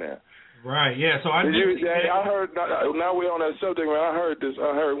crazy right now. Right. Yeah. So I heard. Now we're on that subject, man. I heard this.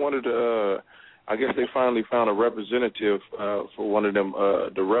 I heard one of the. I guess they finally found a representative for one of them,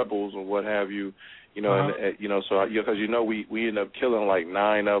 the rebels or what have you. So because we ended up killing like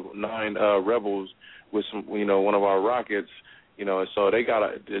nine rebels with some, one of our rockets. So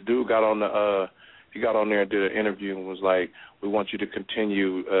the dude got on the. He got on there and did an interview and was like, "We want you to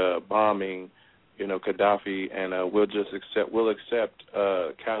continue bombing, Gaddafi, and we'll accept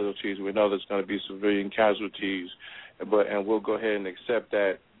casualties. We know there's going to be civilian casualties, and we'll go ahead and accept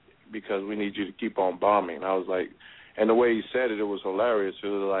that because we need you to keep on bombing." I was like, and the way he said it was hilarious. It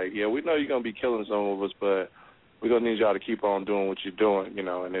was like, "Yeah, we know you're going to be killing some of us, but we're going to need y'all to keep on doing what you're doing,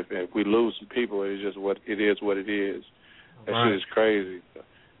 And if we lose some people, it's just what it is. That shit is crazy,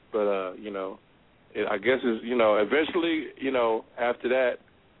 but I guess it's, eventually, after that,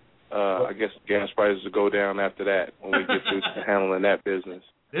 I guess gas prices will go down after that when we get through handling that business.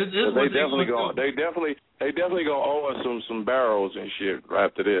 They definitely gonna owe us some barrels and shit right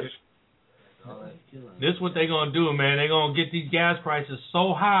after this. This is what they gonna do, man. They gonna get these gas prices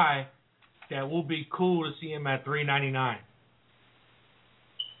so high that we'll be cool to see them at $3.99.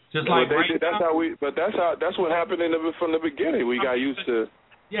 Just like that's what happened from the beginning. We got used to.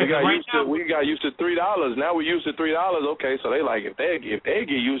 Yeah, we got used to $3. Now we used to $3. Okay, so they like if they get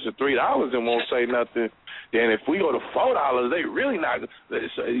used to $3 and won't say nothing, then if we go to $4, they really not.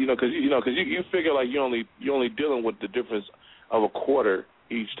 Because you figure like you only dealing with the difference of a quarter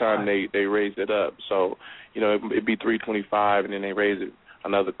each time they raise it up. So it'd be $3.25 and then they raise it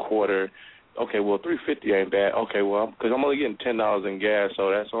another quarter. Okay, well $3.50 ain't bad. Okay, well because I'm only getting $10 in gas,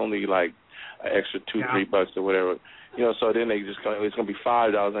 so that's only like an extra $2-3 or whatever. So then it's gonna be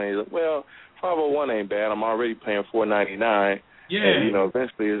 $5, and he's like, well, 501 ain't bad. I'm already paying $4.99. Yeah. And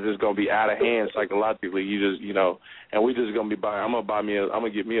eventually it's just gonna be out of hand psychologically. You just and we just gonna be buying. I'm gonna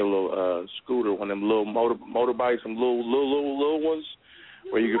get me a little scooter, one of them little motorbikes, some little ones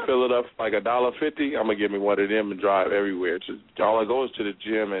where you can fill it up for like $1.50. I'm gonna get me one of them and drive everywhere. All I go is to the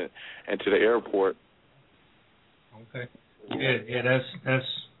gym and to the airport. Okay. Yeah, that's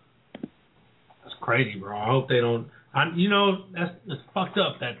crazy, bro. I hope they don't. It's fucked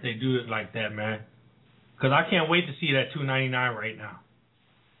up that they do it like that, man. Because I can't wait to see that $2.99 right now.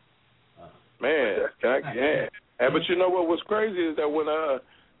 Man, yeah. But you know what was crazy is that when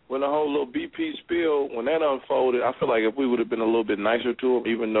the whole little BP spill, when that unfolded, I feel like if we would have been a little bit nicer to them,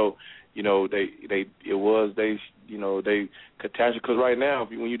 even though they catastrophe. Because right now,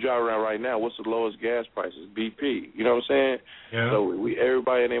 when you drive around right now, what's the lowest gas prices? BP. You know what I'm saying? Yeah. So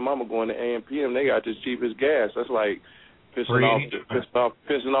everybody and their mama going to A&PM, they got the cheapest gas. That's like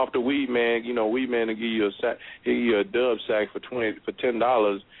pissing off the weed man. Weed man will give you a dub sack for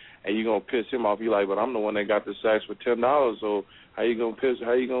 $10, and you gonna piss him off. You like, but I'm the one that got the sacks for $10. So how you gonna piss?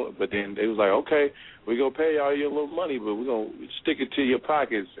 How you gonna? But then they was like, okay, we gonna pay y'all your little money, but we gonna stick it to your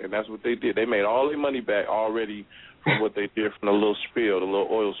pockets, and that's what they did. They made all their money back already from what they did from the little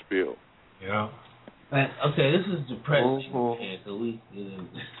oil spill. Yeah. Man, okay, this is depressing. So we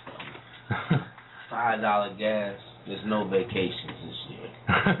 $5 gas. There's no vacations this year.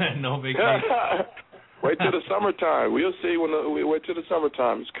 No vacations. Wait till the summertime. We'll see wait till the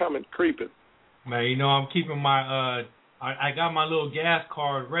summertime. It's coming, creeping. Man, I'm keeping my I got my little gas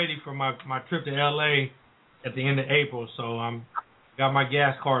card ready for my trip to LA at the end of April, so got my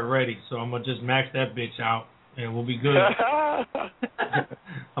gas card ready. So I'm gonna just max that bitch out and we'll be good.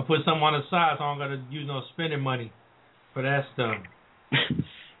 I'll put something on the side so I don't gotta use no spending money for that stuff.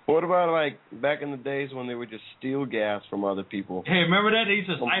 What about like back in the days when they would just steal gas from other people? Hey, remember that? They used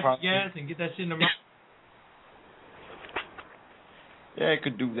to siphon gas and get that shit in the mouth. Yeah, I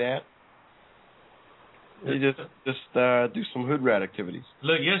could do that. You just do some hood rat activities.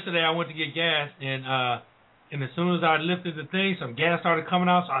 Look, yesterday I went to get gas, and as soon as I lifted the thing, some gas started coming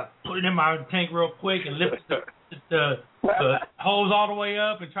out, so I put it in my tank real quick and lifted the hose all the way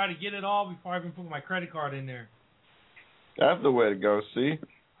up and tried to get it all before I even put my credit card in there. That's the way to go, see?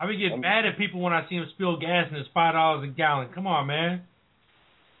 I be getting mad at people when I see them spill gas and it's $5 a gallon. Come on, man.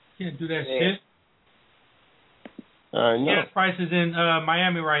 You can't do that shit. I know. Gas prices in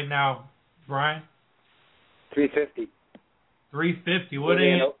Miami right now, Brian? $3.50. $3.50. What are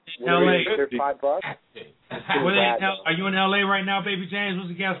you in LA? $5. Are you in LA right now, Baby Jaymes? What's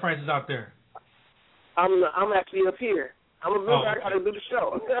the gas prices out there? I'm actually up here. I'm a member. I gotta do the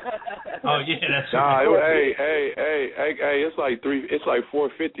show. Oh yeah, that's right. Hey, it's like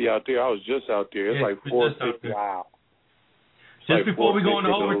 $4.50 out there. I was just out there. It's like $4.50. Wow. Just before we go into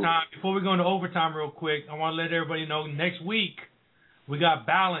overtime, real quick, I want to let everybody know next week we got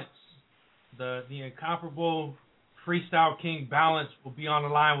Balance, the incomparable freestyle king Balance will be on the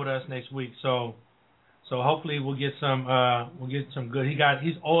line with us next week. So hopefully we'll get some good.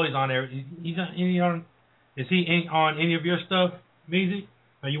 He's always on there. Is he on any of your stuff, Meezy?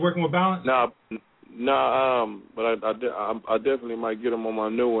 Are you working with Balance? No, but I definitely might get him on my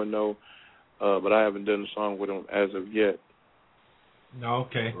new one though. But I haven't done a song with him as of yet. No,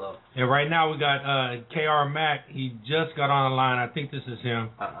 okay. And right now we got KR Mac. He just got on the line. I think this is him.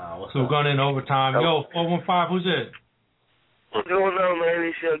 So we're going in overtime. Yo, 415, who's it? What's going on, man?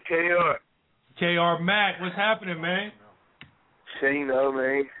 It's your KR. KR Mac, what's happening, man? You know,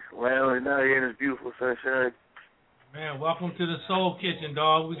 man. Well, and out here in this beautiful sunshine. Man, welcome to the Soul Kitchen,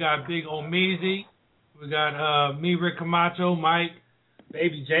 dog. We got Big Omeezy. We got me, Rick Camacho, Mike.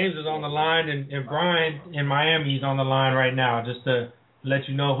 Baby Jaymes is on the line, and Brian in Miami is on the line right now, just to let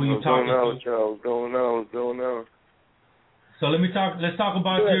you know who you're talking to. What's going on? So let's talk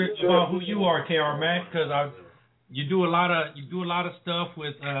about about who you are, KR Mac, because you do a lot of stuff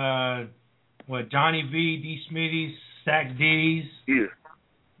with Johnny V, D Smitty, Stack D's. Yeah.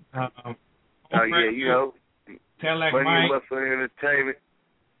 You know. Cadillac Money Mike. Muscle Entertainment.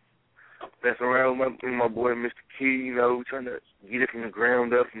 That's around with my boy Mr. Key, you know, trying to get it from the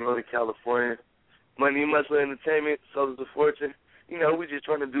ground up from Northern California. Money Muscle Entertainment, Souls of Fortune. you know, we just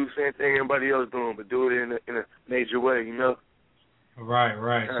trying to do the same thing everybody else doing, but do it in a major way, you know.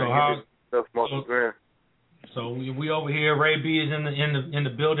 Right. So So we over here. Ray B is in the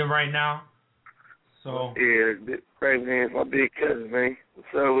building right now. So yeah, Craig, man, my big cousin, man.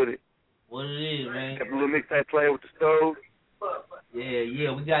 What's up with it? What it is, man? Got a little mixtape playing with the stove.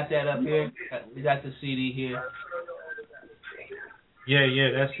 Yeah, we got that up here. We got the CD here.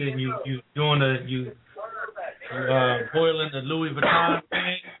 Yeah, that's it. You doing boiling the Louis Vuitton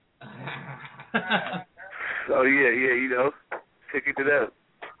thing. So yeah, you know, cooking it up.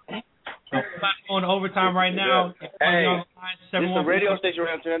 So we're going to overtime right now. Hey, this is a radio station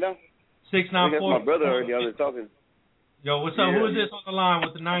around Trinidad. 694. That's my brother already. I was talking. Yo, what's up? Who is this on the line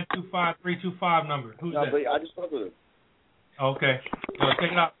with the 925-325 number? Who's that? I just talked with him. Okay. So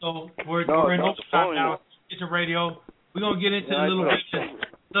check it out. So we're in overtime now. Get your radio. We're gonna get into the little bit.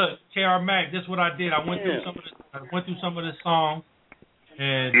 Look, KR Mac, this is what I did. I went through some of the songs,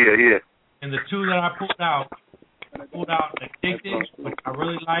 and and the two that I pulled out Addicted, which I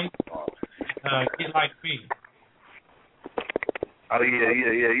really like, Get Like Me. Oh yeah.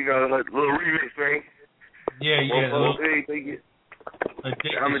 You got a little remix, man. Yeah.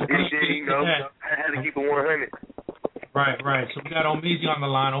 I'm addicted, you know. I had to keep it 100. Right. So we got Omeezy on the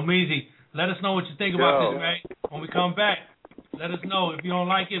line. Omeezy, let us know what you think about this, man. When we come back, let us know. If you don't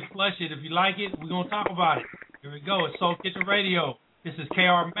like it, flush it. If you like it, we're going to talk about it. Here we go. It's Soul Kitchen Radio. This is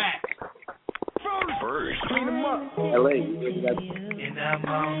KR Mac. First. LA. And I'm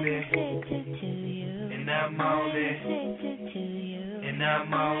on it. And I'm on it. And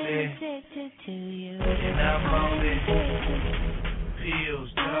I'm on it. And I'm on it. Pills,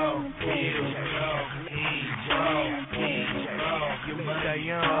 dog. You must stay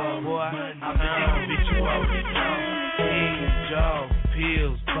young, boy. I'm addicted, bitch, you already know. Dog,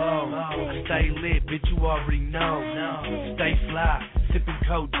 pills, ball. I stay lit, bitch, you already know. Stay fly. Sippin'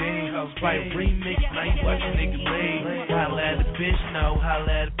 codeine, Sprite remix, now you watch a nigga lean. Holla at a bitch, no, holla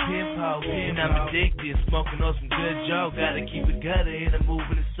at a pimp hoe. And I'm addicted, smoking on some good joe. Gotta keep it gutter and I'm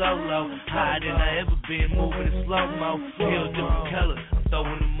moving it solo. Higher than I ever been, moving it slow-mo. Feel different color, I'm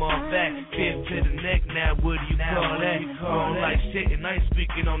throwing them all back. Fifth to the neck, now what do you call that? I don't like shit and I ain't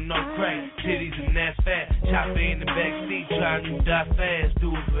speaking on no crack. Titties and that's fat, chopper in the backseat, trying to die fast.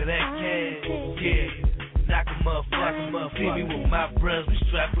 Do it for that cash, yeah. Knock 'em up, fuck 'em up. See me with my brothers, we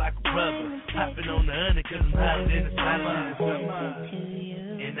strapped like a brother. Hopping on the honey, cause I'm hotter than the summer.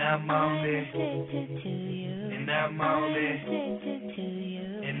 And I'm on it. And I'm on it.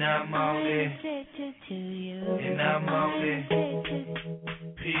 And I'm on it. And I'm on it.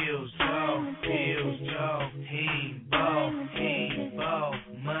 Pills, dog. Heen, ball.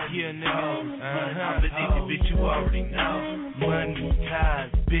 Money, yeah, nigga. I'm addicted, bitch, you already know. Money,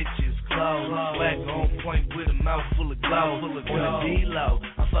 cars, bitches, clothes. Swag on point with a mouth full of glow. On the D-Lo,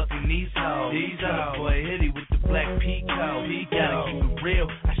 I'm fucking these hoes. Boy, hit it with the black peacoat. Gotta keep it real,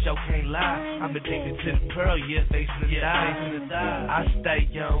 I sure can't lie. I'm addicted to the pearl, yeah, facing the die. I stay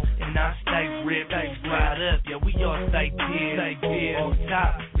young, and I stay ripped. Squad up, yeah, we all stay dead. On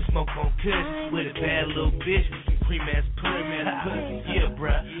top, we smoke on kush with a bad little bitch. Cream-ass pussy, yeah,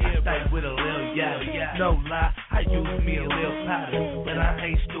 bruh. I stay with a little yacht. No lie, I use me a little powder. But I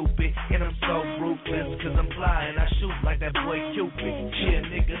ain't stupid, and I'm so ruthless. Cause I'm flying, I shoot like that boy Cupid. Yeah,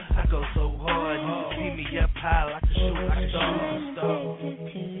 nigga, I go so hard. You see me up high like a shooting star.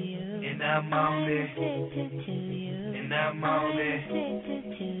 And I'm on it. And I'm on it.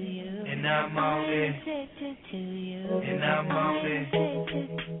 And I'm on it. And I'm on it.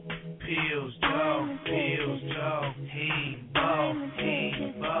 Pills, dog. Heen, ball.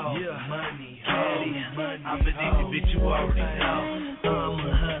 Yeah. Money, I'm addicted, bitch, you already know. I'm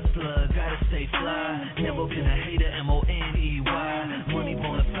a hustler, gotta stay fly. Never been a hater, MONEY. Money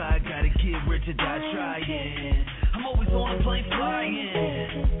bonafide, gotta get rich or die trying. I'm always on a plane flying,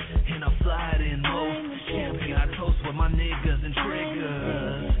 and I'm flying in most. Champagne I toast with my niggas and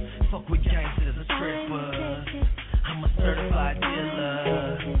triggers. Fuck with gangsters and strippers. I'm a certified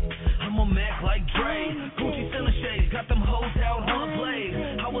dealer. I'm a Mac like Dre. Gucci center shades, got them hoes out on a blaze.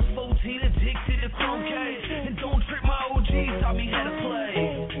 I was 14, addicted to chrome case. And don't trip, my OGs taught me how to play.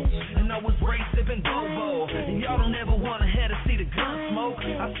 And I was raised sipping Bobo. And y'all don't ever wanna have to see the gun smoke.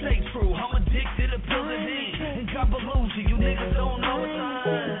 I stay true, I'm addicted to pills and D. And got Belushi, you niggas don't know it's on.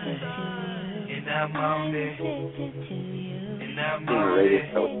 And I'm on it. And I'm on it.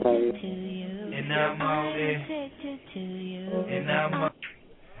 And I'm on it. And I'm on it.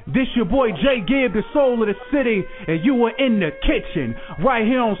 This your boy J Gibb, the soul of the city, and you were in the kitchen, right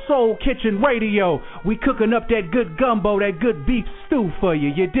here on Soul Kitchen Radio. We cooking up that good gumbo, that good beef stew for you,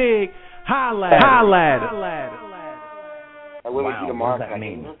 you dig? Holla at it. What would be the mark? What does that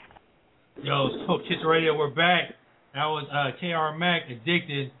mean? Yo, so Kids Radio, we're back. That was KR Mac,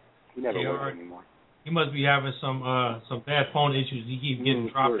 Addicted. He never KR, works anymore. he must be having some bad phone issues. He keeps getting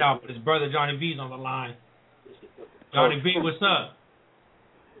dropped out. But his brother Johnny B's on the line. Johnny B, what's up?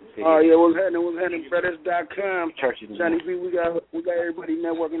 Oh yeah, what's happening, brothers.com. Johnny B, we got everybody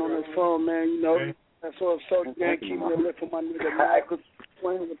networking on this phone, man. You know, that's all. So man, keeping it lit for my nigga. Man,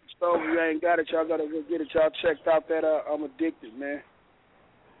 playing with the stove. You ain't got it. Y'all gotta go get it. Y'all checked out that I'm Addicted, man.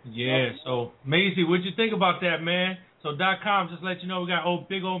 Yeah, so Omeezy, what'd you think about that, man? So .com, just let you know we got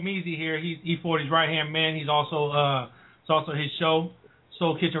big old Omeezy here. He's E40's right hand man. He's also it's also his show,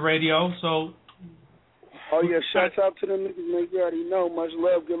 Soul Kitchen Radio. So oh yeah, shouts out to them niggas, man. You already know. Much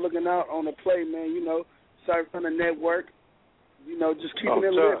love, good looking out on the play, man. You know, sorry from the network. You know, just keeping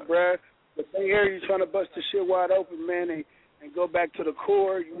it lit, bruh. The Bay Area trying to bust the shit wide open, man, and go back to the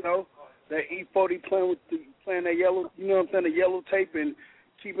core. You know, that E40 playing that yellow, you know what I'm saying, the yellow tape and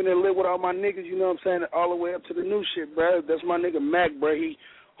keeping it lit with all my niggas, you know what I'm saying, all the way up to the new shit, bruh. That's my nigga Mac, bruh. He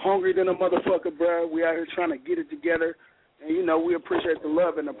hungry than a motherfucker, bruh. We out here trying to get it together. And, you know, we appreciate the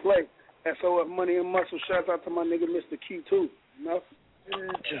love and the play. SOF Money and Muscle. Shout out to my nigga Mr. Key, too, you know?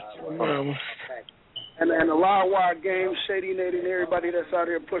 And the Live Wire game, Shady Nate and everybody that's out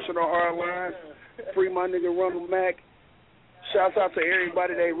here pushing the hard lines. Free my nigga Ronald Mac. Shouts out to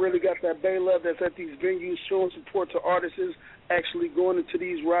everybody that really got that Bay love that's at these venues showing support to artists, actually going into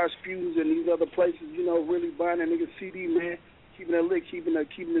these Rise Fuse and these other places, you know, really buying a nigga CD, man, keeping it lit, keeping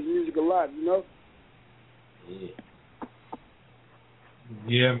his music alive, you know?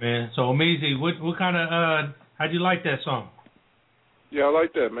 Yeah, man. So Omeezy, what kind of how'd you like that song? Yeah, I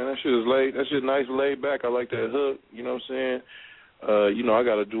like that, man. That shit nice, laid back. I like that hook, you know what I'm saying? You know, I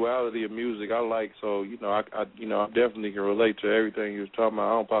got a duality of music I like, so, you know, I definitely can relate to everything you was talking about.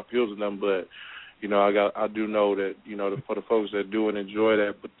 I don't pop pills or nothing, but, you know, I do know that, you know, for the folks that do and enjoy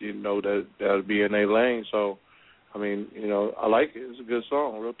that, but, you know, that'll be in their lane. So, I mean, you know, I like it. It's a good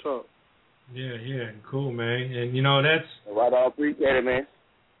song, real talk. Yeah, cool, man. And, you know, that's... Right, I appreciate it, man.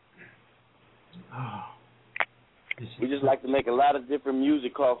 Oh. We just like to make a lot of different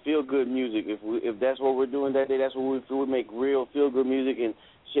music called feel-good music. If that's what we're doing that day, that's what we feel. We make real feel-good music and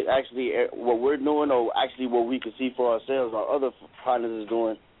shit actually what we're doing or actually what we can see for ourselves our other partners is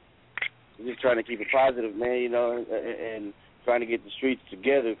doing. We're just trying to keep it positive, man, you know, and trying to get the streets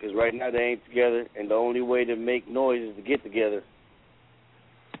together because right now they ain't together, and the only way to make noise is to get together.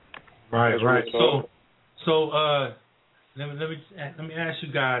 Right. So let me ask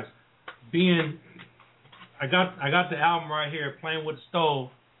you guys, I got the album right here, Playing with the Stove,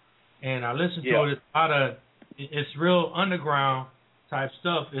 and I listened to it. It's real underground type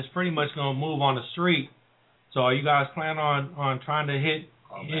stuff. It's pretty much gonna move on the street. So are you guys planning on trying to hit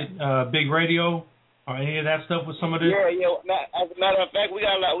big radio or any of that stuff with some of this? Yeah. As a matter of fact, we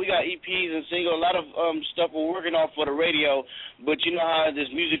got EPs and singles, a lot of stuff we're working on for the radio. But you know how this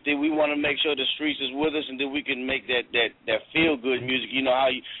music that we want to make sure the streets is with us, and then we can make that feel good music. You know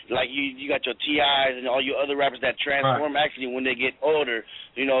how you got your TIs and all your other rappers that transform actually when they get older.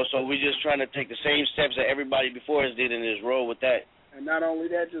 You know, so we're just trying to take the same steps that everybody before us did in this role with that. And not only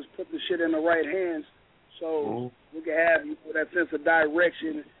that, just put the shit in the right hands, so we can have that sense of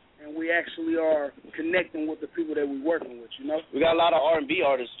direction. And we actually are connecting with the people that we're working with, you know? We got a lot of R&B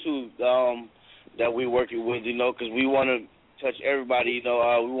artists, too, that we're working with, you know, because we want to touch everybody, you know.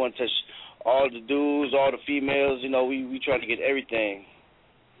 We want to touch all the dudes, all the females, you know. We try to get everything.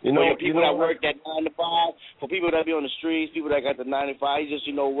 You know, people that work that 9 to 5, for people that be on the streets, people that got the 9 to 5, just,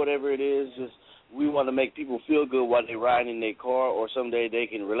 you know, whatever it is, just we want to make people feel good while they're riding in their car or someday they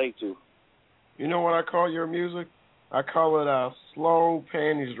can relate to. You know what I call your music? I call it slow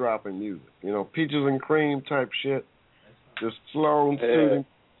panties dropping music. You know, peaches and cream type shit. Just slow and soothing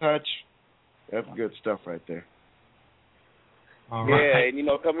touch. That's good stuff right there. Yeah, and, you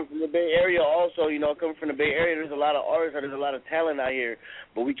know, coming from the Bay Area also, you know, there's a lot of artists, there's a lot of talent out here,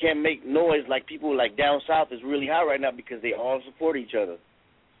 but we can't make noise like people like down south is really hot right now because they all support each other.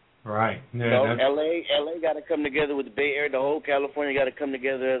 Right. Yeah, you know, LA got to come together with the Bay Area, the whole California got to come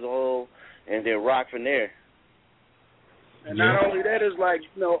together as a whole, and then rock from there. And not only that, is like,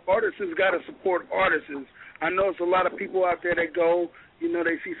 you know, artists got to support artists. I know it's a lot of people out there that go, you know,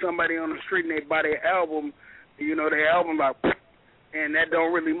 they see somebody on the street and they buy their album, you know, like, and that don't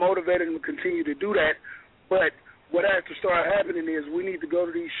really motivate them to continue to do that. But what has to start happening is we need to go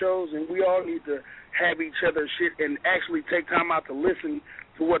to these shows and we all need to have each other's shit and actually take time out to listen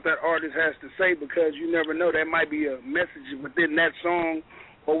to what that artist has to say, because you never know, that might be a message within that song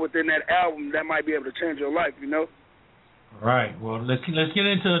or within that album that might be able to change your life, you know? Right. Well, let's get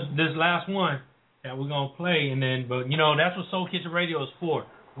into this last one. that we're gonna play, and then, but that's what Soul Kitchen Radio is for.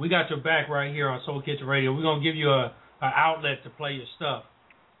 We got your back right here on Soul Kitchen Radio. We're gonna give you an outlet to play your stuff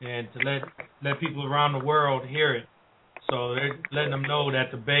and to let people around the world hear it. So they're letting them know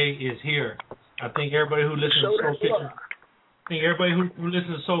that the Bay is here. I think everybody who listens to Soul Kitchen, who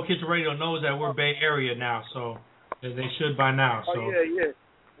listens to Soul Kitchen Radio knows that we're Bay Area now. So they should by now. So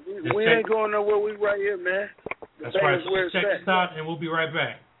we ain't going nowhere. We right here, man. That's right. So check this out, and we'll be right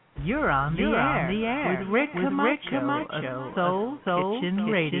back. You're on the air with Rick Camacho of Soul Kitchen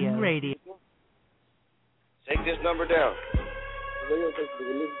Radio. Take this number down.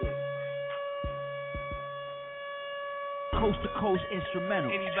 Coast to coast instrumental.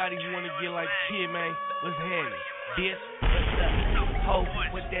 Anybody who wanna get like Kid, man, what's happening? Bitch, what's up? Ho,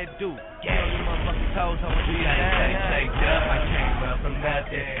 what that do? Get on your motherfucking toes, I'ma do your thing. Shaked up, I came up from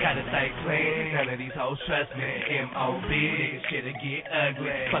nothing. Gotta stay clean, none of these hoes trust me. M.O.B. Niggas shit'll get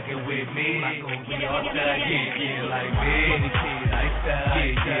ugly. Fucking with me, like gon' be all thug. Yeah, like me. Any kid like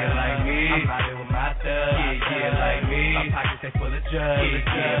thug. Yeah, like me. I'm riding with my thug. Yeah, like me. My pockets they full of drugs.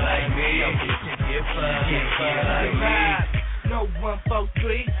 Yeah, like me. Yo, bitch, you get fucked. Yeah, like me. No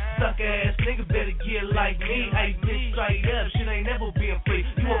 143, sucker ass nigga better get like me. Hey, bitch, straight up, shit ain't never been free.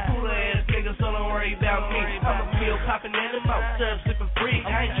 You a cooler ass nigga, so don't worry about me. I'm a pill popping animal, serve sipping free.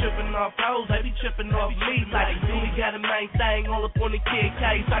 I ain't tripping off hoes, they be tripping off me. Like do we got a main thing all up on the kid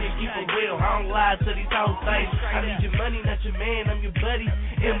case. I can keep it real, I don't lie to these hoes things. I need your money, not your man, I'm your buddy.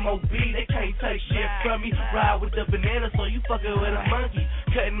 M.O.B. they can't take shit from me. Ride with the banana, so you fucking with a monkey.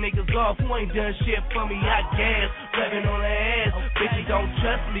 Cutting niggas off who ain't done shit for me. I gas, rubbing on the ass. Bitches don't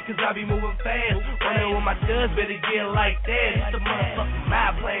trust me cause I be moving fast. Running with my thugs, better get like that. It's the motherfucking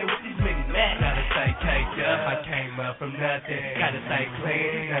mind playing with these niggas mad. Gotta stay caked up, I came up from nothing. Gotta stay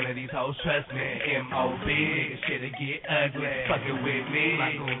clean, none of these hoes trust me. M.O.B. niggas shit'll get ugly. Fucking with me,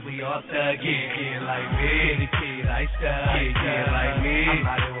 like gon' be all thug. Yeah, like me. Any kid I stuck. Yeah, like me. I'm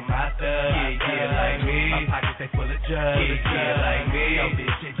riding with my thug. Yeah, like me. My pockets they full of drugs. Yeah, like me. Yo,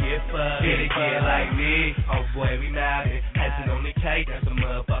 bitch, you get fucked. Yeah, like me. Oh boy, we mobbing. On the cake, that's a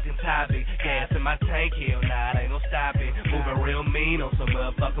motherfucking topic. Gas in my tank, hell nah, ain't no stopping. Moving real mean on some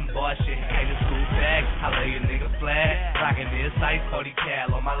motherfucking bullshit. Ain't a school back, I lay a nigga flat. Rockin' this ice 40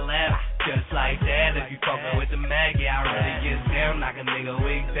 cal on my lap. Just like that, if you fuckin' with the mag, yeah, I really get down, knock a nigga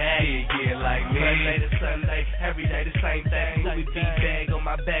wig back. Yeah, like me. Sunday to Sunday, every day the same thing. Louis V bag on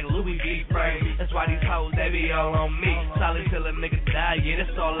my back, Louis V frame. That's why these hoes, they be all on me. Solid till a nigga die, yeah,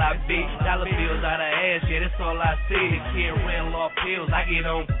 that's all I be. Dollar bills out of ass, yeah, that's all I see. The kid ran off pills, I get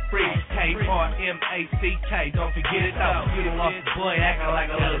on free. K-R-M-A-C-K, don't forget it though. You done lost a boy acting like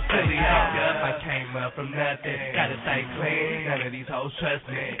a little silly hoe. I came up from nothing, gotta stay clean. None of these hoes trust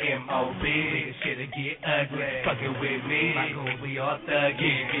me. M.O.B. niggas shit'll get ugly. Fucking with me, like gon' be all thug.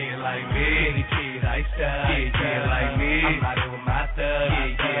 Yeah, like me. Any kid I stuck. Yeah, like me. I'm riding with my thug.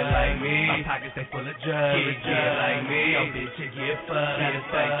 Yeah, like me. My pockets they full of drugs. Yeah, like me. Yo, bitch, you get fucked. Gotta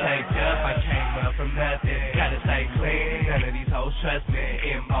stay caked up, I came up from nothing. Gotta stay clean. None of these hoes trust me.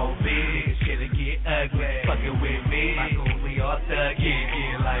 M.O.B. niggas shit'll get ugly. Fucking with me, like gon' be all thug.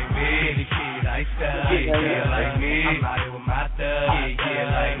 Yeah, like me. Any kid I stuck. Yeah, like me. I'm riding with my thug.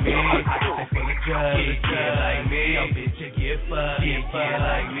 Yeah, like me. My pockets they full of drugs. Yeah, like me. Yo, bitch, you get fucked. Yeah,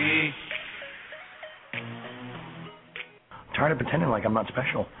 like me. I'm tired of pretending like I'm not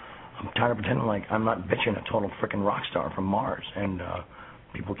special. I'm tired of pretending like I'm not bitching a total freaking rock star from Mars, and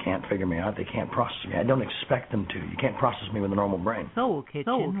people can't figure me out. They can't process me. I don't expect them to. You can't process me with a normal brain. Soul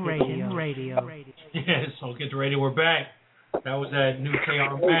Kitchen Radio. Yeah, Soul Kitchen Radio. We're back. That was that new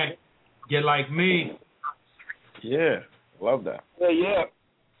KR Mac. Get Like Me. Yeah, love that. Yeah.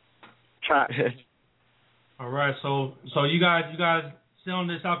 Try. All right, so you guys selling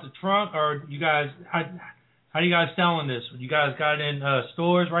this out the trunk, or you guys how you guys selling this? You guys got it in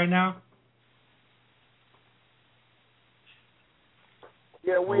stores right now?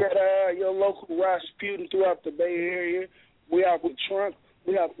 Yeah, we at your local Rasputin throughout the Bay Area. We out the trunk.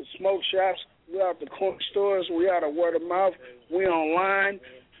 We out the smoke shops. We out the corner stores. We out of word of mouth. We online.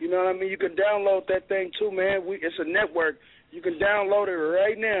 You know what I mean? You can download that thing too, man. It's a network. You can download it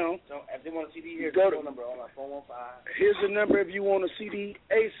right now. So if they want a CD, here's the phone number. Hold on, 415. Here's the number if you want a CD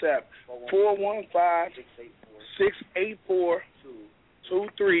ASAP.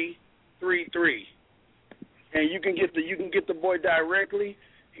 415-684-2333. And you can get the boy directly.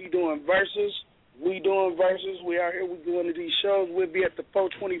 He doing verses. We doing verses. We out here. We going to these shows. We'll be at the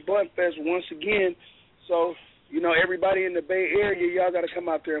 420 Bun Fest once again. So, everybody in the Bay Area, y'all got to come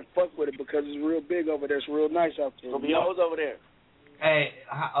out there and fuck with it because it's real big over there. It's real nice out there. So be hoes over there. Hey,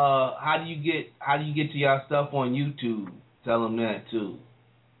 how do you get to y'all stuff on YouTube? Tell them that too.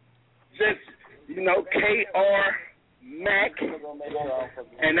 KR Mac,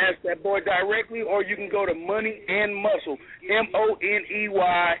 and that's that boy directly, or you can go to Money and Muscle, MONEY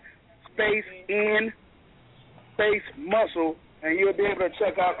space Muscle, and you'll be able to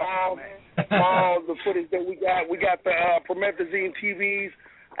check out all the footage that we got. We got the Promethazine TVs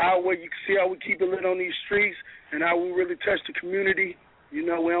out where you can see how we keep it lit on these streets and how we really touch the community. We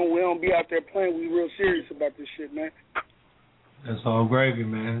don't be out there playing. We real serious about this shit, man. That's all gravy,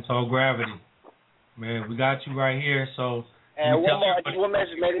 man. It's all gravity. Man, we got you right here, so... And one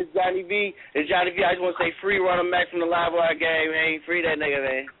message, man. It's Johnny V. I just want to say free Ronald Mack from the Live Wire game, man. Free that nigga,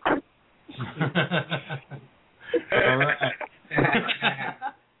 man. All right.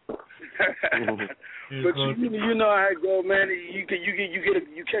 But you know how it go, man. You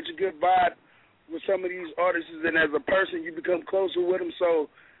catch a good vibe with some of these artists, and as a person, you become closer with them. So,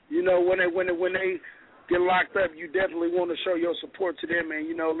 when they get locked up, you definitely want to show your support to them, and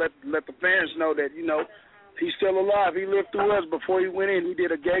let the fans know that he's still alive. He lived through us before he went in. He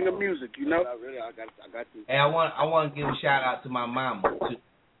did a gang of music, I got you. Hey, I want to give a shout out to my mama too.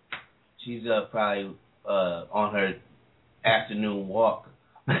 She's probably on her afternoon walk.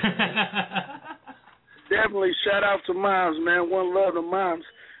 Definitely shout out to moms, man. One love to moms.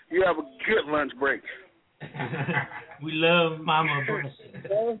 You have a good lunch break. We love Mama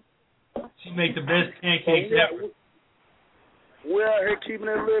Brenda. She make the best pancakes ever. We're out here keeping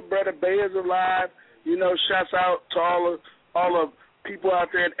it lit, brother. Bay is alive. Shouts out to all the people out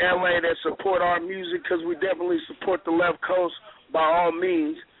there in LA that support our music, because we definitely support the left coast by all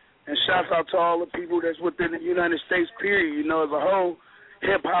means. And shouts out to all the people that's within the United States, period, as a whole,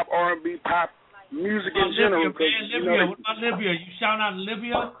 hip-hop, R&B, pop, music in general. Libya. What about Libya? You shouting out to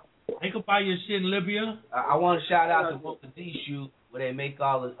Libya? They can buy your shit in Libya. I want to shout out to Mogadishu, where they make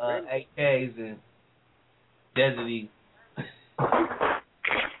all the AKs and Desert Eagle.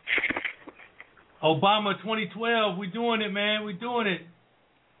 Obama 2012, we doing it, man. We doing it.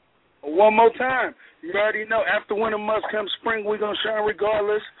 One more time. You already know, after winter must come spring, we're going to shine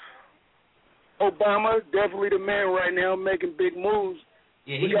regardless. Obama, definitely the man right now, making big moves.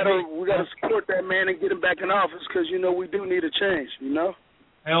 Yeah, we gotta support that man and get him back in office, because, we do need a change,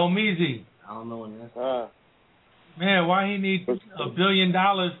 Hey, Omeezy. I don't know what that's. Man, why he need $1 billion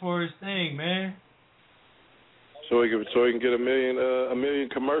for his thing, man? So he can get a million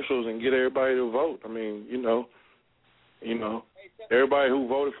commercials and get everybody to vote. I mean, everybody who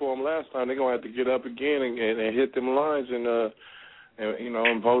voted for him last time, they're gonna have to get up again and hit them lines and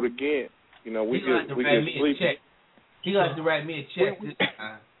vote again. We get sleepy. He gonna have to write me a check this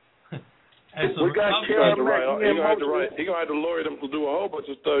time. We got He gonna have to lower them to do a whole bunch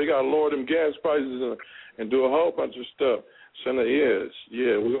of stuff. He gotta lower them gas prices and do a whole bunch of stuff. Senator,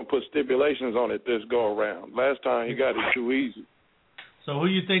 we're gonna put stipulations on it this go around. Last time he got it too easy. So who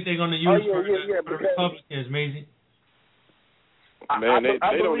you think they're gonna use for the Republicans, Maisie? Man, they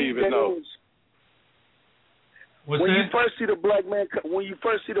don't even know. When you first see the black man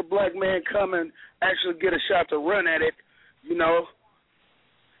come and actually get a shot to run at it,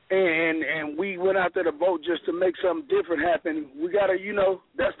 and we went out there to vote just to make something different happen. We gotta,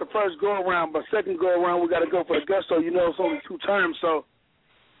 that's the first go around, but second go around we gotta go for the gusto. It's only 2 terms, so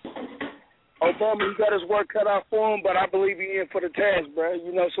Obama, he got his work cut out for him, but I believe he in for the task, bro.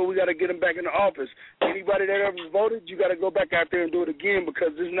 So we gotta get him back in the office. Anybody that ever voted, you gotta go back out there and do it again,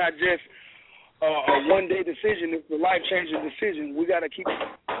 because it's not just a one-day decision. It's a life-changing decision. We got to keep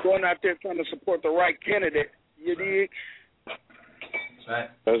going out there trying to support the right candidate. You dig? Right.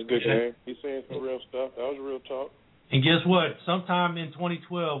 That's good, man. He's saying some real stuff. That was real talk. And guess what? Sometime in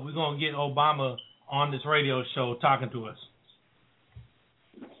 2012, we're going to get Obama on this radio show talking to us.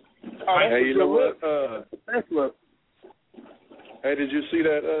 Hey, you know what? Hey, did you see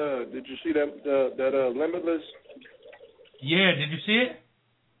that? That Limitless? Yeah, did you see it?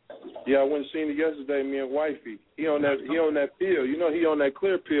 Yeah, I went and seen it yesterday. Me and wifey. He on that pill. He on that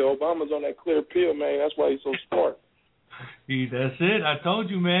clear pill. Obama's on that clear pill, man. That's why he's so smart. That's it. I told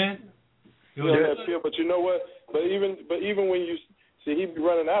you, man. He on that pill, but you know what? But even when you see, he be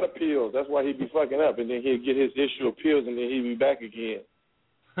running out of pills. That's why he be fucking up, and then he'll get his issue of pills, and then he'll be back again.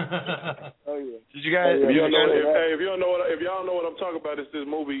 Oh yeah. Did you guys? If y'all don't know what I'm talking about, it's this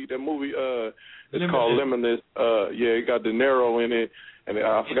movie. That movie, it's called Limitless. It got De Niro in it. And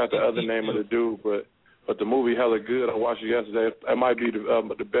I forgot the other name of the dude, but the movie hella good. I watched it yesterday. It might be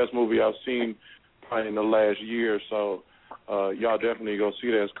the best movie I've seen probably in the last year or so. Y'all definitely go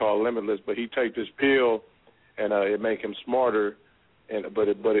see that. It's called Limitless. But he take this pill, and it make him smarter. But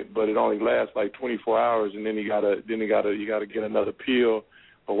it only lasts like 24 hours, and then you gotta get another pill.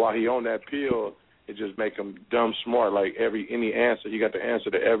 But while he on that pill, it just make him dumb smart. Like any answer, he got the answer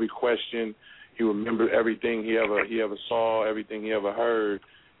to every question. he remembered everything he ever saw, everything he ever heard.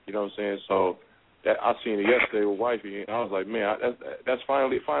 You know what I'm saying? So that I seen it yesterday with wifey, and I was like, man, that's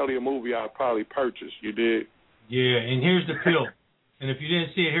finally a movie I'll probably purchase. You did? Yeah, and here's the pill. And if you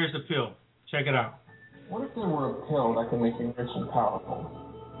didn't see it, here's the pill. Check it out. What if there were a pill that could make you rich and powerful?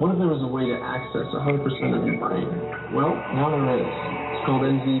 What if there was a way to access 100% of your brain? Well, now there is. It's called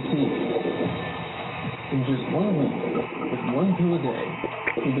NZT. In just 1 week, with 1 pill a day,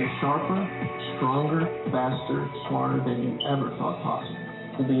 you'll be sharper, stronger, faster, smarter than you ever thought possible.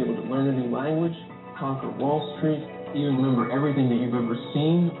 You'll be able to learn a new language, conquer Wall Street, even remember everything that you've ever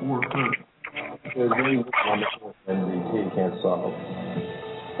seen or heard. There's really one NZT can't solve.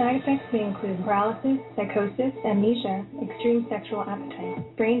 Side effects may include paralysis, psychosis, amnesia, extreme sexual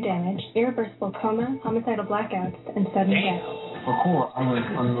appetite, brain damage, irreversible coma, homicidal blackouts, and sudden death. Before, I was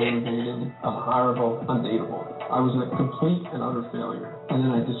unmotivated, unhireable, undateable. I was a complete and utter failure. And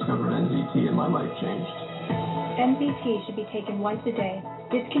then I discovered NZT and my life changed. NZT should be taken once a day.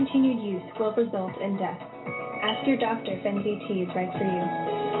 Discontinued use will result in death. Ask your doctor if NZT is right for you.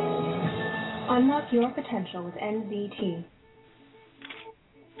 Unlock your potential with NZT.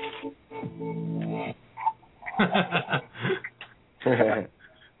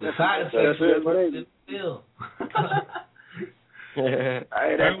 The side effects is still. Hey,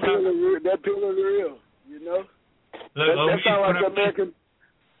 that pill is real, you know? Look, that sounds like the American...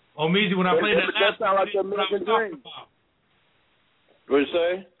 Omeezy, when I played that last sounds like the American dream. What'd you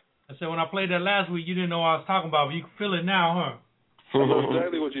say? I said when I played that last week, you didn't know what I was talking about, but you can feel it now, huh? I know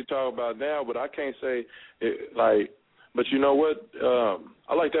exactly what you're talking about now, but I can't say it, like... But you know what?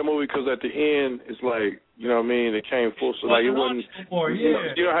 I like that movie because at the end, it's like, you know what I mean? It came full, so like it wasn't.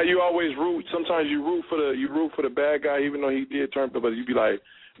 You know how you always root. Sometimes you root for the bad guy, even though he did turn. But you be like,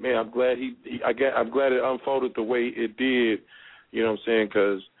 man, I'm glad I'm glad it unfolded the way it did. You know what I'm saying?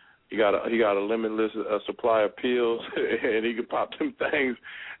 Because he got a limitless supply of pills, and he could pop them things.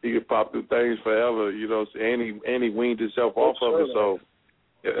 He could pop them things forever. You know, and he weaned himself off of it. So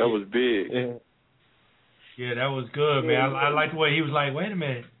that was big. Yeah. Yeah, that was good, man. I like the way he was like, wait a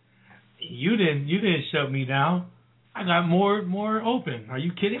minute, you didn't shut me down. I got more open. Are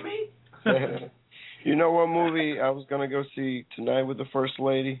you kidding me? You know what movie I was gonna go see tonight with the First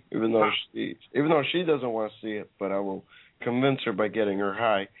Lady, even though she doesn't want to see it, but I will convince her by getting her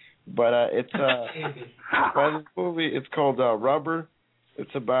high. But it's by this movie. It's called Rubber.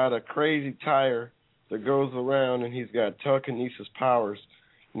 It's about a crazy tire that goes around and he's got telekinesis powers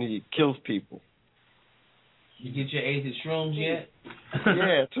and he kills people. You get your eighth shrooms yet?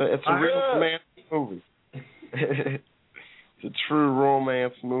 Yeah, it's a real romantic movie. It's a true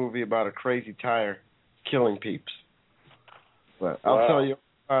romance movie about a crazy tire killing peeps. But I'll tell you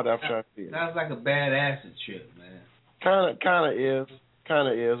about it after I see it. Sounds like a bad acid trip, man. Kind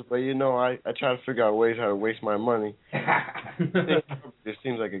of is. But you know, I try to figure out ways how to waste my money. It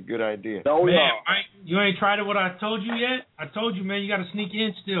seems like a good idea. Man, you ain't tried it what I told you yet? I told you, man, you got to sneak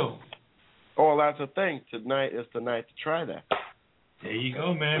in still. Oh, that's the thing. Tonight is the night to try that. There you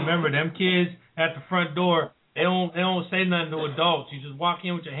go, man. Remember, them kids at the front door, they don't say nothing to adults. You just walk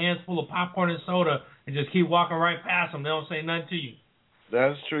in with your hands full of popcorn and soda and just keep walking right past them. They don't say nothing to you.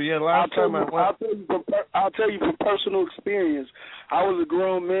 That's true. Yeah, I'll tell you from personal experience. I was a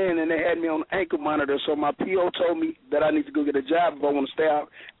grown man, and they had me on ankle monitor, so my PO told me that I need to go get a job if I want to stay out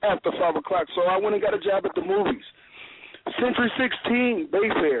after 5 o'clock. So I went and got a job at the movies. Century 16,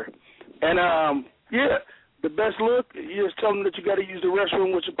 Bayfair. And, the best look, you just tell them that you got to use the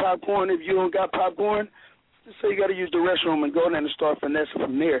restroom with your popcorn. If you don't got popcorn, just say you got to use the restroom and go in there and start finessing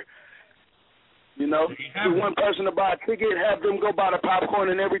from there. You know, get one person to buy a ticket, have them go buy the popcorn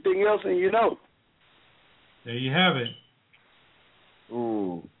and everything else, and you know. There you have it.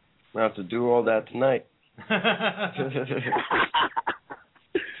 Ooh, I have to do all that tonight.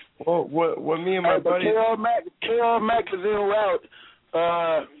 Well, what me and my buddy... K.R. Mack is en route.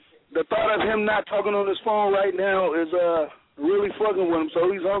 The thought of him not talking on his phone right now is really fucking with him,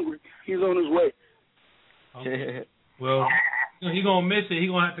 so he's hungry. He's on his way. Okay. Well, he's going to miss it. He's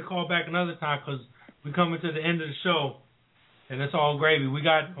going to have to call back another time because we're coming to the end of the show, and it's all gravy. We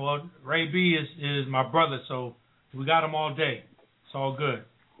got, Ray B is my brother, so we got him all day. It's all good.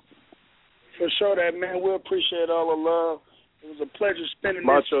 For sure, that, man. We appreciate all the love. It was a pleasure spending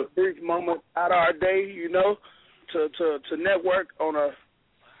this brief moment out of our day, you know, to network on a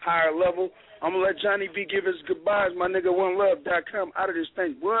higher level. I'm going to let Johnny B give his goodbyes. My nigga, OneLove.com. Out of this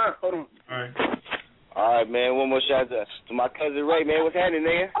thing. What? Hold on. All right, man. One more shout out to my cousin Ray, man. What's happening,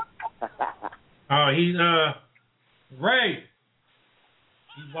 man? He's, Ray.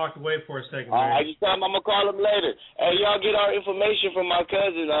 He walked away for a second. I just tell him I'm gonna call him later. Hey, y'all get our information from my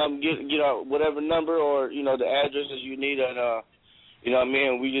cousin. Get our whatever number or the addresses you need,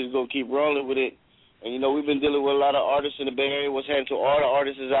 and we just go keep rolling with it. And we've been dealing with a lot of artists in the Bay Area. What's happening to all the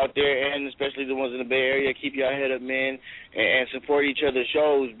artists out there, and especially the ones in the Bay Area. Keep your head up, man, and support each other's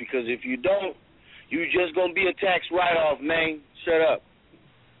shows, because if you don't, you just gonna be a tax write-off, man. Shut up.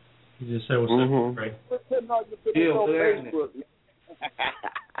 You just said what's up, right?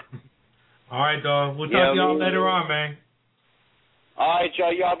 All right, dog. We'll talk to y'all later on, man. All right,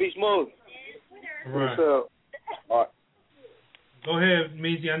 y'all. Y'all be smooth. All right. All right. Go ahead,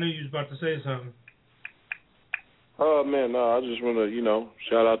 Meezy. I knew you was about to say something. Oh man, no, I just want to,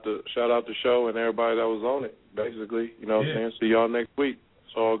 shout out the show and everybody that was on it. Basically, what I'm saying. See y'all next week.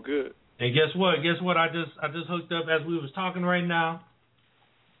 It's all good. And guess what? I just hooked up as we was talking right now.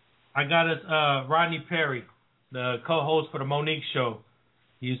 I got us Rodney Perry, the co-host for the Monique Show.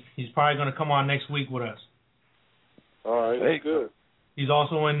 He's probably gonna come on next week with us. All right, that's good. He's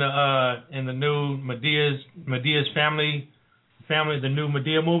also in the new Medea's family, the new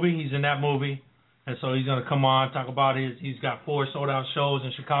Medea movie. He's in that movie, and so he's gonna come on, talk about he's got 4 sold out shows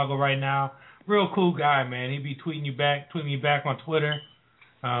in Chicago right now. Real cool guy, man. He be tweeting me back on Twitter.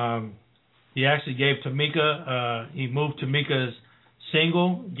 He actually gave Tamika. He moved Tamika's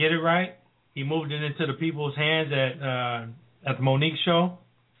single, Get It Right. He moved it into the people's hands at the Monique Show.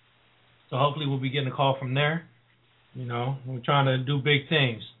 So hopefully we'll be getting a call from there. We're trying to do big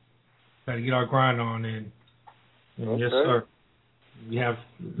things. Got to get our grind on, and yes, sir. We have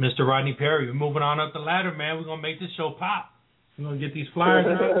Mr. Rodney Perry. We're moving on up the ladder, man. We're gonna make this show pop. We're gonna get these flyers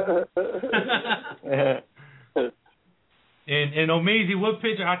out. And Omeezy, what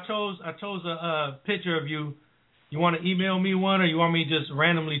picture? I chose a picture of you. You want to email me one, or you want me to just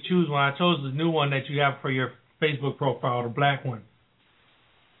randomly choose one? I chose the new one that you have for your Facebook profile, the black one.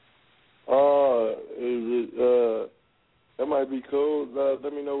 That might be cool.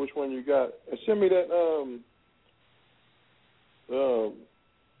 Let me know which one you got. And send me that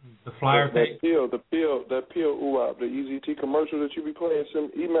the flyer thing. That peel ooh-wop, the EZT commercial that you be playing.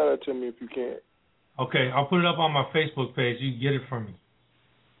 Email that to me if you can. Okay, I'll put it up on my Facebook page. You can get it from me.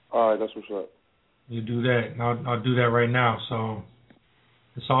 All right, that's what's up. You do that, and I'll do that right now. So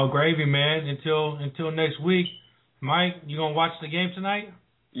it's all gravy, man. Until next week. Mike, you gonna watch the game tonight?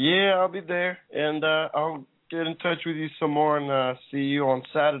 Yeah, I'll be there, and I'll get in touch with you some more and see you on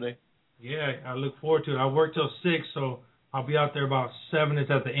Saturday. Yeah, I look forward to it. I work till 6, so I'll be out there about 7. It's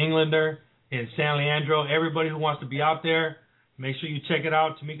at the Englander in San Leandro. Everybody who wants to be out there, make sure you check it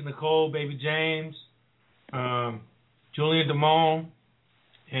out. Tamika, Nicole, Baby Jaymes, Julian Damone,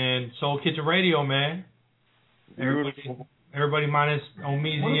 and Soul Kitchen Radio, man. Everybody minus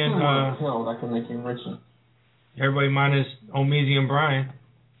Omeezy and I can make him richer. Everybody minus Omeezy and Brian.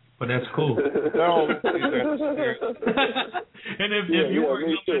 But that's cool. No. And if you were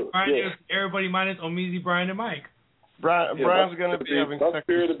Brian, everybody minus Omeezy, Brian, and Mike. Brian's going to be having sex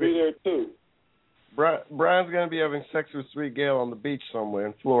with be there too. Brian's going to be having sex with Sweet Gail on the beach somewhere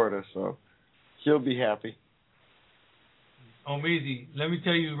in Florida, so he'll be happy. Omeezy, let me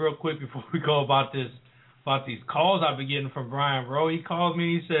tell you real quick before we go about these calls I've been getting from Brian, bro. He calls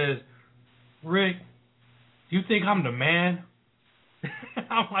me, he says, Rick, do you think I'm the man?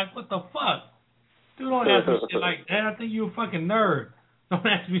 I'm like, what the fuck? Dude, don't ask me shit like that. I think you a fucking nerd. Don't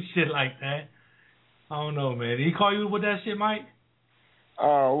ask me shit like that. I don't know, man. Did he call you with that shit, Mike?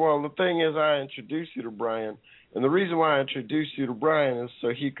 Well, the thing is, I introduced you to Brian. And the reason why I introduced you to Brian is so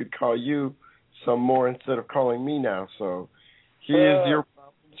he could call you some more instead of calling me now. So he is your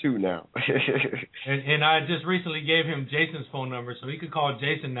problem too now. and I just recently gave him Jason's phone number, so he could call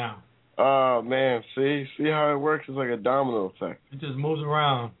Jason now. Oh, man. See how it works? It's like a domino effect. It just moves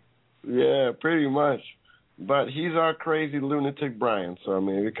around. Yeah, pretty much. But he's our crazy lunatic Brian, so, I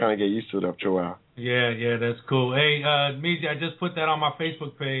mean, we kind of get used to it after a while. Yeah, that's cool. Hey, Meezy, I just put that on my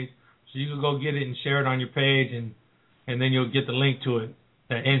Facebook page, so you can go get it and share it on your page, and then you'll get the link to it,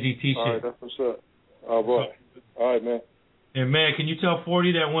 that NZT shit. All right, that's what's up. Oh, boy. All right, man. And, man, can you tell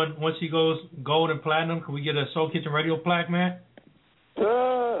 40 that once he goes gold and platinum, can we get a Soul Kitchen Radio plaque, man?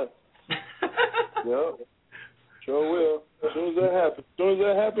 Yep. Sure will. As soon as that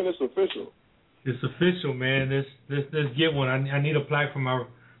happens, it's official. It's official, man. Let's get one. I need a plaque for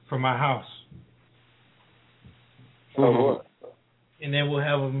my house. Oh, boy. And then we'll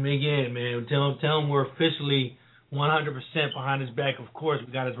have him again, man. Tell him we're officially 100% behind his back. Of course,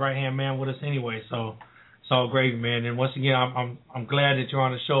 we got his right hand man with us anyway, so it's all gravy, man. And once again, I'm glad that you're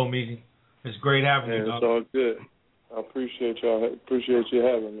on the show, Meezy. It's great having you. It's all good. I appreciate y'all. Appreciate you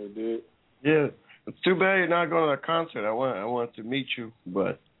having me, dude. Yeah. It's too bad you're not going to that concert. I want to meet you,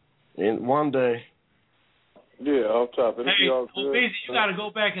 but in one day. Yeah, off top. Hey, Omeezy, you got to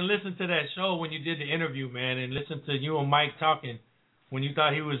go back and listen to that show when you did the interview, man, and listen to you and Mike talking when you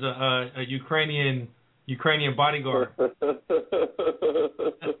thought he was a Ukrainian bodyguard. That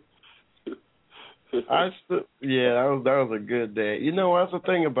was a good day. You know, that's the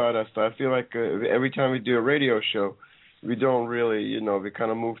thing about us. I feel like every time we do a radio show, we don't really, we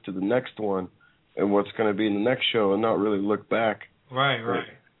kind of move to the next one and what's going to be in the next show and not really look back. Right.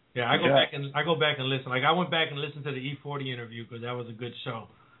 Yeah, I go back and listen. Like I went back and listened to the E40 interview because that was a good show,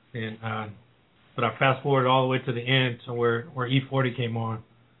 and but I fast forwarded all the way to the end to where E40 came on,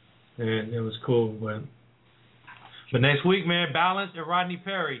 and it was cool. But next week, man, Balance and Rodney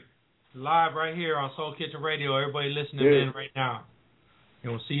Perry live right here on Soul Kitchen Radio. Everybody listening in right now,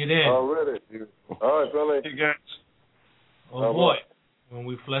 and we'll see you then. Already. All right, fella. Hey guys. Oh boy, when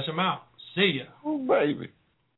we flesh them out. See ya. Oh baby.